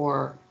well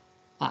for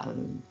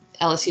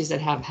LSCs that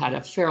have had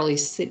a fairly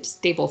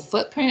stable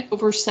footprint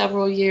over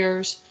several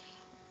years.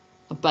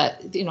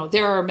 But,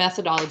 there are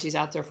methodologies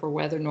out there for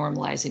weather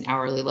normalizing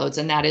hourly loads,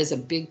 and that is a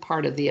big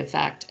part of the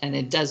effect. And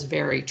it does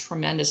vary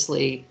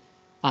tremendously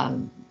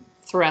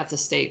throughout the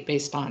state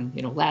based on,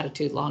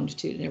 latitude,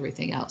 longitude, and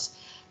everything else.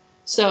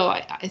 So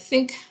I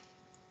think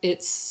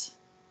it's,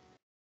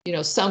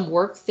 some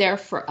work there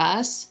for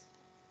us,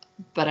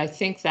 but I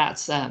think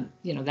that's,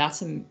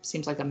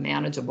 seems like a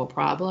manageable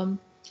problem.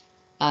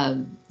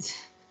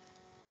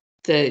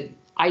 The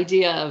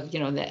idea of,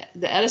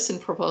 the Edison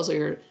proposal,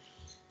 you're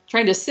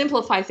trying to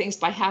simplify things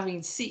by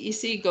having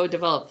CEC go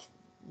develop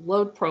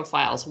load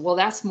profiles. Well,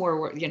 that's more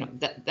work,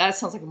 that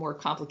sounds like a more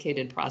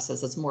complicated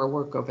process. It's more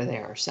work over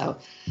there. So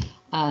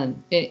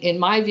in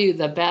my view,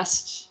 the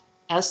best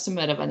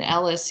estimate of an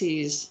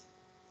LSC's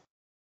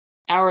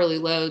hourly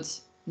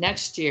loads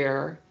next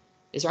year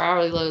is our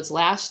hourly loads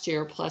last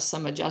year plus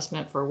some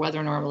adjustment for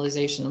weather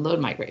normalization and load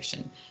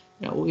migration.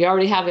 We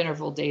already have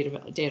interval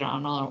data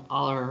on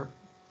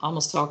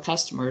almost all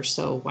customers,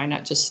 so why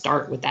not just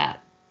start with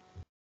that?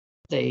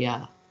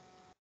 The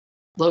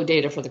load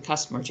data for the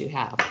customers you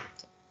have.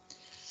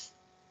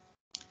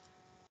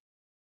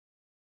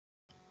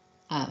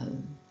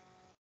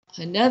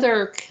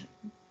 Another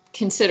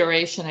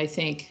consideration, I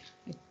think,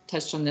 I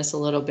touched on this a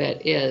little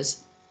bit,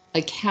 is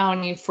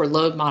accounting for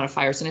load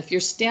modifiers. And if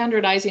you're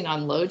standardizing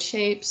on load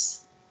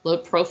shapes,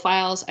 load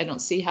profiles, I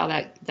don't see how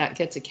that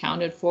gets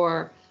accounted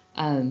for.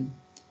 And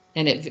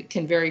it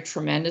can vary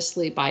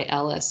tremendously by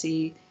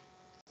LSE.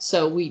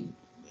 So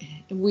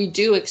we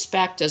do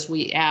expect, as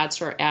we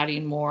start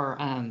adding more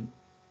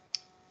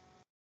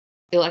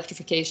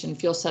electrification,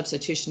 fuel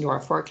substitution to our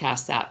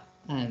forecast, that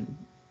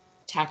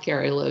TAC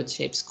area load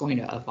shape is going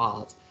to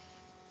evolve.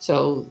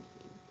 So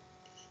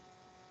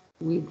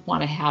we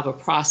want to have a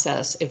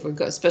process, if we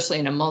go, especially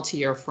in a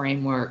multi-year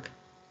framework,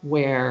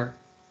 where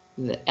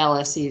the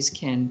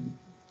LSEs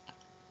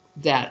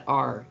that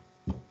are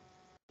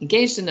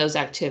engaged in those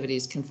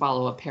activities can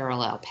follow a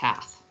parallel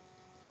path.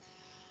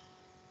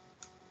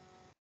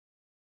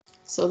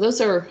 So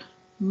those are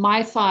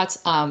my thoughts.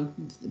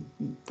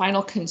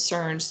 Final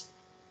concerns,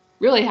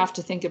 really have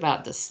to think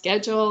about the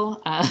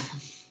schedule.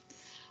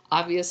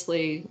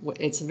 Obviously,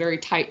 it's a very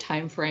tight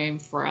time frame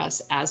for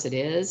us as it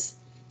is.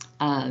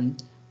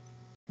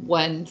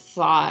 One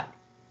thought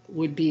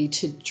would be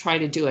to try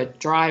to do a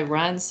dry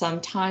run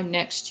sometime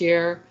next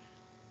year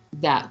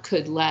that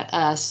could let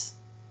us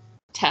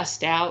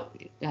test out,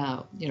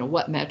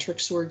 what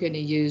metrics we're going to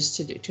use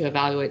to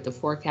evaluate the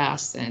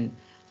forecast and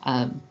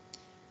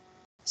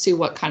see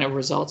what kind of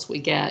results we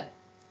get.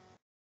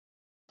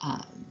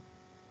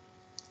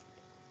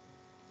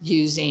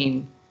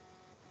 using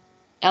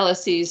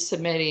LSEs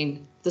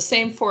submitting the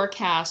same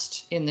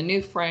forecast in the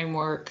new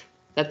framework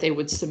that they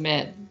would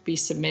be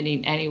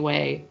submitting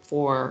anyway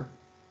for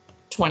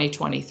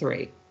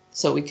 2023.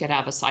 So we could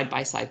have a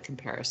side-by-side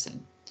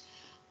comparison.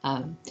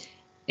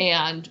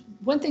 And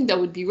one thing that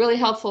would be really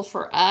helpful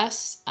for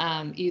us,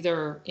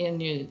 either in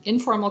your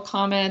informal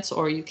comments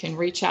or you can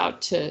reach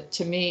out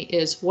to me,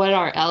 is what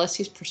our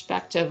LSE's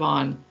perspective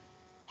on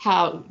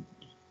how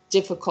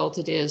difficult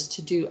it is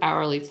to do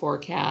hourly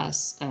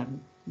forecasts.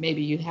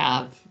 Maybe you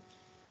have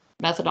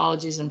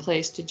methodologies in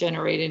place to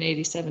generate an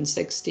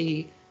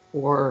 8760,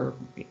 or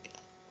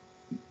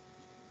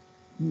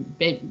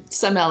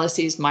some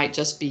LSEs might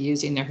just be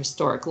using their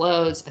historic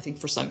loads. I think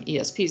for some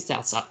ESPs,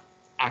 that's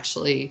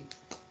actually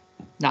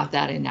not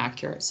that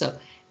inaccurate. So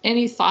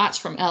any thoughts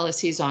from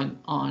LSEs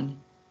on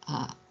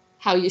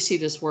how you see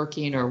this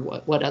working, or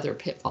what other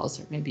pitfalls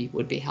there maybe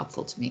would be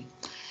helpful to me.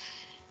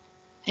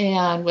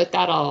 And with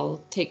that,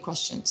 I'll take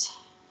questions.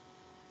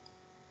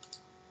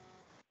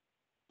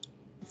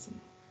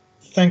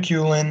 Thank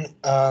you, Lynn.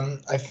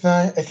 I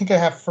think I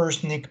have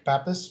first Nick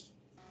Pappas.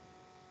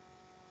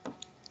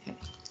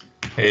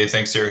 Hey,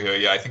 thanks, Sergio.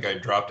 Yeah, I think I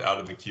dropped out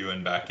of the queue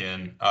and back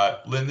in.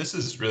 Lynn, this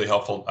is really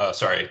helpful.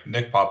 Sorry,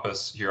 Nick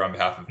Pappas here on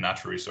behalf of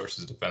Natural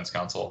Resources Defense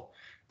Council.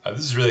 This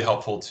is really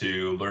helpful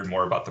to learn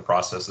more about the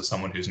process as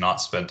someone who's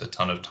not spent a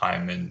ton of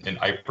time in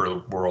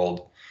IPER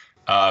world.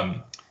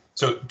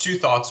 So two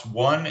thoughts.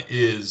 One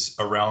is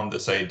around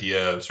this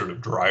idea of sort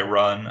of dry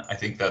run. I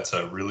think that's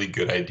a really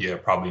good idea,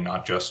 probably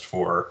not just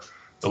for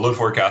the load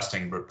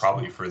forecasting, but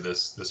probably for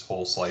this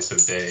whole slice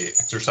of day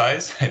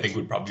exercise. I think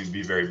would probably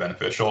be very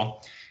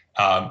beneficial.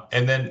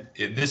 And then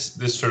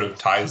this sort of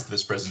ties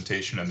this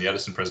presentation and the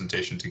Edison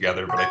presentation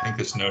together. But I think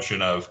this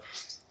notion of,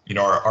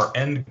 our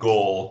end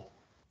goal,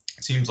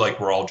 it seems like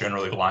we're all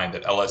generally aligned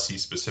that LSE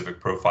specific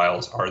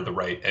profiles are the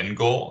right end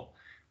goal,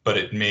 but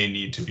it may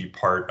need to be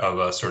part of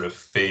a sort of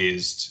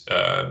phased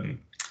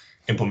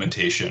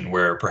implementation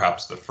where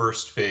perhaps the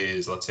first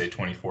phase, let's say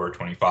 24 or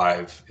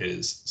 25,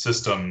 is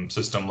system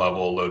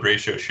level load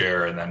ratio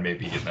share, and then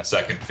maybe in the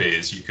second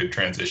phase you could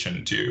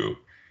transition to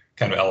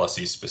kind of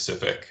LSE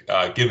specific,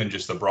 given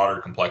just the broader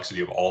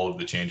complexity of all of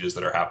the changes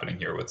that are happening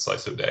here with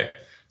slice of day.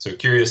 So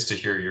curious to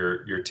hear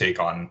your take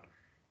on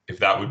if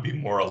that would be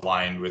more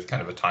aligned with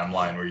kind of a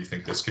timeline where you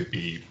think this could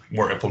be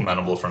more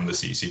implementable from the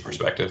CEC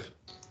perspective.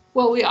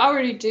 Well, we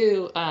already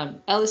do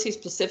LSE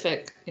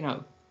specific,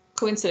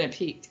 coincident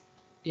peak,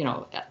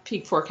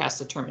 peak forecast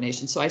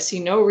determination. So I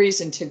see no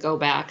reason to go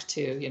back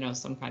to,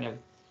 some kind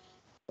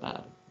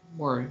of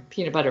more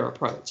peanut butter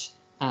approach.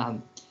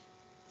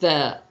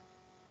 The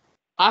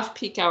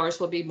off-peak hours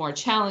will be more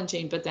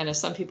challenging, but then as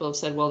some people have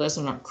said, well, those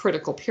are not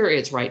critical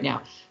periods right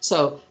now.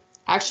 So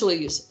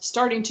actually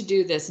starting to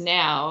do this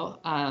now,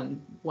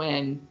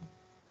 when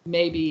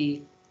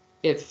maybe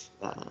if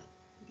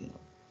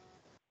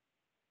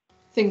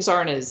things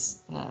aren't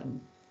as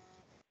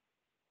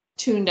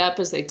tuned up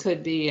as they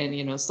could be,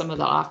 and some of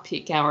the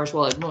off-peak hours,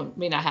 well, it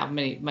may not have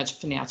much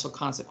financial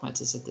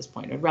consequences at this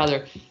point. I'd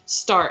rather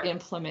start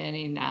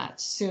implementing that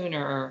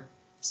sooner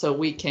so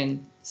we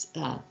can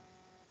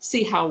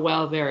see how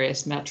well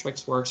various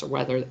metrics works, or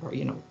whether, or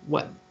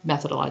what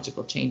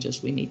methodological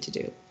changes we need to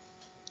do.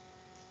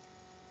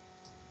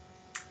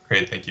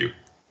 Great, thank you.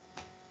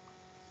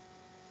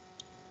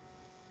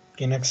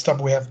 Okay, next up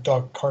we have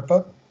Doug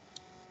Karpa.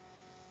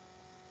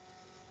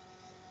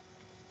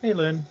 Hey,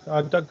 Lynn.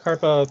 Doug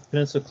Karpa,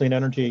 Peninsula Clean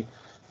Energy.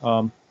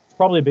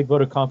 Probably a big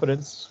vote of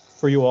confidence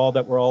for you all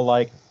that we're all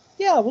like,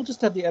 yeah, we'll just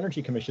have the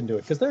Energy Commission do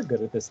it because they're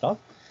good at this stuff.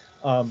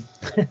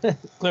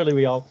 Clearly,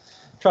 we all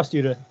trust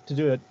you to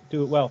do it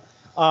well.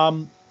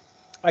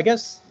 I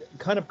guess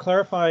kind of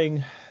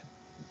clarifying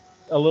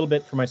a little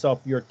bit for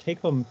myself, your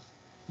take-home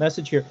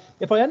message here.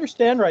 If I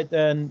understand right,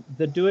 then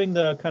doing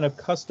the kind of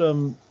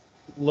custom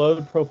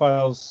load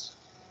profiles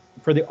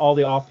for all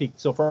the off-peak,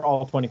 so for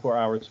all 24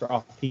 hours for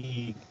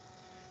off-peak,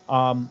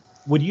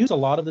 would use a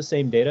lot of the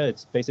same data.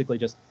 It's basically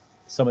just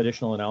some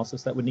additional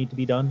analysis that would need to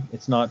be done.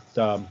 It's not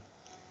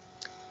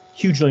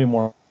hugely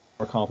more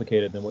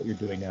complicated than what you're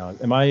doing now.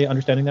 Am I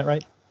understanding that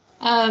right?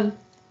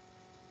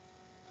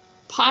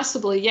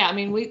 Possibly, yeah.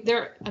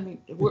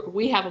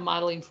 We have a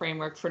modeling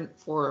framework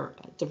for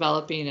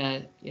developing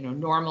a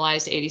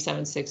normalized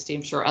 8760.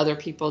 I'm sure other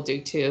people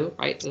do too,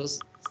 right? Those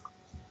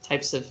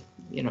types of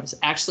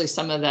actually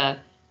some of the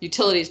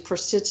utilities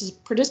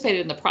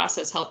participated in the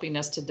process, helping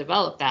us to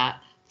develop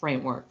that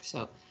framework.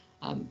 So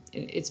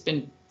it's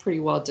been pretty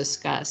well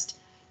discussed.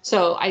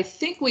 So I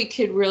think we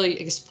could really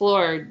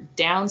explore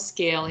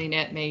downscaling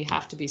it. May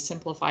have to be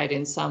simplified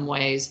in some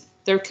ways.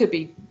 There could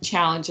be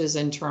challenges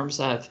in terms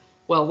of,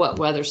 well, what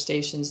weather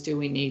stations do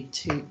we need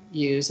to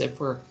use if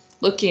we're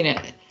looking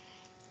at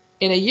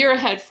in a year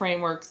ahead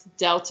framework?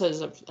 Deltas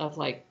of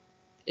like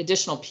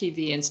additional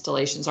PV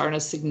installations aren't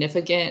as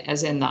significant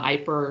as in the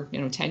IPER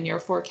 10-year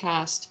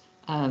forecast.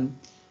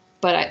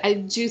 But I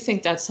do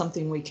think that's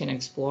something we can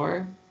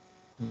explore.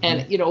 Mm-hmm.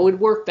 And it would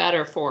work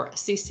better for a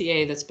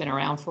CCA that's been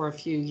around for a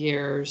few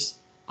years.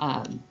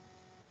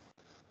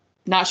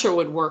 Not sure it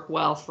would work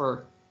well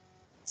for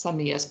some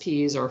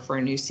ESPs or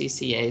for new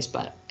CCAs,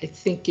 but I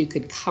think you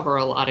could cover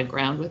a lot of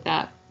ground with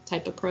that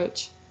type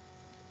approach.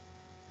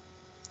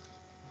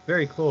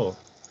 Very cool.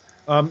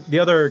 The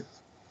other,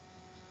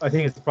 I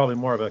think it's probably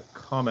more of a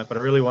comment, but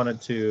I really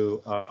wanted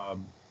to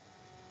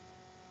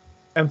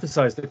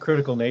emphasize the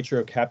critical nature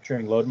of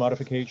capturing load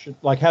modification,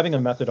 like having a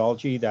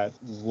methodology that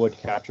would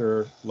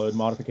capture load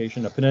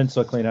modification. At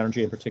Peninsula Clean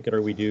Energy in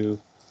particular, we're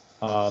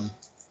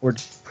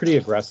pretty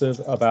aggressive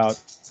about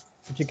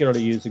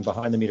particularly using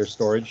behind the meter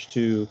storage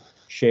to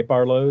shape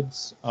our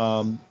loads.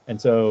 And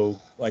so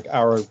like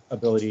our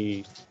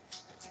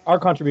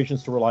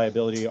contributions to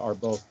reliability are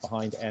both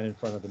behind and in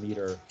front of the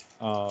meter.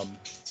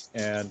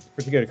 And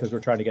particularly because we're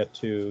trying to get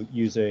to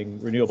using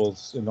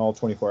renewables in all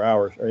 24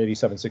 hours or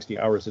 87, 60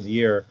 hours in the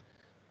year.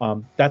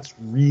 That's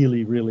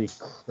really, really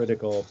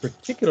critical,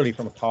 particularly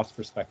from a cost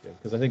perspective,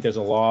 because I think there's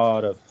a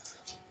lot of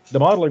the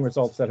modeling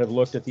results that have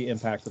looked at the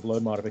impacts of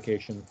load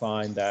modification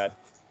find that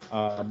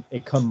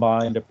a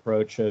combined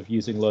approach of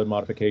using load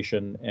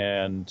modification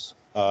and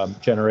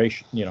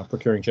generation,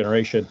 procuring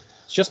generation,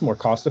 it's just more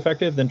cost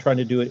effective than trying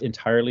to do it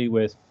entirely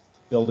with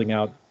building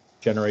out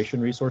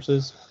generation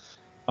resources.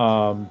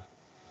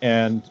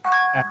 And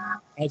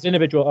as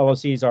individual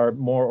LLCs are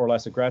more or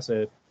less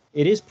aggressive,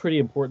 it is pretty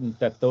important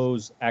that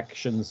those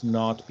actions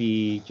not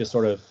be just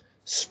sort of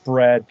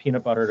spread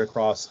peanut buttered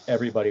across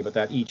everybody, but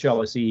that each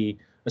LLC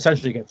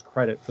essentially gets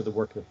credit for the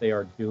work that they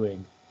are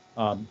doing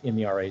in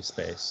the RA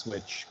space,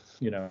 which,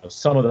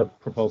 some of the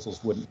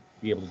proposals wouldn't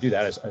be able to do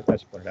that, as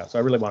you pointed out. So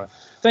I really want to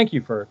thank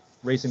you for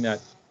raising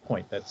that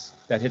point.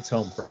 That hits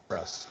home for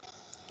us.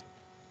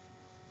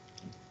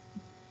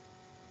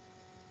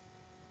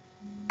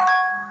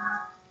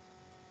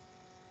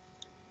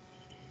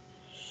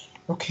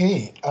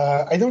 Okay,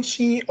 I don't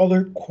see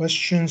other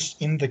questions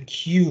in the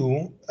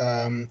queue.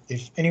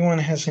 If anyone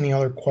has any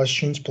other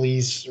questions,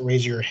 please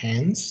raise your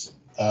hands.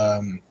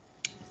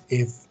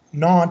 If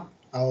not,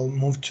 I'll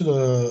move to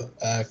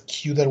the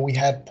queue that we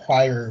had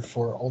prior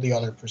for all the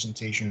other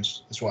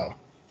presentations as well.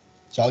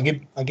 So I'll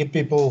give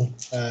people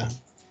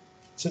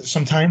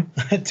some time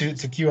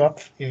to queue up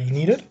if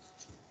needed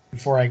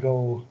before I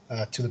go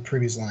to the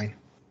previous line.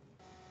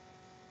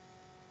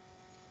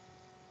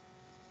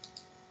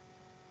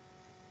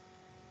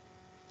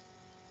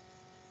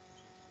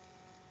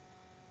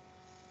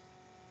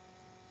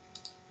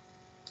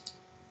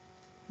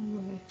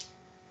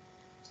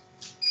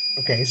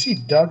 Okay, I see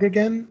Doug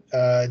again.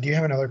 Do you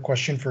have another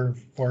question for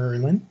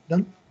Lynn?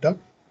 Doug?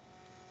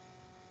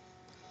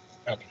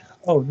 Okay.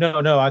 Oh,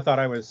 no, I thought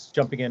I was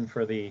jumping in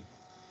for the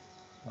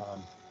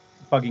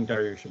bugging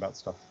Dariush about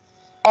stuff.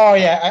 Oh,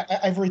 yeah,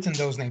 I've written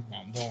those names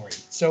down. Don't worry.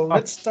 So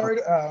let's start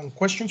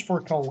questions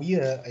for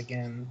Kalia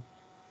again.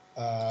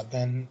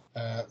 Then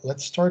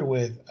let's start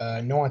with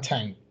Noah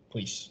Tang,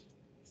 please.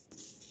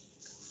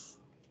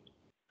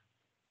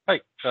 Hi,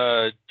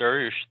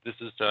 Dariush. This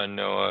is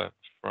Noah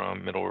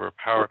from Middle River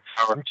Power.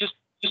 I'm just.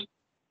 Can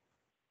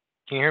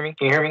you hear me?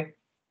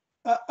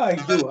 I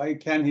do. I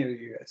can hear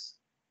you. Yes.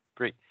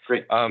 Great.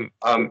 I'm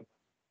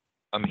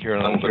here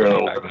on the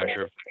back. I'm not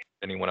sure if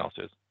anyone else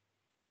is.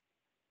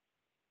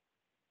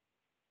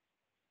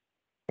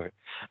 Okay.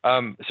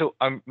 So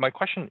my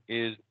question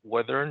is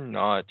whether or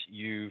not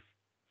you've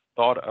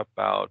thought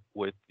about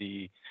with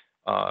the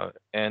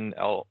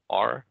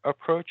NLR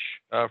approach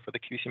for the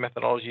QC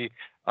methodology,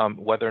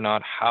 whether or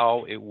not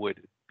how it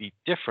would be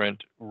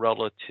different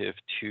relative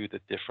to the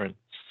different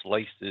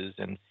slices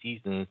and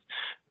seasons.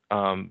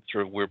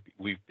 Sort of where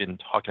we've been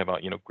talking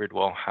about,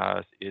 Gridwell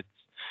has its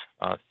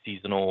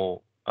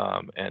seasonal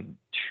and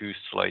 2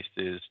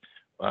 slices.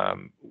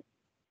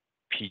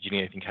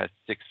 PG&E, I think, has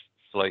 6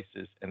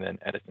 slices, and then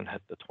Edison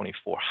has the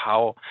 24.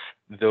 How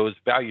those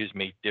values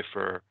may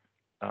differ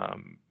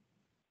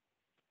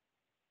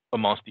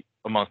amongst the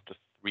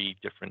 3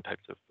 different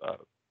types of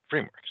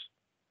frameworks.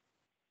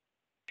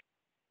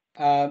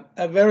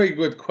 A very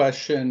good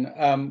question.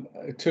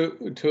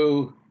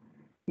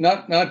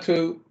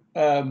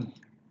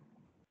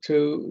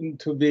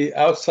 To be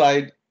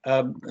outside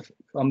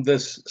from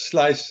this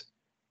slice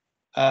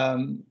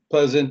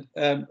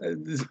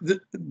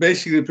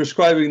basically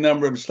prescribing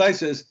number of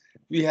slices,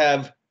 we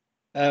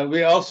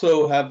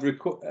also have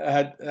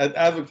had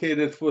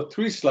advocated for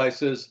 3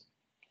 slices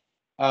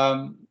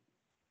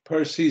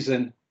per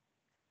season,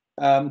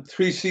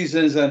 3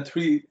 seasons and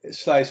 3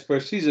 slices per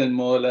season,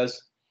 more or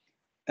less.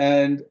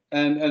 And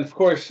of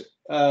course,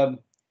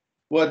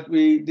 what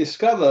we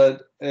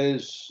discovered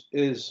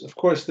is of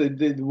course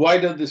the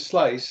wider the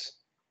slice,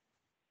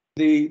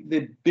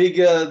 the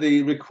bigger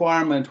the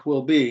requirement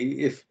will be.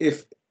 If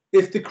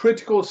the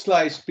critical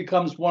slice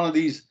becomes one of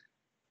these,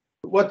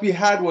 what we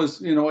had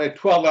was a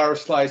 12-hour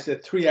slice, a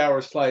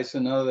 3-hour slice,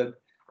 another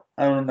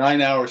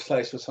 9-hour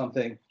slice or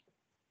something,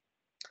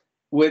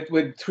 with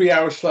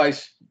 3-hour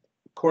slice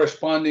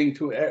corresponding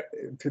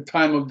to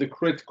time of the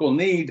critical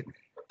need.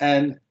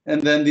 And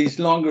then these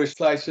longer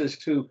slices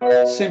to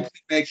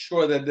simply make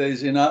sure that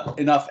there's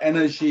enough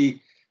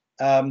energy,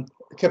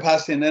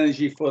 capacity and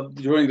energy for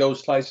during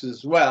those slices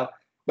as well.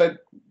 But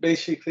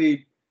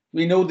basically,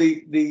 we know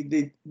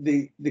the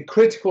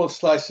critical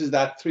slices,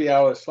 that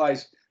 3-hour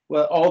slice,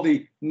 where all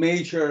the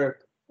major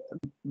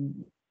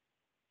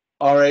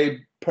RA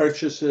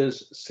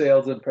purchases,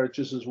 sales and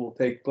purchases will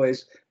take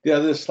place. The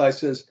other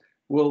slices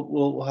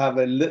will have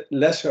a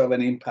lesser of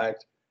an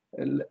impact,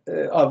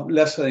 of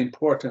lesser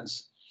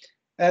importance.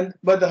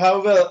 But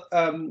however,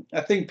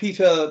 I think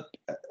Peter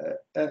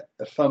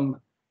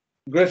from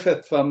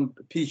Griffith from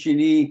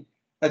PG&E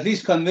at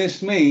least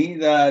convinced me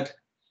that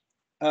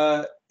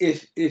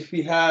if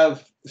we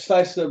have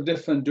slices of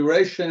different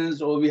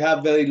durations, or we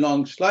have very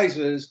long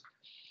slices,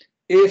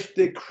 if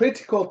the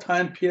critical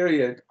time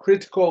period,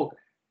 critical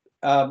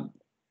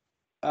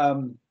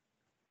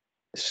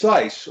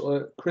slice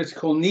or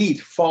critical need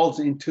falls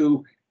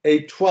into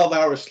a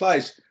 12-hour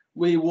slice,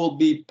 we will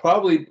be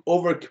probably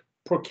over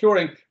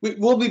procuring.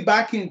 We'll be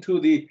back into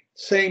the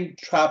same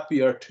trap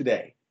we are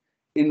today,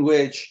 in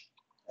which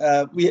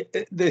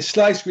the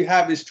slice we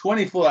have is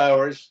 24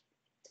 hours,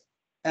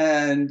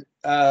 and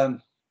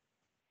in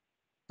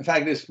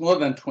fact, it's more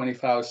than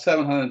 24 hours,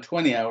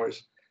 720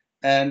 hours,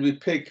 and we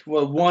pick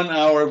 1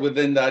 hour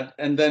within that,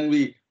 and then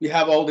we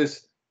have all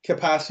this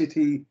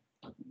capacity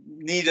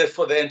needed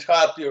for the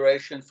entire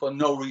duration for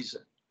no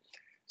reason.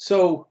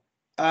 So,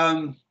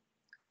 I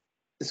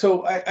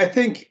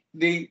think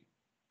we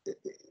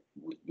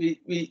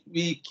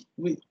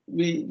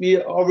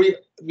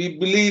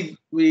believe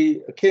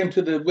we came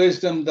to the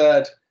wisdom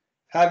that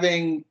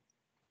having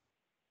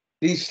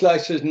these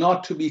slices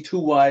not to be too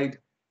wide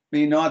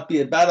may not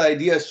be a bad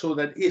idea, so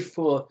that if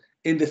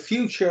in the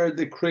future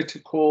the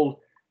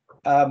critical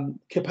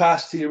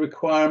capacity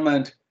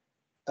requirement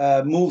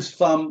moves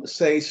from,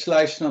 say,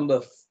 slice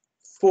number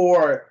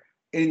 4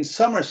 in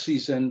summer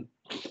season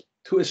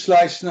to a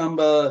slice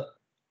number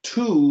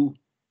 2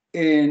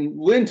 in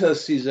winter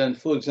season,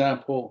 for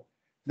example,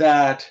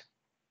 that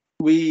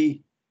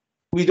we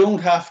don't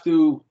have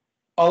to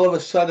all of a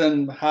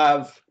sudden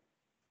have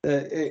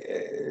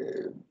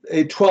a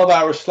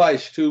 12-hour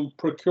slice to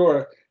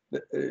procure,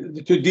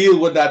 to deal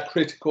with that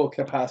critical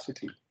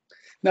capacity.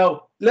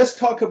 Now, let's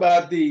talk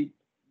about the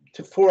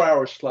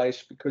 4-hour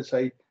slice, because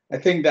I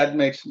think that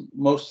makes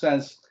most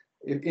sense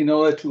in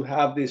order to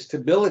have the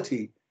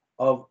stability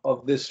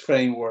of this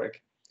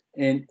framework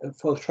and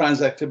for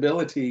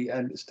transactability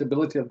and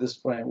stability of this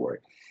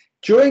framework.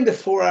 During the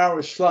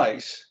 4-hour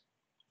slice,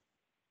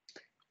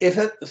 if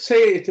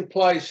say it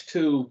applies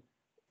to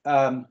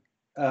 4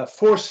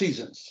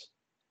 seasons,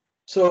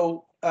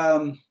 so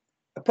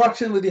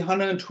approximately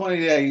 120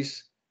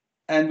 days,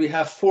 and we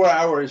have 4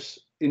 hours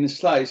in a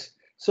slice,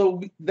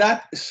 so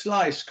that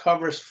slice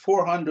covers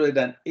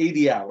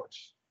 480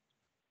 hours.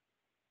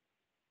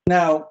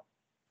 Now,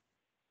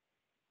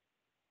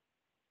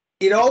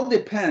 it all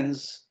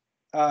depends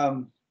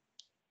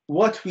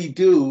what we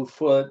do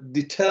for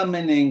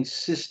determining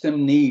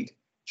system need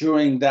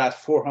during that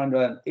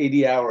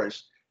 480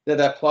 hours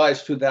that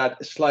applies to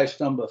that slice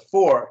number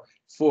 4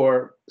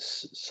 for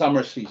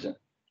summer season.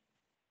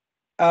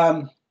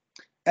 And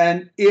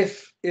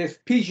if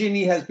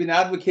PG&E has been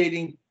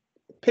advocating,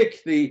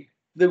 pick the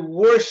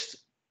worst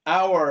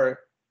hour,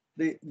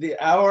 the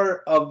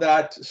hour of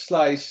that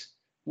slice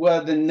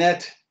where the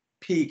net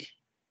peak,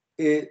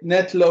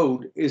 net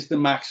load is the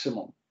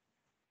maximum.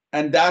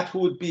 And that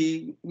would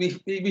be,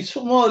 we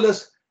more or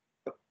less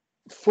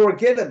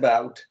forget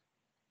about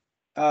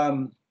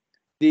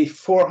the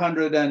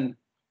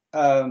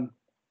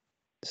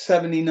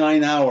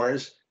 479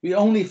 hours. We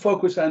only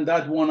focus on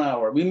that 1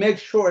 hour. We make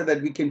sure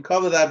that we can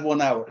cover that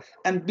 1 hour.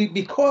 And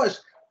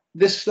because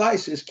this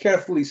slice is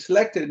carefully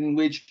selected, in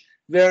which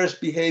VARs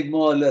behave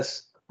more or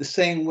less the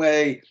same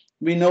way,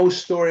 we know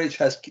storage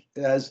has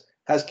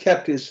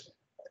kept its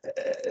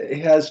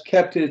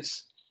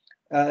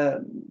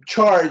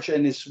charge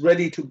and is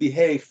ready to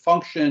behave,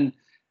 function,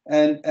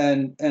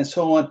 and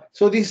so on.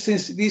 So these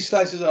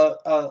slices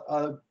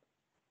are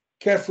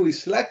carefully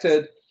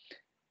selected.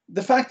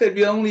 The fact that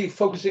we're only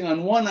focusing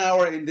on 1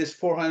 hour in this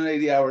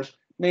 480 hours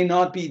may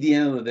not be the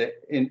end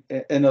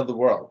of the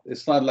world.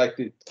 It's not like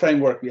the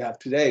framework we have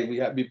today.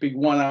 We pick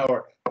 1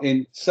 hour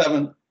in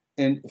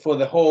for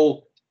the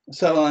whole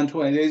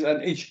 720 days,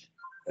 and each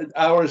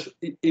hours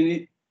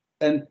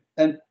and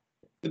the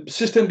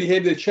system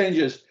behavior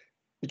changes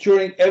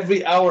during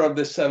every hour of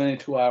the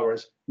 72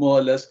 hours, more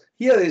or less.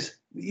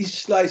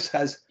 Each slice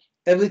has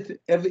every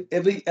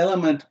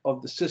element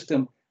of the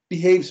system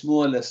behaves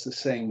more or less the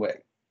same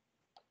way.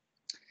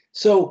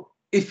 So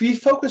if we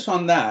focus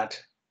on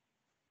that,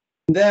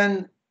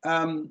 then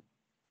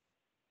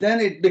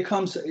it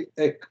becomes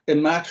a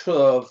matter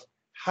of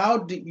how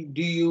do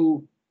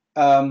you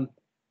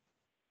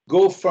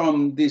go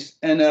from this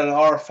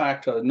NLR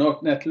factor,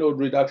 net load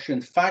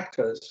reduction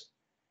factors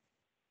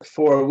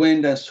for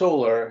wind and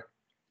solar,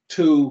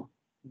 to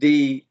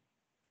the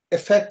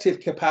effective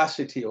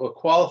capacity or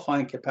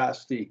qualifying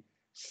capacity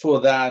for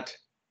that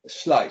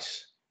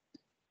slice.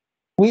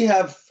 We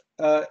have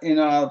in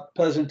our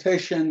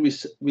presentation,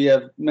 we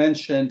have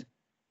mentioned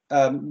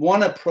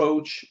one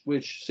approach,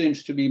 which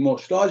seems to be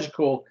most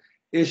logical,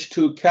 is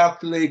to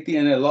calculate the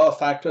NLR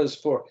factors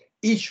for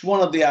each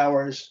one of the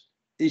hours,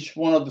 each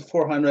one of the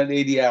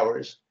 480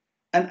 hours,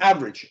 and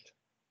average it.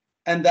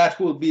 And that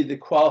will be the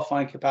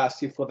qualifying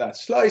capacity for that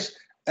slice.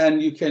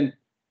 And you can,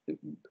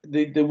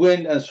 the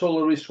wind and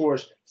solar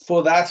resource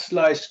for that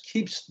slice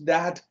keeps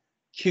that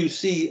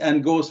QC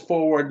and goes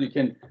forward. You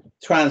can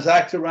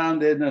transact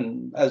around it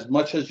and as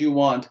much as you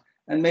want.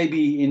 And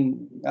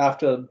maybe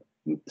after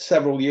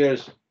several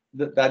years,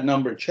 that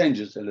number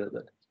changes a little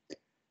bit.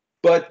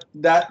 But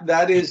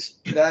that is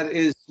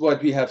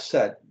what we have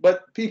said.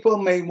 But people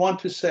may want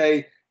to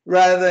say,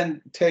 rather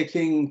than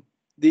taking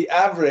the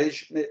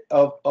average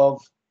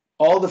of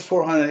all the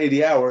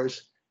 480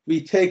 hours,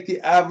 we take the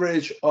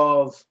average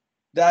of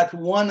that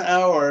 1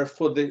 hour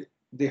for the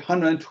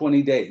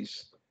 120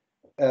 days.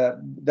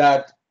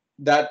 That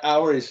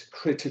hour is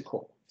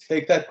critical.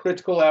 Take that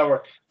critical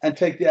hour and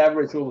take the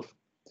average of,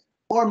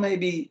 or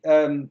maybe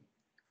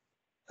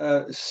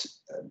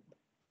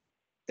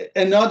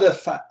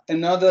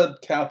another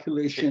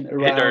calculation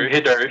around.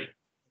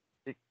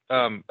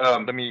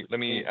 Let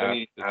me ask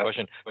this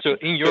question. So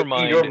in your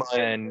mind,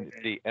 and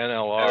the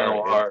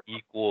NLR is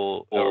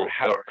equal or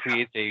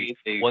creates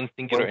a one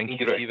singular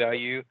NQC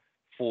value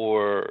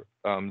for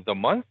the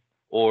month,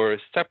 or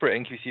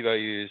separate NQC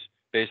values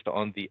based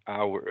on the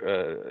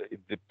hour,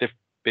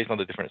 based on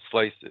the different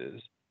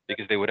slices,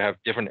 because they would have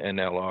different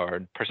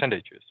NLR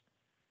percentages.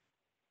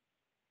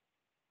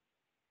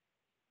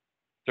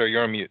 Sir,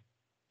 you're on mute.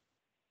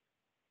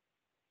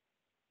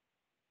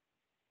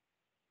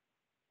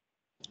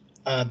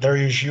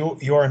 Darius,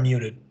 you are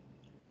muted.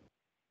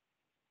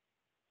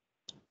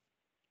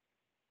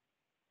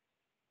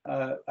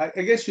 I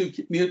guess you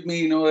mute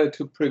me in order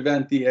to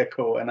prevent the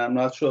echo, and I'm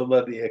not sure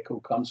where the echo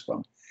comes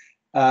from.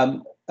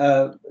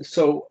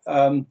 So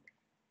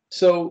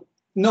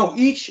no,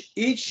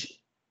 each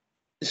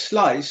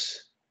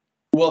slice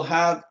will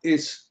have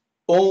its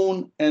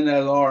own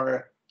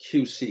NLR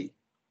QC.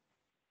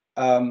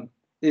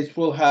 It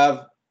will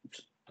have,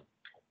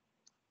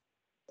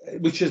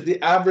 which is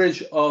the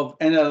average of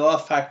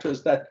NLR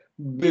factors that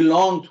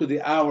belong to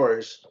the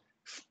hours,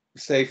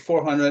 say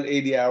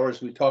 480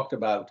 hours we talked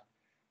about,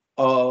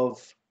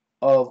 of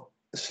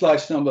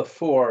slice number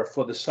 4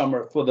 for the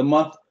summer, for the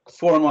month,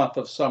 4 month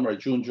of summer,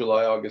 June,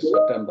 July, August,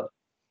 September.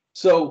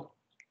 So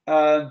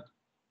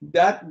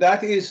that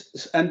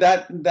is, and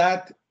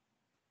that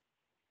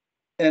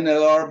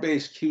NLR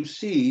based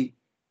QC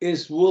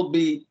will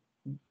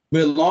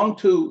belong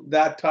to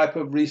that type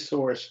of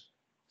resource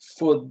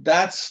for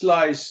that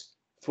slice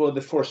for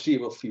the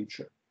foreseeable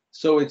future.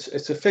 So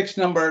it's a fixed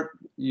number.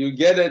 You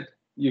get it,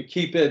 you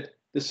keep it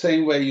the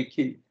same way you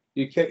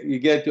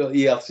get your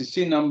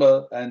ELCC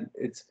number and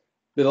it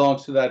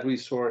belongs to that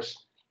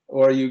resource,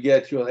 or you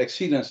get your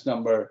exceedance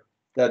number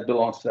that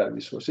belongs to that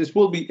resource. It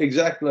will be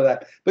exactly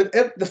that. But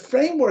the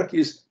framework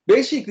is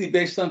basically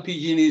based on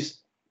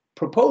PG&E's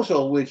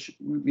proposal, which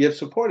we have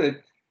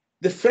supported.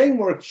 The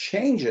framework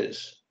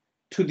changes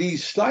to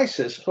these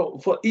slices.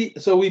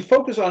 So we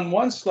focus on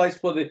one slice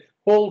for the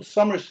whole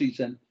summer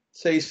season,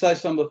 say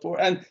slice number 4,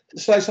 and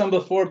slice number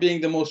 4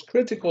 being the most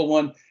critical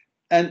one.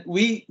 And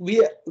we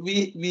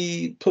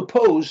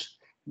propose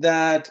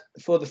that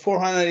for the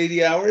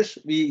 480 hours,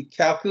 we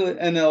calculate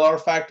NLR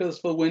factors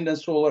for wind and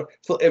solar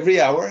for every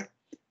hour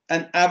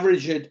and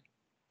average it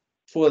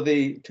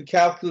to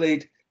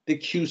calculate the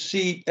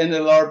QC,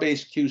 NLR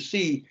based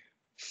QC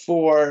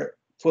for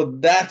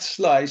that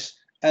slice.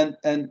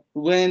 And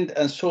wind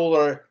and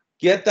solar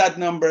get that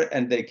number,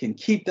 and they can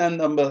keep that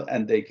number,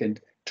 and they can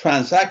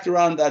transact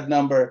around that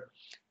number.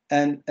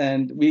 And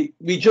we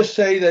just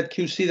say that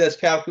QC that's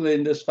calculated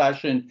in this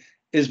fashion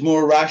is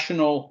more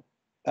rational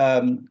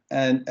and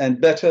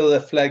better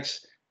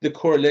reflects the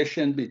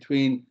correlation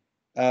between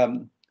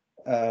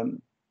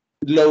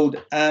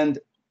load and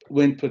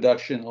wind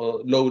production,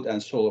 or load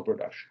and solar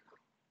production.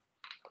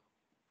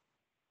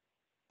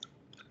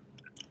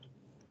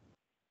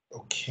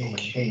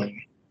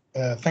 Okay.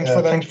 Thanks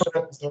for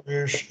that,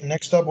 Darius.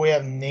 Next up, we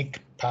have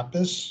Nick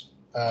Pappas,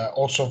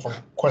 also for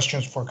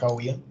questions for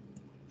Kalia.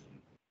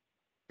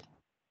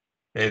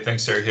 Hey,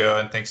 thanks, Sergio,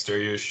 and thanks,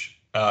 Darius.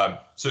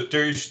 So,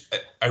 Darius,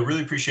 I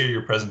really appreciated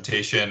your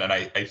presentation, and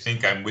I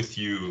think I'm with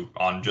you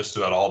on just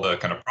about all the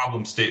kind of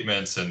problem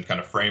statements and kind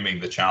of framing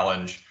the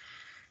challenge.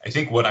 I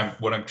think what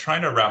I'm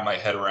trying to wrap my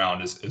head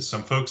around is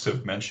some folks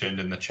have mentioned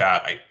in the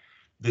chat,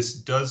 this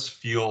does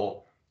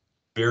feel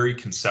very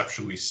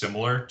conceptually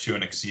similar to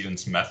an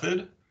exceedance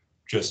method,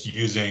 just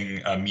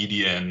using a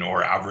median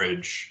or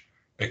average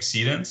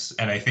exceedance.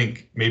 And I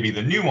think maybe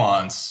the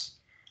nuance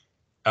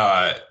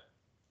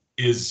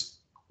is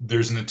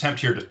there's an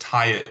attempt here to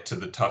tie it to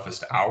the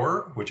toughest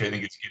hour, which I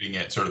think is getting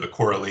at sort of the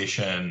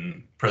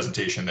correlation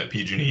presentation that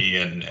PG&E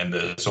and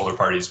the solar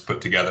parties put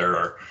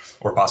together,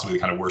 or possibly the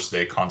kind of worst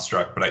day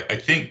construct. But I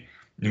think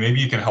maybe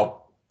you can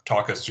help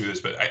talk us through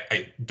this, but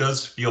it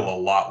does feel a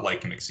lot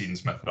like an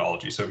exceedance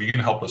methodology. So if you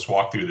can help us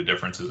walk through the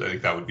differences, I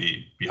think that would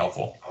be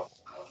helpful.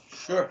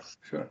 Sure.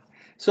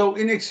 So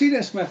in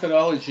exceedance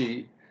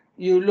methodology,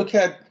 you look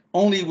at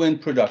only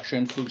wind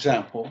production, for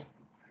example.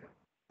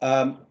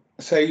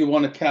 Say you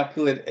want to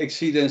calculate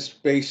exceedance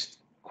based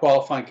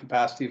qualifying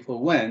capacity for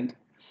wind,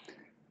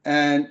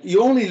 and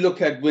you only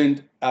look at wind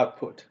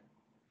output,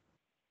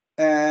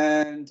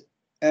 and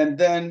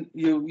then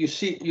you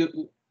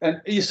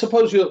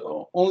suppose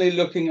you're only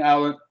looking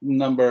at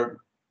number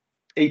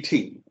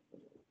 18,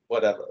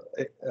 whatever.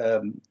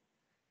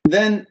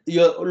 Then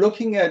you're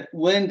looking at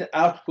wind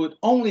output,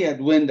 only at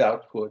wind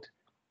output,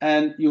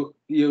 and you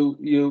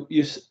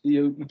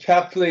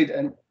calculate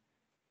a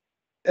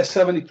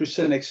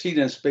 70%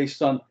 exceedance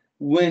based on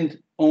wind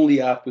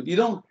only output. You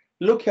don't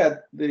look at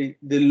the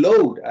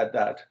load at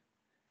that,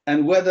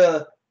 and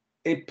whether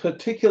a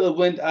particular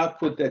wind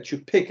output that you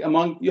pick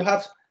among, you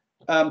have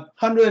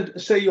 100,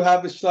 say you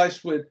have a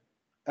slice with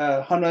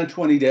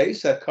 120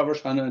 days, that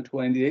covers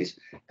 120 days.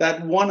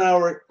 That 1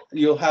 hour,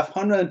 you'll have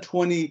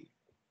 120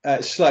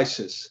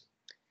 slices.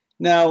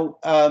 Now,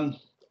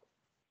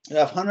 you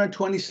have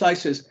 120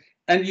 slices,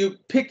 and you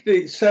pick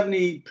the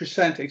 70%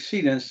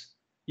 exceedance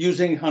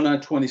using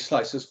 120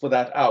 slices for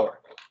that hour.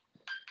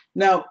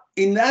 Now,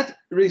 in that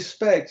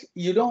respect,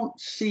 you don't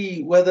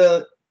see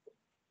whether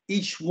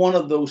each one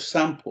of those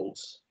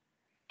samples,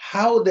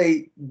 how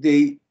they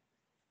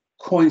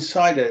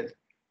coincided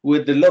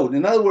with the load.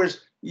 In other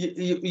words,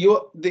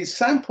 the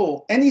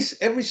sample,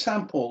 every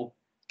sample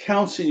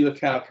counts in your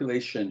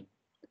calculation,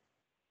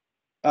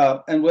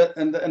 and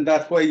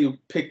that way you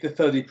pick the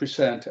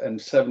 30% and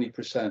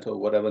 70% or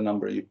whatever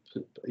number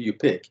you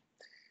pick.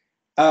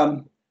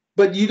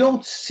 But you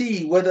don't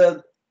see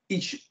whether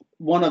each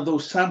one of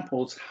those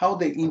samples, how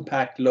they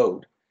impact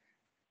load.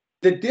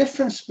 The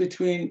difference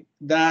between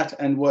that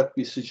and what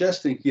we're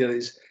suggesting here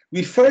is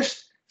we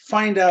first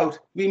find out,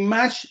 we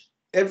match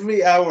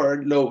every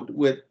hour load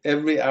with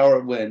every hour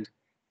wind,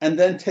 and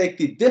then take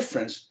the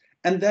difference,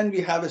 and then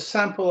we have a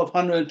sample of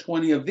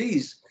 120 of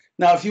these.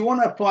 Now, if you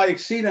want to apply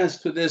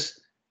exceedance to this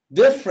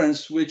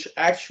difference, which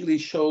actually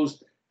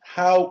shows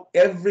how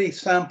every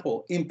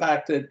sample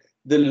impacted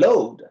the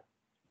load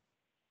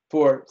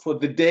for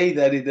the day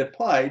that it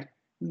applied,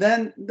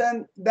 then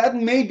that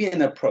may be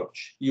an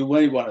approach you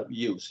may want to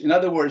use. In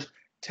other words,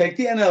 take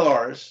the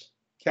NLRs,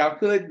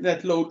 calculate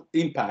net load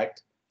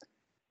impact,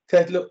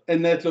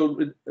 and net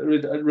load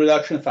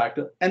reduction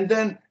factor, and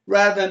then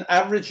rather than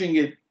averaging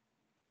it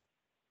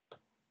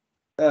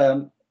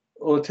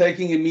or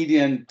taking a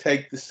median,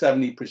 take the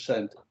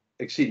 70%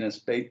 exceedance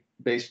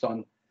based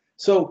on.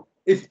 So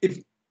if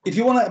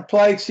you want to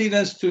apply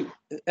exceedance to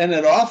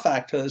NLR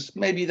factors,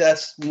 maybe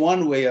that's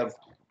one way of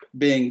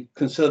being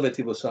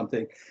conservative or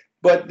something.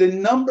 But the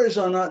numbers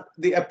are not,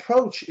 the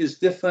approach is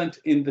different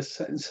in the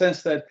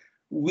sense that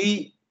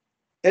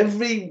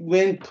every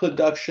wind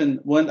production,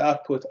 wind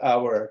output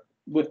hour,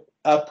 with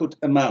output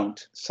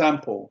amount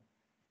sample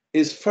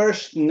is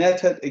first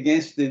netted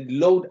against the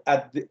load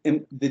at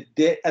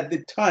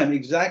the time,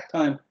 exact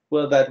time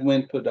where that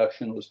wind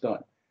production was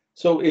done.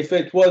 So if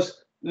the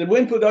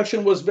wind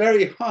production was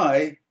very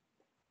high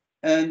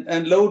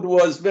and load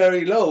was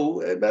very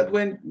low, that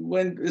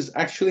wind is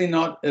actually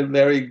not a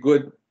very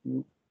good.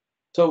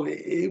 So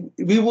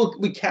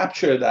we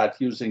capture that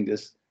using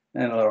this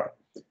NLR.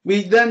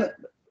 We then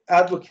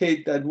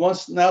advocate that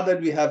now that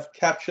we have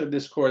captured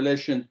this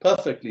correlation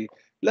perfectly,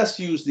 let's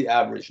use the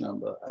average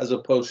number as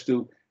opposed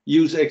to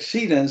use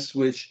exceedance,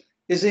 which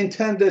is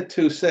intended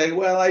to say,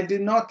 well, I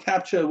did not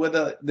capture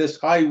whether this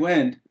high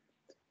wind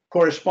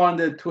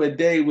corresponded to a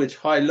day with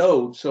high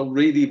load, so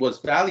really was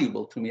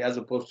valuable to me as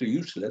opposed to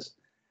useless.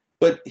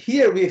 But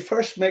here we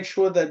first make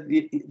sure that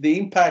the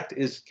impact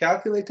is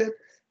calculated.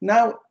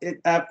 Now,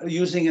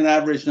 using an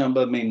average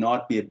number may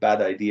not be a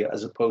bad idea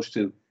as opposed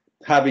to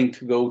having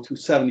to go to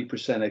 70%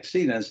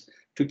 exceedance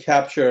to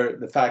capture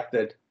the fact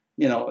that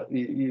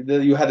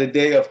you had a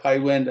day of high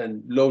wind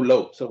and low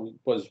load, so it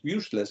was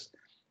useless.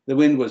 The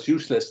wind was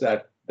useless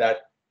that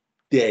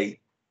day.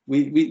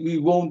 We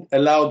won't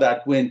allow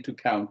that wind to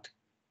count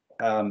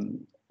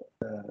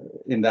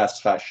in that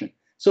fashion.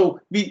 So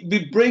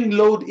we bring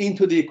load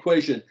into the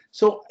equation.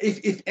 So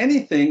if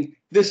anything,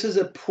 this is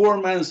a poor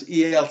man's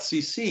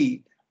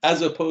ELCC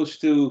as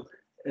opposed to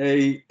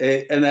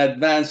an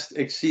advanced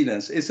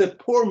exceedance. It's a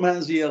poor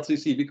man's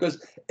ELCC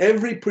because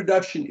every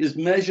production is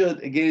measured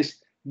against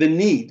the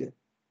need,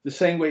 the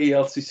same way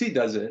ELCC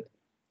does it,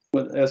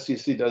 but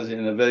LCC does it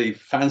in a very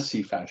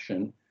fancy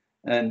fashion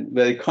and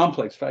very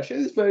complex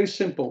fashion. It's very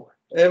simple.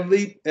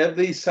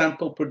 Every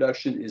sample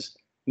production is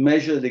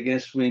measured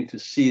against wind to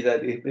see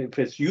that if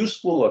it's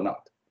useful or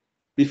not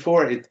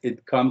before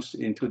it comes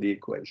into the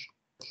equation.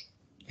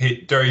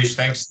 Hey, Dariush,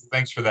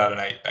 thanks for that.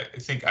 And I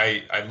think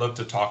I'd love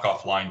to talk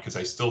offline because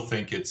I still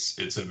think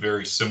it's a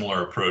very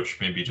similar approach,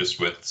 maybe just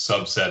with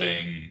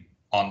subsetting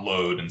on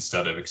load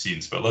instead of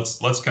exceedance. But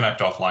let's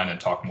connect offline and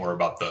talk more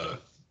about the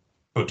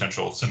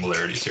potential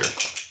similarities here.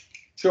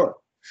 Sure.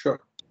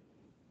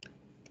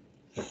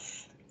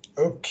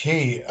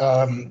 Okay.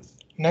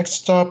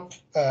 Next up,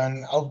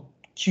 and I'll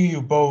cue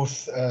you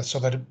both so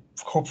that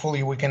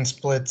hopefully we can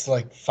split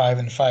like 5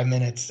 and 5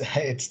 minutes.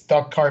 It's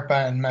Doug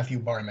Karpa and Matthew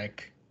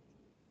Barmick.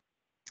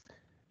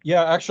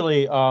 Yeah,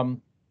 actually,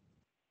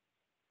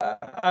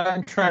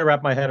 I'm trying to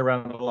wrap my head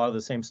around a lot of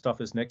the same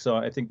stuff as Nick, so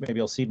I think maybe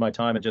I'll cede my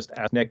time and just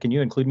ask Nick, can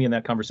you include me in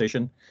that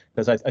conversation?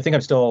 Because I think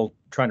I'm still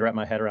trying to wrap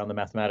my head around the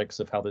mathematics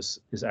of how this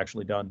is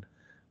actually done.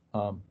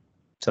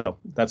 So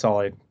that's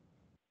all I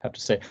have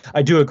to say.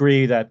 I do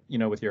agree that,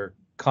 with your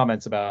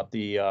comments about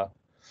the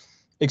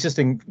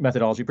existing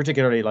methodology,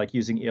 particularly like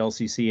using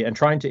ELCC and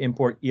trying to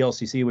import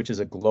ELCC, which is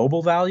a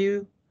global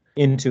value,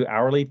 into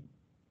hourly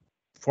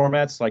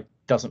formats, like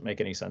doesn't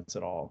make any sense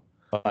at all.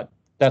 But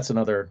that's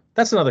another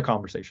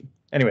conversation.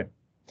 Anyway,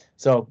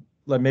 so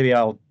maybe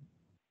I'll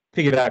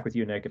piggyback with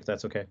you, Nick, if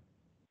that's okay.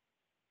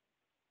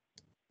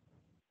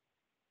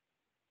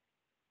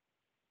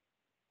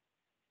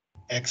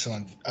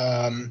 Excellent.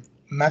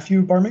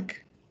 Matthew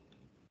Barmick?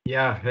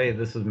 Yeah, hey,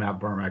 this is Matt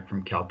Barmack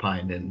from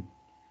Calpine, and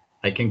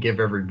I can give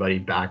everybody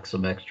back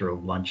some extra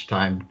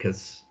lunchtime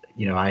because,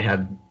 I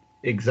had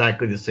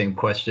exactly the same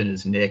question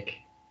as Nick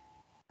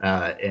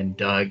and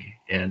Doug,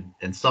 and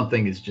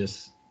something is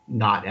just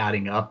not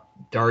adding up.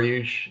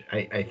 Dariush,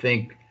 I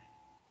think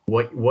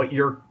what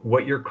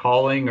you're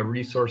calling a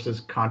resources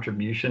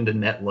contribution to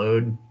net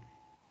load,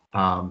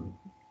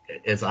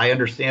 as I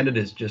understand it,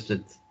 is just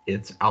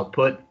its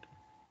output.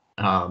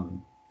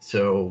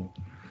 So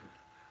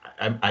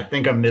I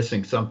think I'm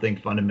missing something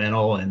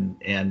fundamental,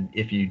 and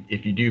if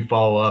you do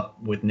follow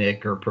up with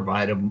Nick or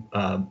provide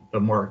a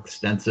more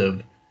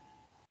extensive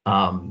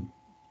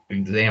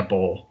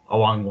example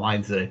along the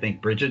lines that I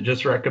think Bridget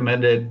just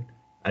recommended,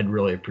 I'd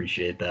really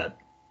appreciate that.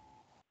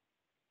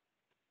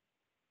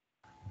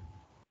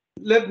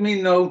 Let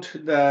me note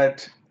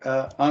that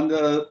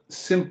under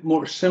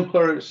more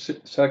simpler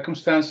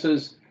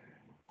circumstances,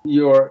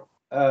 your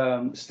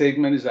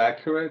statement is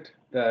accurate,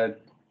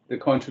 that the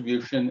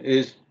contribution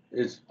is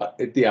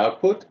the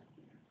output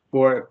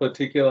for a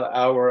particular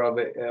hour of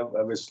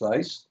a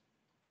slice.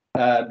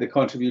 The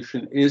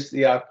contribution is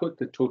the output,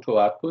 the total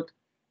output.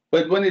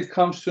 But when it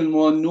comes to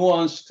more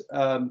nuanced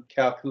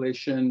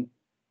calculation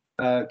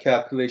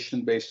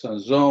based on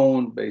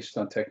zone, based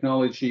on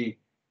technology,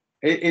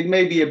 it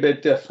may be a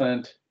bit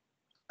different,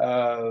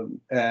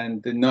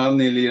 and the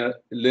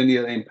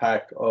non-linear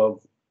impact of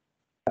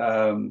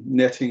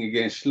netting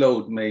against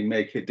load may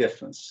make a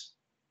difference,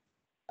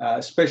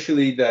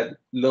 especially that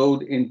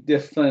load in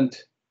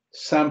different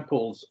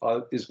samples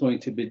is going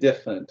to be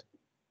different,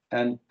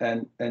 and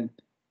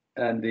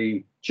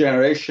the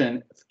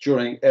generation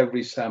during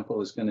every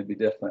sample is going to be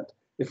different.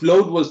 If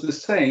load was the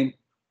same,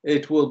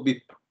 it will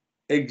be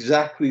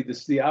exactly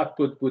this. The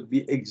output would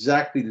be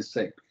exactly the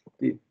same.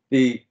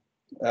 The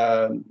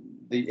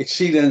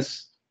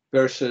exceedance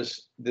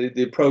versus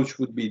the approach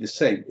would be the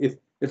same. If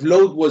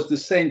load was the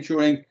same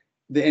during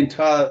the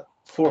entire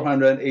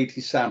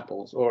 480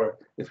 samples, or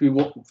if we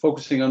were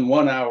focusing on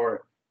 1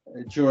 hour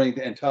during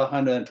the entire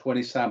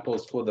 120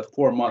 samples for the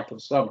 4 months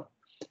of summer.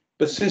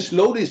 But since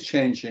load is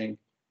changing,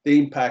 the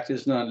impact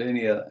is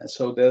nonlinear. And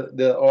so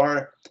there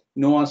are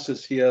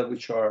nuances here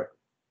which are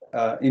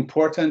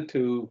important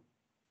in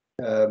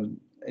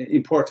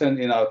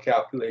our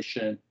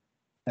calculation.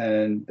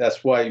 And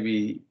that's why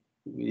we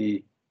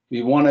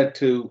wanted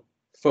to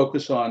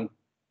focus on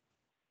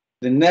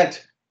the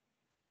net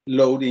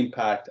load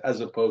impact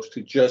as opposed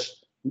to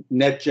just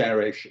net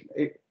generation,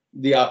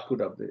 the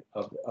output of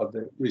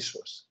the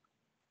resource.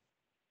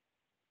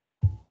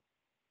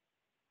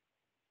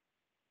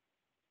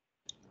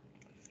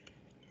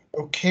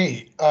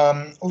 Okay,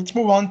 let's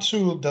move on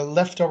to the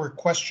leftover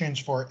questions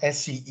for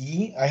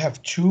SCE. I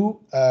have two,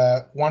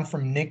 one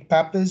from Nick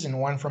Pappas and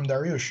one from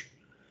Dariush.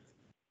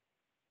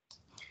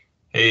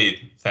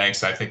 Hey,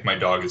 thanks. I think my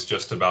dog is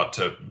just about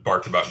to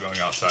bark about going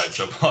outside,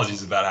 so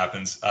apologies if that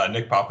happens.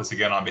 Nick Pappas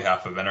again on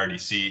behalf of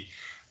NRDC.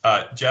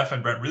 Jeff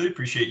and Brent, really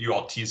appreciate you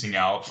all teasing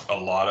out a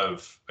lot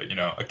of,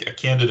 a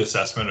candid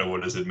assessment of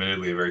what is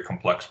admittedly a very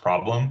complex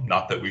problem.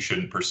 Not that we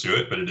shouldn't pursue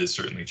it, but it is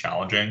certainly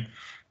challenging.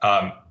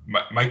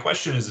 My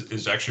question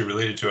is actually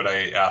related to what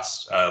I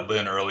asked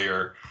Lynn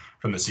earlier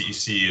from the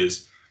CEC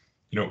is,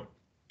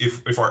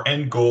 if our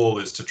end goal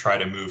is to try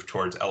to move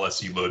towards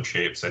LSE load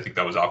shapes, I think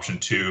that was option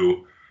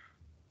 2,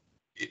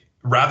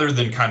 rather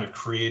than kind of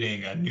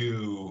creating a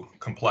new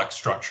complex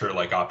structure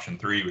like option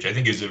 3, which I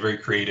think is a very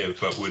creative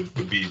but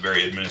would be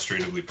very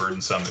administratively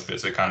burdensome if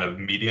it's a kind of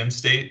median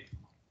state.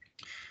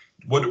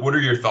 What are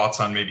your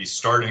thoughts on maybe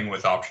starting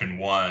with option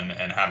 1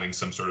 and having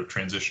some sort of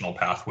transitional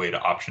pathway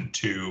to option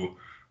 2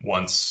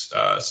 once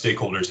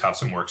stakeholders have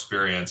some more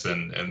experience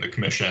and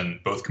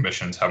both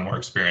commissions have more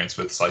experience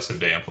with slice of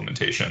day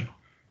implementation?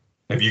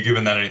 Have you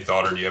given that any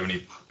thought, or do you have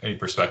any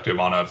perspective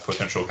on a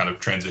potential kind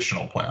of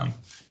transitional plan?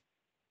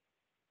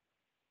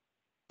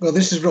 Well,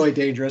 this is really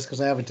dangerous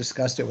because I haven't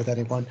discussed it with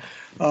anyone.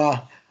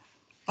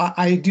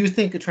 I do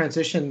think the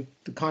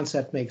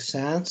concept makes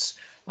sense.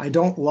 I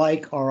don't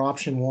like our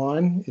option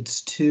 1. It's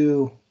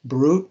too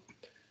brute.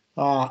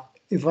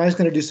 If I was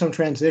going to do some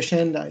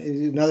transition,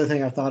 another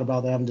thing I've thought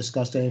about that I haven't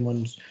discussed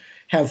anyone is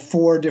have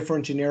 4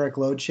 different generic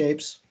load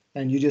shapes,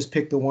 and you just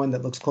pick the one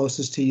that looks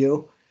closest to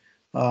you,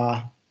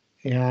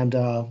 and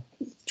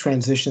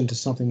transition to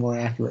something more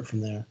accurate from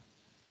there.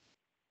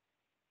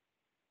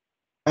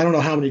 I don't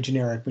know how many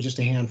generic, but just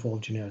a handful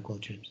of generic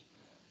load shapes.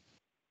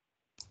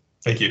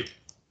 Thank you.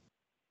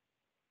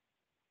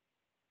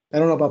 I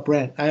don't know about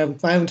Brent. I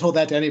haven't told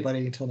that to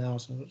anybody until now.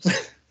 So,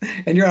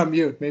 and you're on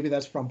mute. Maybe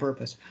that's from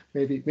purpose.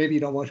 Maybe you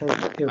don't want her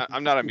to hear.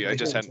 I'm not on mute. I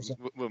just had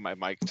moved my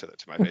mic to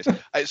my face.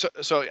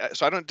 So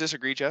I don't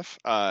disagree, Jeff.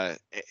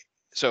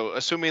 So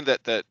assuming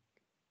that the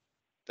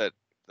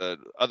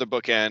other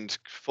bookend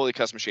fully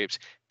custom shapes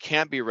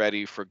can't be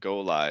ready for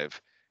go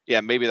live, yeah,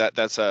 maybe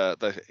that's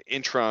the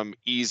interim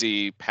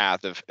easy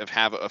path of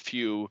have a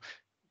few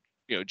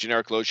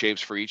generic load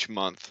shapes for each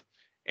month,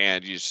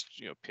 and you just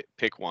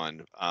pick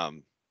one.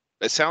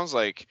 It sounds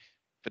like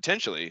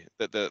potentially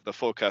that the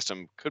full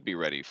custom could be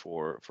ready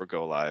for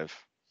go live.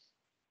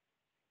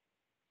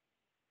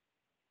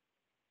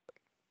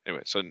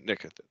 Anyway, so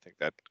Nick, I think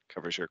that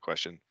covers your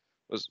question.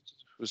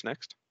 Who's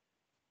next?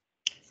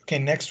 Okay,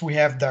 next we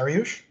have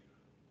Dariush.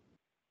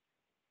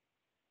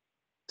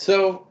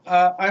 So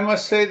I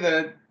must say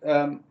that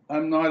I'm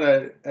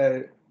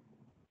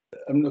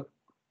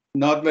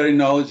not very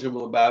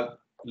knowledgeable about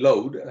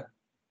load.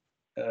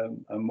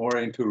 I'm more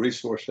into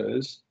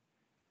resources,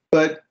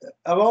 but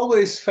I've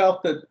always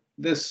felt that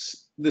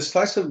this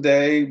slice of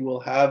day will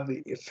have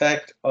the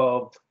effect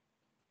of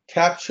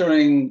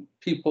capturing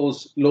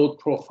people's load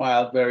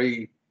profile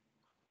very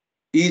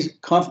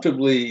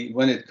comfortably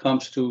when it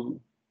comes to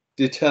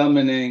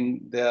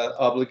determining their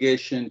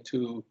obligation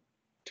to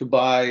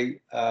buy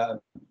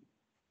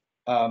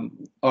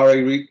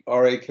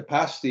RA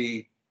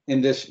capacity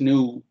in this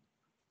new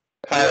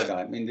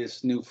paradigm, in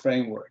this new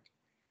framework.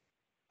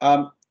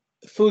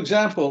 For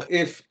example,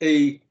 if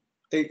a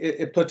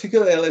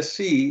particular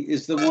LSC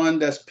is the one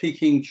that's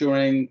peaking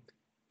during,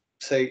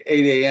 say,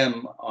 8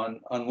 a.m.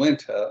 on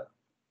winter,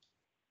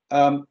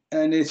 and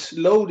its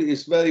load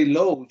is very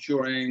low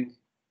during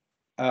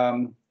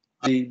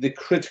the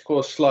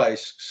critical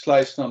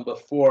slice number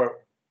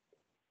 4,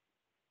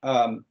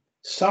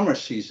 summer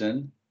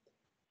season,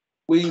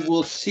 we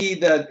will see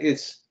that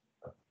its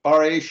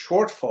RA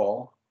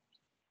shortfall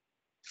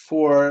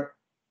for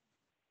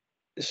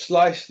a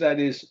slice that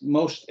is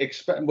most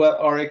expensive, well,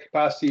 RA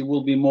capacity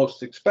will be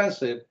most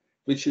expensive,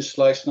 which is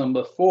slice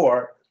number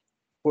 4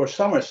 for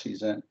summer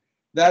season.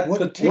 That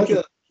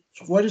particular.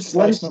 What is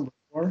slice number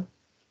 4?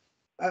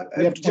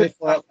 I'm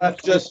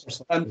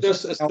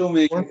just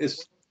assuming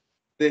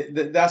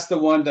that's the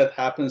one that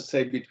happens,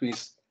 say, between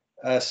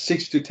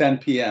 6 to 10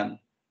 p.m.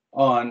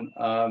 on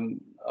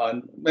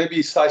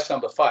maybe slice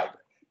number 5,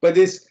 but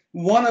it's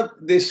one of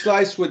the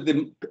slice with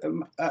the.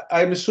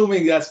 I'm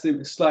assuming that's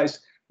the slice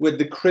with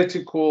the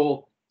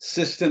critical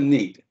system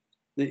need,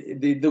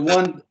 the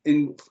one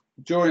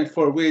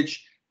for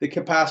which the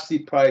capacity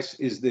price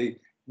is the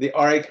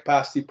RA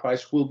capacity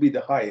price will be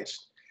the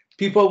highest.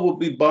 People will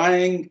be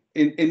buying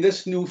in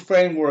this new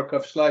framework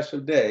of slice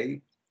of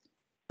day,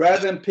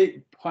 rather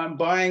than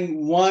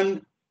buying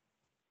one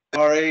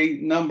RA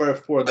number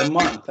for the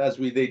month as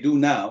they do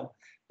now.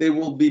 They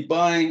will be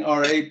buying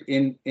RA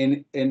in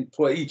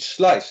for each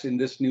slice in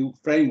this new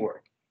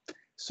framework.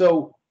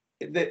 So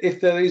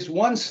if there is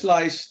one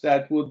slice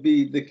that would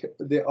be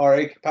the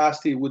RA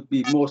capacity would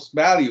be most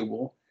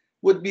valuable,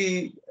 would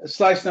be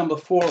slice number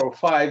 4 or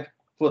 5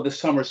 for the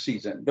summer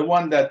season, the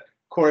one that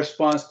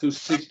corresponds to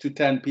 6 to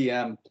 10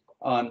 p.m.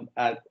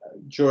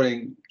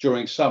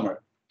 during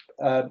summer,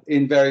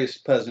 in various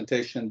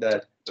presentations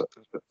that.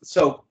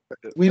 So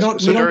we don't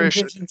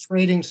envision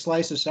trading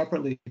slices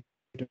separately.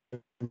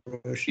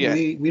 Yeah.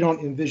 We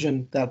don't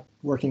envision that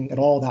working at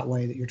all that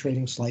way, that you're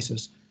trading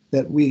slices,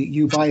 that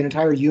you buy an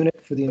entire unit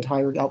for the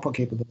entire output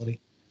capability.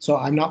 So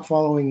I'm not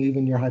following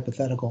even your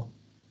hypothetical.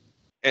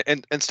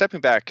 And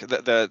stepping back,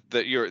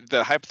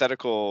 the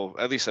hypothetical,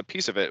 at least a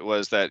piece of it,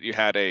 was that you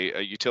had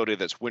a utility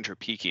that's winter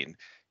peaking.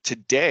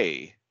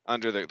 Today,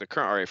 under the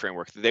current RA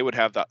framework, they would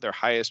have their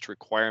highest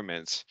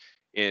requirements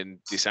in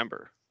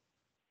December,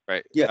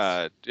 right?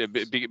 Yes.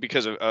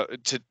 Because of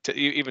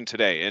even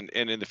today, and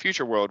in the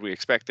future world, we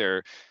expect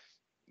their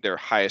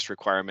highest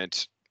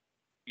requirement,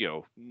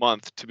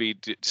 month to be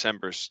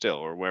December still,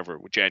 or whatever,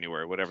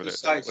 January, whatever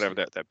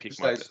that peak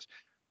month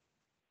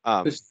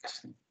is.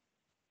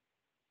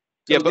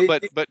 Yeah,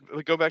 but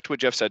go back to what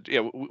Jeff said.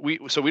 Yeah, we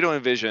don't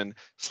envision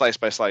slice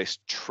by slice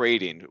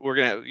trading. We're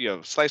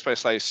gonna slice by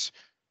slice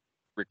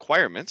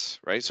requirements,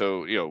 right?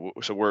 So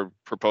so we're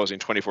proposing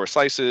 24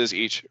 slices.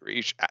 Each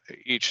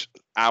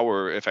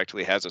hour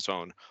effectively has its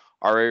own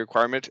RA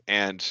requirement.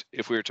 And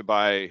if we were to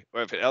buy,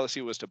 or if an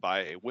LSC was to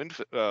buy a wind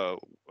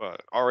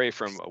RA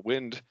from a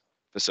wind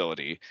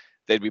facility,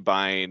 they'd be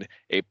buying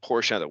a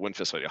portion of that wind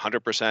facility, 100%,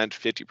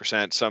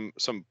 50%,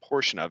 some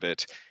portion of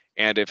it.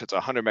 And if it's a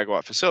 100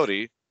 megawatt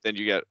facility, then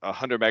you get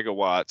 100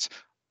 megawatts,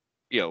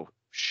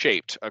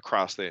 shaped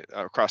across the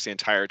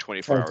entire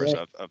 24 hours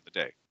of the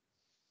day.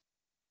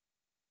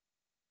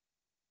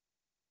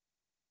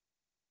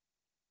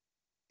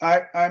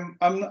 I'm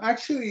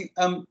actually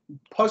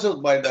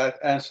puzzled by that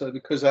answer,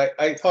 because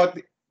I thought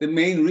the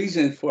main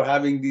reason for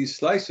having these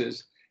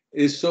slices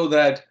is so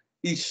that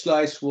each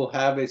slice will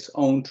have its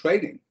own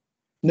trading.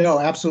 No,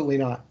 absolutely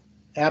not.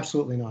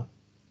 Absolutely not.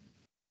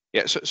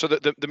 Yeah, so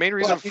the main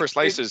reason for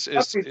slices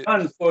is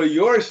done for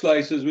your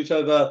slices, which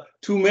are the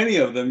too many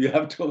of them. You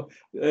have to.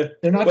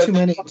 They're not too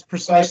many. It's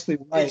precisely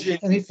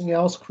right. Anything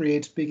else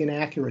creates big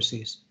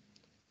inaccuracies.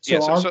 So,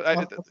 yeah,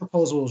 our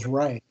proposal is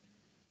right.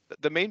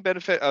 The main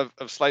benefit of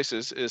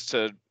slices is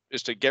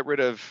to get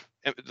rid of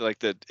like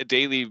the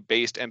daily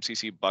based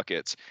MCC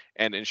buckets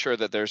and ensure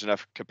that there's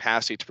enough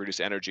capacity to produce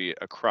energy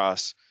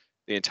across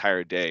the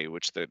entire day,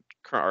 which the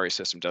current RA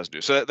system doesn't do.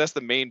 So that's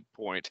the main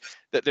point.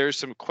 That there's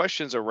some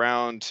questions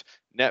around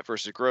net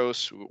versus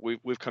gross.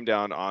 We've come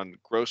down on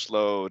gross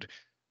load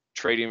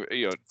trading.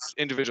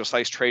 Individual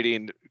slice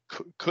trading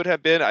could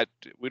have been.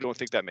 We don't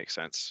think that makes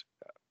sense.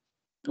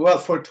 Well,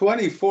 for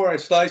 24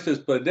 slices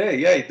per day,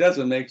 yeah, it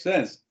doesn't make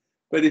sense.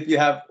 But if you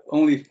have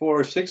only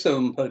 4 or 6 of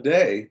them per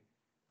day,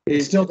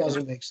 it still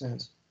doesn't make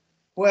sense.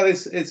 Well,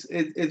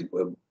 it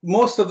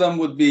most of them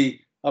would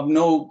be of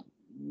no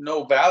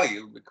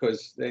value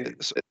because the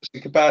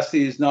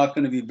capacity is not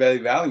going to be very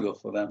valuable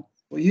for them.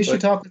 Well, you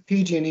should talk with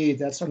PG&E.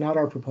 That's not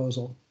our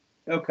proposal.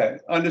 Okay,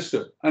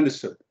 understood.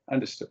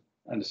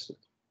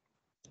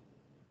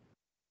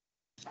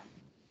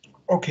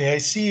 Okay, I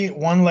see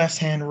one last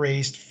hand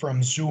raised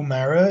from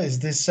Zoomara. Is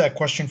this a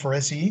question for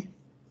SE?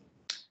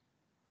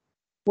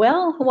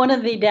 Well, one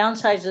of the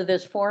downsides of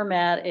this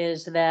format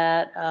is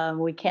that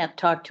we can't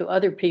talk to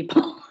other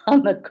people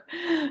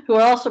who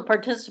are also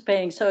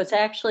participating. So it's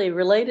actually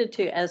related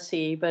to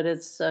SE, but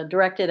it's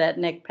directed at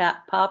Nick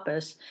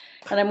Pappas.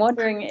 And I'm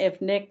wondering if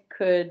Nick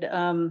could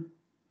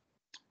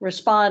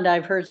respond.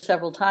 I've heard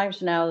several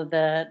times now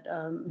that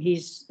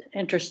he's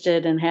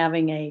interested in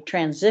having a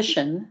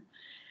transition.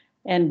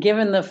 And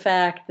given the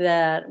fact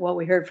that what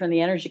we heard from the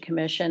Energy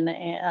Commission,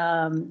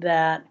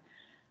 that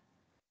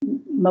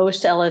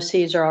most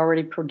LSCs are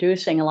already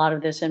producing a lot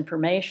of this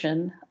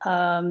information,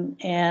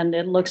 and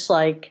it looks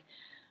like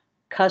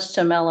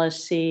custom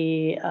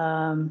LSC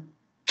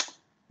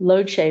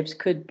load shapes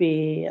could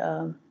be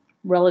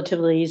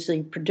relatively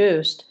easily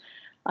produced.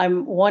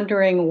 I'm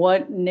wondering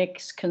what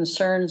Nick's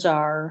concerns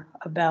are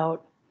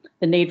about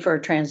the need for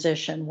a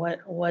transition.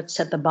 What's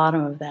at the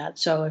bottom of that?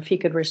 So if he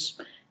could,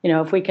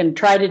 if we can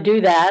try to do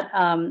that,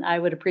 I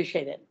would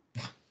appreciate it.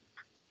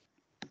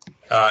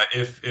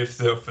 If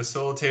the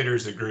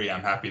facilitators agree,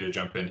 I'm happy to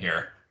jump in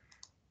here.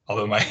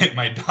 Although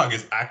my dog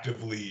is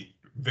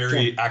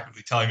very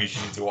actively telling me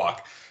she needs to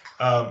walk.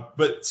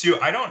 But Sue,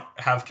 I don't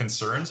have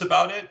concerns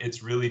about it.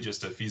 It's really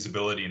just a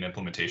feasibility and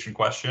implementation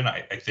question.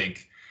 I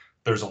think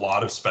there's a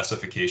lot of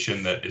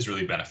specification that is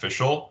really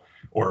beneficial,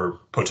 or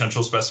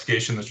potential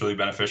specification that's really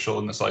beneficial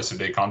in the slice of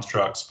day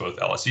constructs, both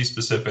LSE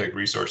specific,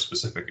 resource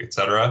specific, et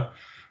cetera.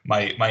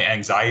 My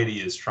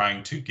anxiety is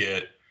trying to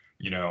get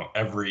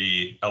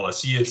every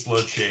LSE its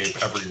load shape,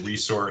 every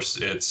resource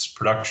its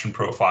production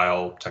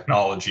profile,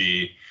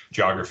 technology,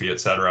 geography, et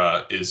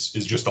cetera, is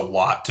just a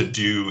lot to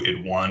do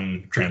in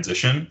one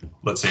transition,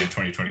 let's say in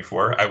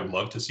 2024. I would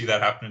love to see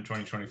that happen in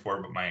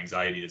 2024, but my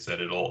anxiety is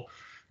that it'll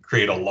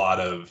create a lot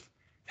of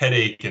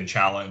headache and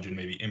challenge and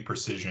maybe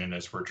imprecision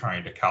as we're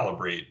trying to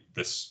calibrate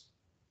this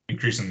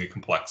increasingly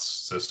complex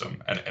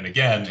system. And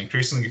again,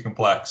 increasingly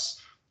complex,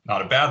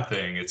 not a bad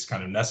thing. It's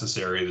kind of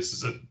necessary. This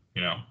is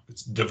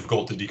it's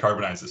difficult to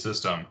decarbonize the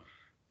system,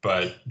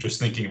 but just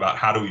thinking about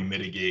how do we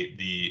mitigate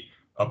the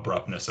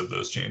abruptness of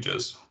those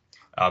changes.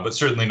 But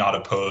certainly not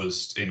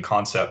opposed in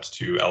concept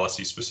to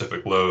LSE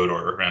specific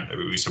load,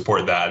 and we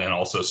support that and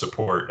also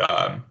support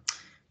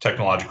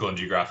technological and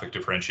geographic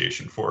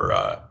differentiation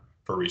for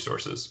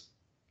resources.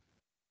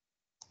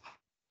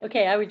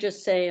 Okay, I would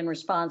just say in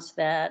response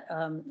that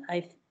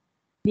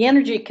the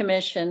Energy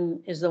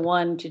Commission is the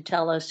one to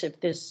tell us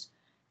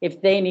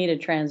if they need a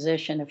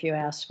transition, if you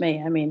ask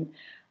me. I mean,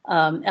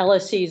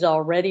 LSCs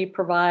already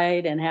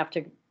provide and have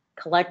to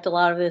collect a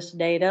lot of this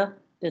data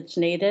that's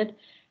needed.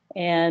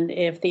 And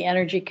if the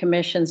Energy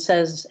Commission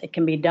says it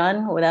can be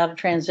done without a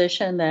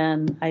transition,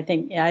 then I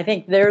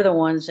think they're the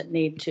ones that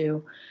need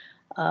to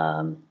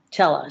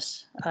tell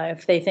us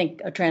if they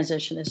think a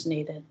transition is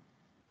needed.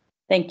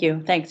 Thank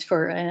you. Thanks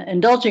for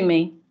indulging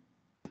me.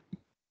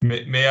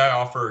 May I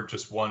offer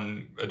just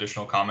one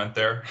additional comment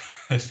there?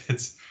 If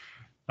it's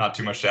not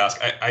too much to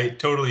ask. I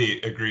totally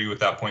agree with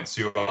that point,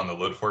 Sue, on the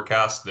load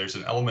forecast. There's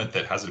an element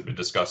that hasn't been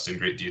discussed in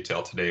great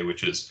detail today,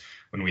 which is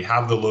when we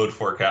have the load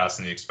forecast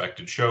and the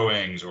expected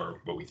showings,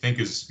 or what we think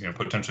is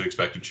potentially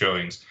expected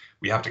showings,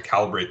 we have to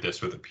calibrate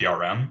this with a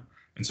PRM.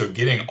 And so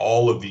getting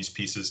all of these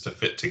pieces to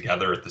fit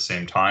together at the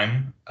same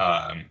time,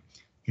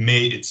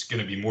 it's going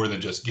to be more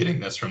than just getting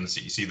this from the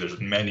CEC. There's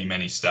many,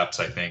 many steps,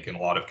 I think, and a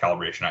lot of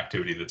calibration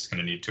activity that's going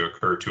to need to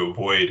occur to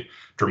avoid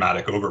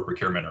dramatic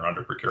over-procurement or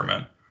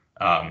under-procurement.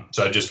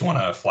 So I just want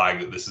to flag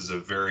that this is a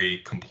very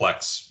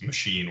complex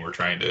machine we're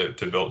trying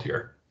to build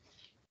here.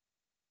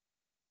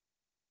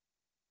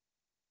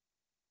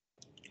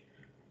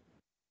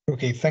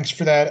 Okay, thanks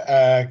for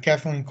that.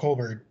 Kathleen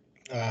Colbert,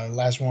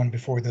 last one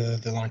before the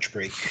lunch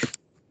break.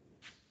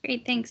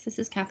 Great, thanks. This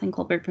is Kathleen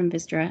Colbert from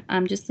Vistra.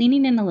 Just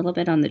leaning in a little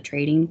bit on the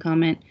trading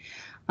comment.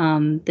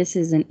 This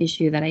is an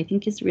issue that I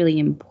think is really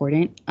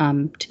important.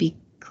 To be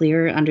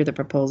clear under the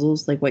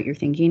proposals, like what you're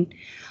thinking.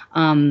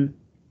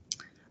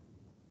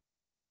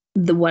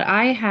 What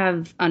I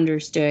have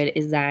understood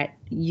is that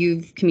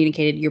you've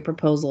communicated your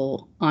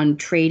proposal on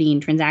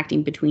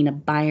transacting between a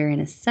buyer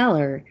and a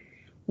seller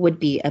would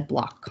be a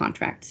block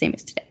contract, same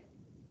as today,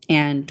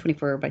 and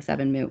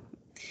 24/7 moot.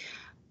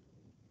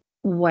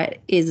 What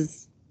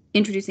is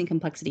introducing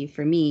complexity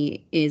for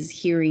me is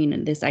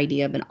hearing this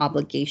idea of an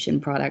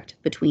obligation product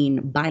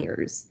between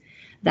buyers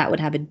that would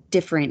have a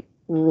different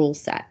rule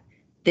set.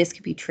 This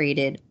could be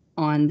traded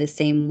on the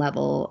same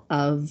level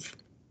of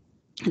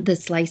the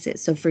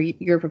slices. So for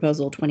your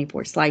proposal,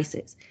 24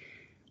 slices.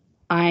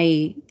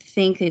 I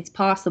think it's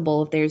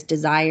possible if there's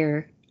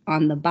desire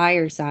on the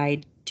buyer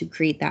side to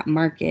create that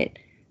market,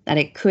 that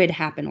it could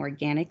happen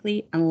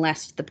organically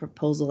unless the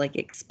proposal like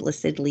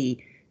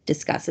explicitly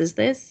discusses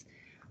this.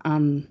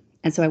 And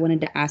so I wanted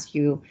to ask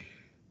you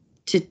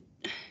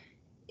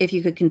if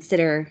you could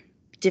consider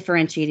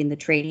differentiating the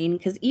trading,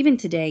 because even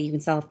today you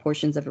can sell off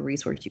portions of a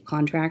resource you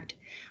contract.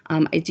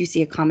 I do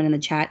see a comment in the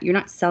chat. You're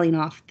not selling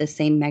off the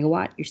same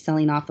megawatt. You're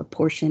selling off a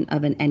portion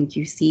of an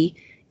NQC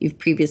you've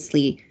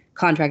previously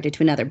contracted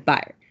to another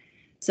buyer.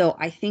 So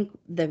I think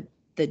the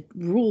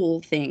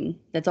rule thing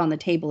that's on the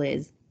table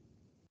is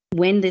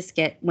when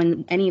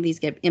any of these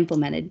get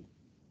implemented,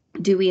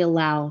 do we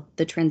allow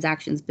the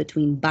transactions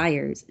between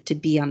buyers to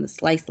be on the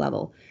slice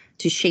level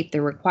to shape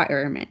the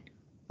requirement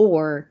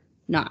or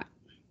not?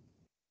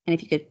 And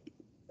if you could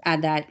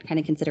add that kind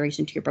of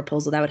consideration to your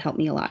proposal, that would help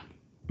me a lot.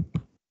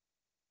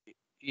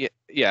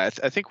 Yeah,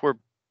 I think we're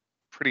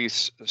pretty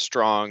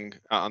strong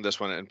on this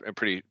one, and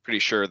pretty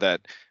sure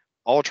that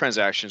all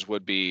transactions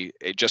would be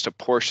just a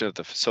portion of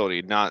the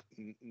facility,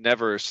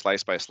 never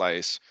slice by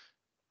slice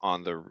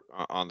on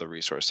the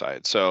resource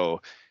side.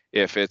 So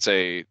if it's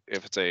a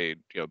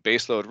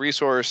base load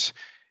resource,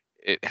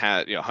 it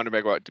had 100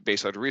 megawatt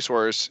base load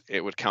resource,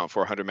 it would count for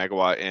 100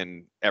 megawatt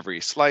in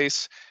every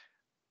slice.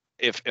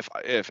 If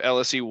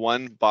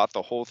LSE1 bought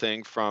the whole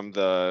thing from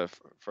the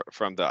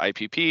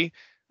IPP,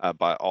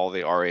 bought all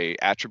the RA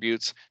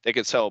attributes, they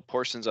could sell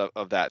portions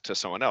of that to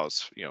someone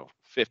else.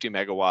 50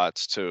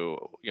 megawatts to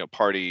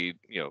party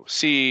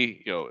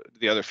C,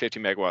 the other 50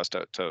 megawatts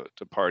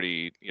to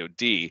party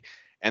D,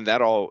 and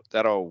that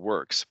all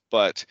works.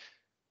 But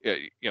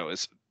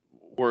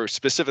we're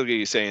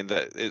specifically saying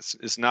that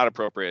it's not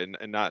appropriate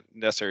and not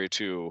necessary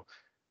to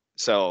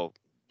sell.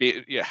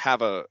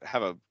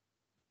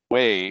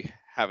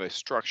 Have a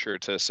structure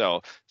to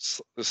sell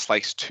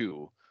slice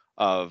 2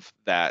 of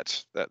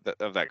that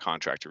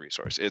contractor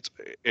resource.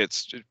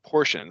 It's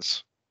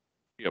portions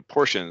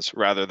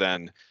rather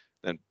than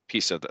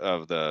piece of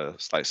the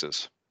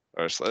slices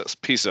or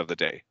piece of the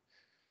day.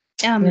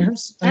 I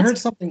heard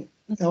something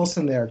else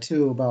in there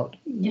too about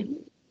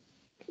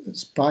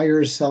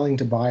buyers selling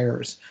to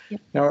buyers.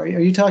 Yep. Now, are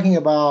you talking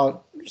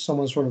about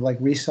someone sort of like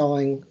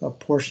reselling a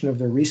portion of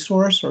their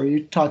resource, or are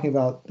you talking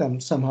about them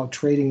somehow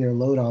trading their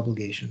load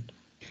obligation?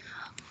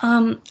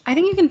 I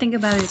think you can think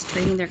about it as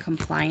trading their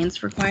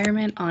compliance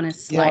requirement on a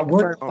slice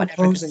for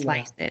whatever the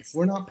slice is.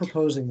 We're not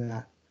proposing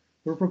that.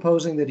 We're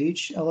proposing that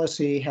each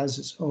LSE has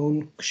its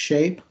own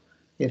shape.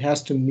 It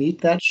has to meet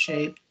that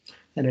shape,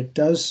 and it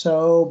does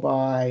so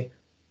by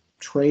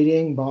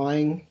trading,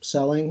 buying,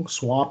 selling,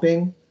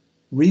 swapping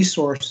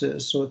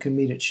resources so it can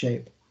meet its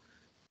shape.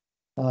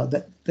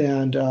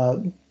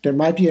 There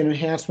might be an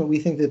enhancement. We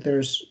think that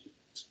there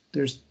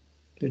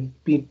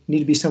need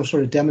to be some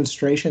sort of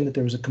demonstration that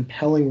there was a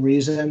compelling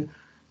reason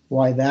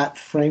why that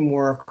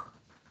framework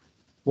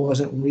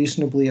wasn't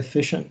reasonably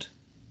efficient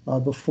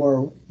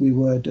before we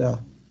would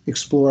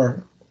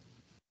explore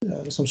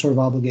some sort of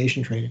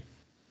obligation trading.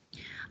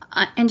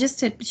 And just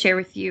to share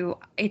with you,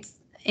 it's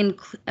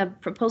a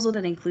proposal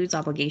that includes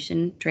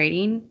obligation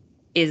trading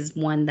is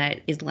one that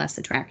is less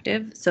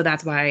attractive. So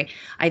that's why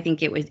I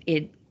think it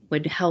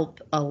would help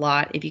a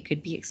lot if you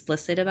could be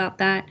explicit about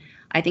that.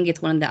 I think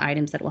it's one of the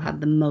items that will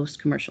have the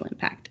most commercial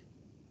impact.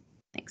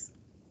 Thanks.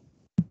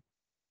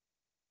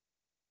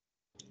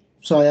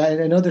 So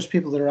I know there's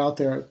people that are out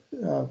there,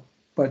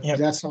 but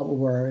that's not what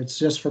we're. It's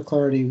just for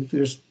clarity.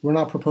 We're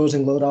not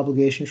proposing load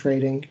obligation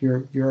trading.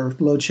 Your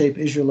load shape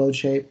is your load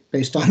shape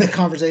based on the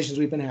conversations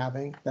we've been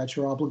having. That's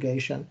your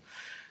obligation,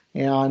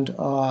 and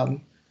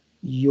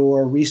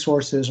your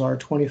resources are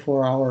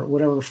 24-hour.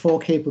 Whatever full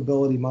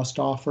capability must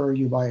offer,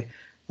 you buy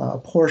a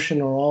portion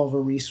or all of a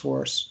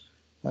resource.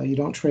 You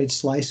don't trade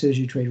slices,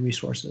 you trade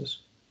resources.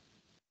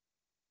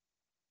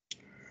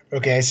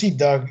 Okay, I see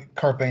Doug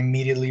Carpa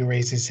immediately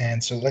raise his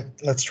hand, so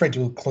let's try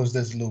to close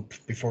this loop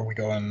before we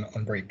go on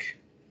break.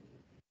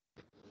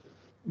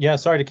 Yeah,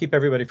 sorry to keep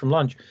everybody from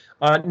lunch.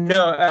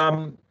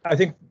 No, I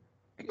think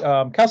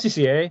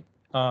CalCCA,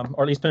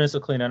 or at least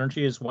Peninsula Clean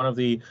Energy, is one of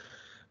the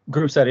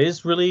groups that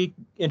is really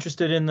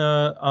interested in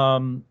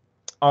the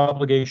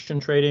obligation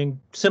trading,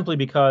 simply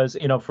because,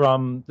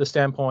 from the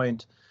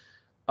standpoint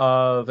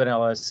of an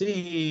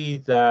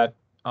LSE that,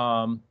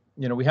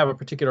 we have a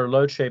particular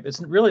load shape.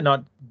 It's really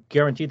not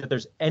guaranteed that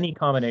there's any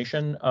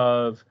combination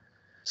of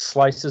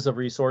slices of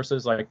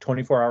resources, like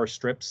 24-hour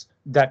strips,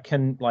 that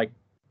can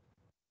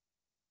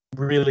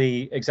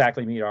really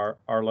exactly meet our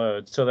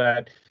load, so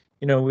that,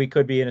 you know, we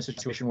could be in a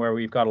situation where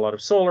we've got a lot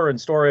of solar and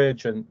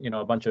storage and, you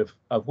know, a bunch of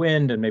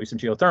wind and maybe some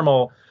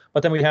geothermal,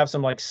 but then we have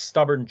some like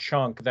stubborn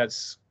chunk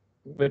that's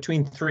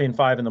between 3 and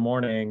 5 in the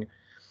morning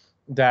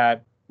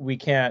that we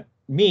can't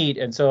meet.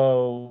 And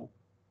so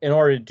in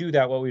order to do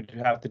that, what we'd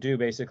have to do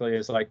basically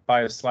is like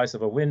buy a slice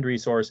of a wind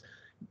resource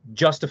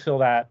just to fill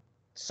that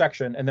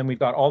section, and then we've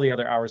got all the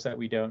other hours that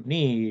we don't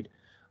need.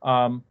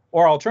 Or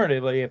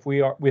alternatively, if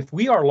we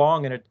are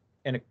long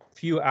in a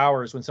few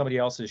hours when somebody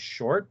else is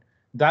short,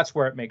 that's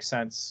where it makes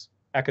sense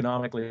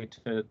economically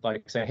to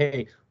like say,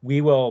 hey,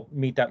 we will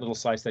meet that little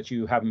slice that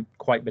you haven't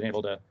quite been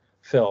able to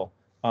fill.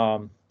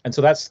 And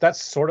so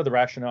that's sort of the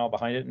rationale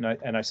behind it,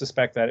 and I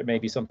suspect that it may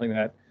be something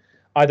that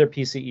either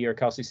PCE or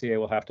CalCCA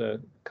will have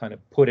to kind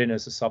of put in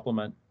as a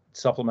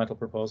supplemental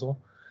proposal.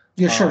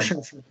 Yeah, sure.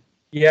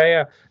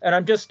 Yeah. And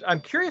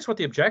I'm curious what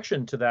the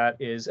objection to that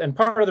is. And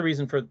part of the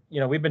reason for, you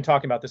know, we've been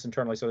talking about this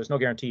internally, so there's no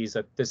guarantees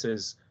that this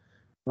is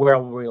where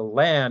we'll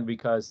land,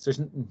 because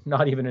there's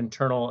not even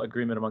internal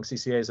agreement among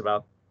CCAs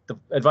about the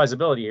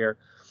advisability here.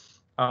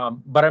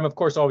 But I'm, of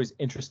course, always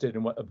interested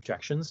in what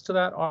objections to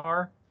that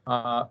are.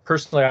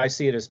 Personally, I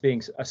see it as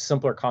being a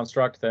simpler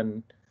construct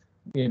than,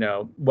 you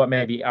know, what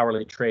may be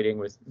hourly trading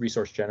with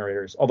resource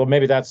generators, although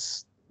maybe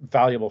that's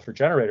valuable for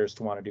generators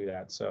to want to do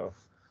that. So,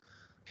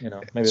 you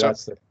know, maybe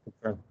that's the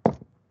concern.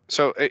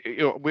 So, you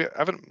know, we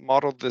haven't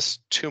modeled this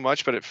too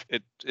much, but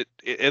it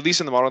at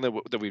least in the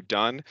model that we've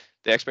done,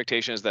 the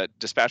expectation is that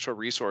dispatchable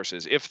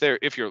resources, if an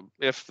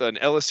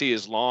LSC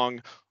is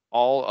long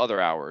all other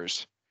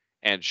hours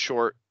and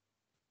short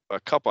a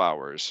couple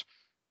hours,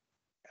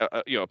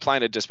 you know,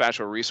 applying a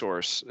dispatchable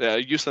resource,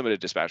 use limited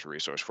dispatchable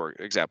resource, for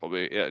example,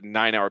 a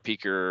 9-hour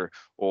peaker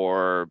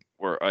or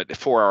a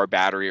 4-hour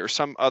battery or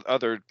some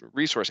other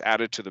resource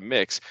added to the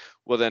mix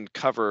will then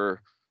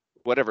cover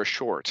whatever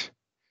short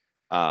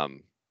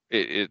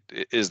it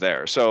is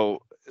there.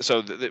 So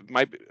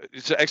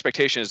the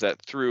expectation is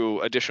that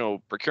through additional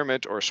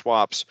procurement or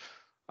swaps,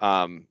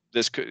 the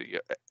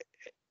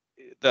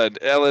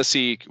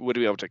LSC would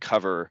be able to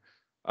cover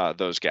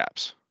those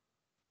gaps.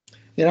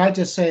 And I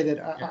just say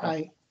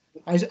that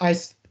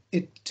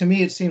to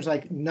me, it seems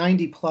like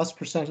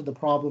 90+% of the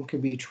problem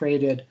can be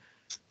traded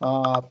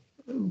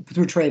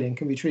through trading,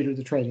 can be treated with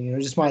the trading. You know,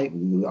 just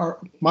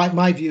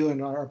my view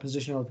and our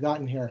position I've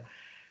gotten here.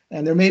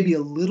 And there may be a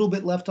little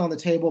bit left on the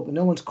table, but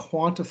no one's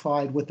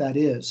quantified what that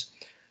is.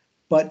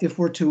 But if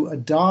we're to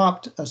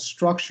adopt a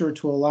structure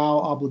to allow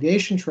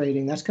obligation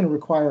trading, that's going to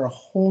require a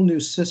whole new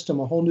system,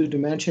 a whole new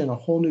dimension, a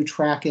whole new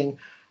tracking,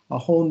 a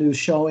whole new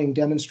showing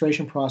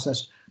demonstration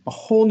process, a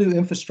whole new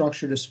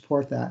infrastructure to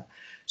support that.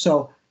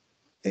 So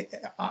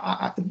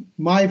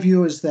my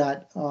view is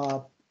that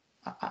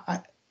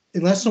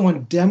unless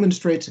someone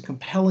demonstrates a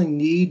compelling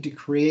need to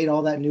create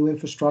all that new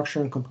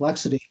infrastructure and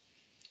complexity,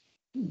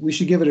 we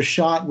should give it a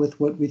shot with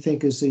what we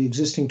think is the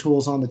existing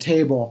tools on the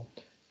table.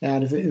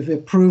 And if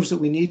it proves that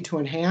we need to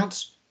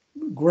enhance,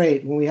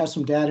 great. When we have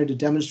some data to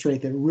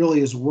demonstrate that it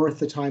really is worth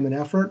the time and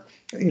effort,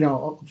 you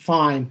know,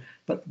 fine.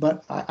 But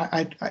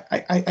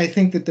I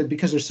think that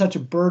because there's such a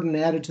burden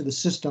added to the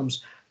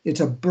systems, it's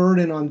a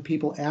burden on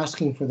people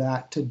asking for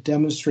that to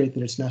demonstrate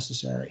that it's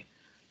necessary.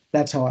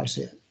 That's how I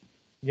see it.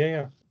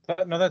 Yeah.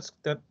 No, that's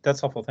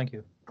helpful. Thank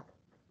you.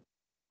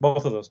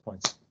 Both of those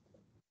points.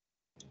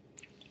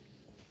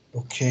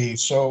 Okay,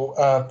 so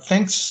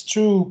thanks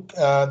to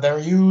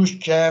Dariush,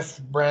 Jeff,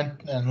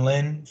 Brent, and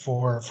Lynn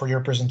for your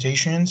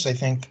presentations. I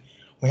think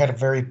we had a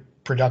very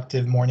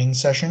productive morning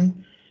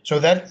session. So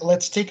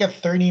let's take a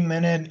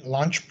 30-minute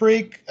lunch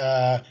break.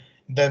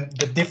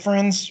 The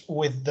difference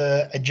with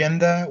the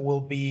agenda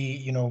will be,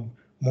 you know,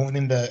 moving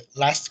in the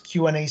last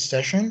Q&A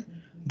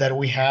session that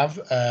we have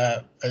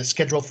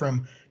scheduled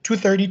from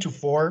 2:30 to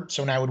 4.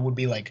 So now it would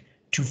be like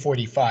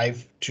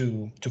 2:45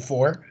 to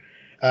 4.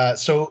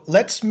 So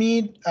let's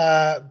meet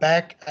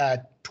back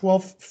at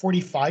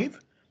 12:45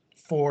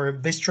 for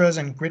Vistra's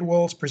and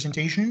Gridwell's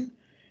presentation,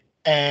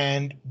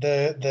 and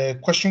the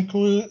question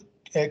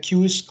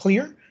queue is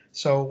clear.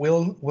 So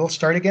we'll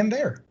start again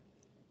there.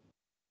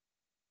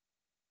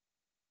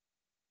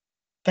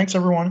 Thanks,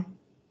 everyone.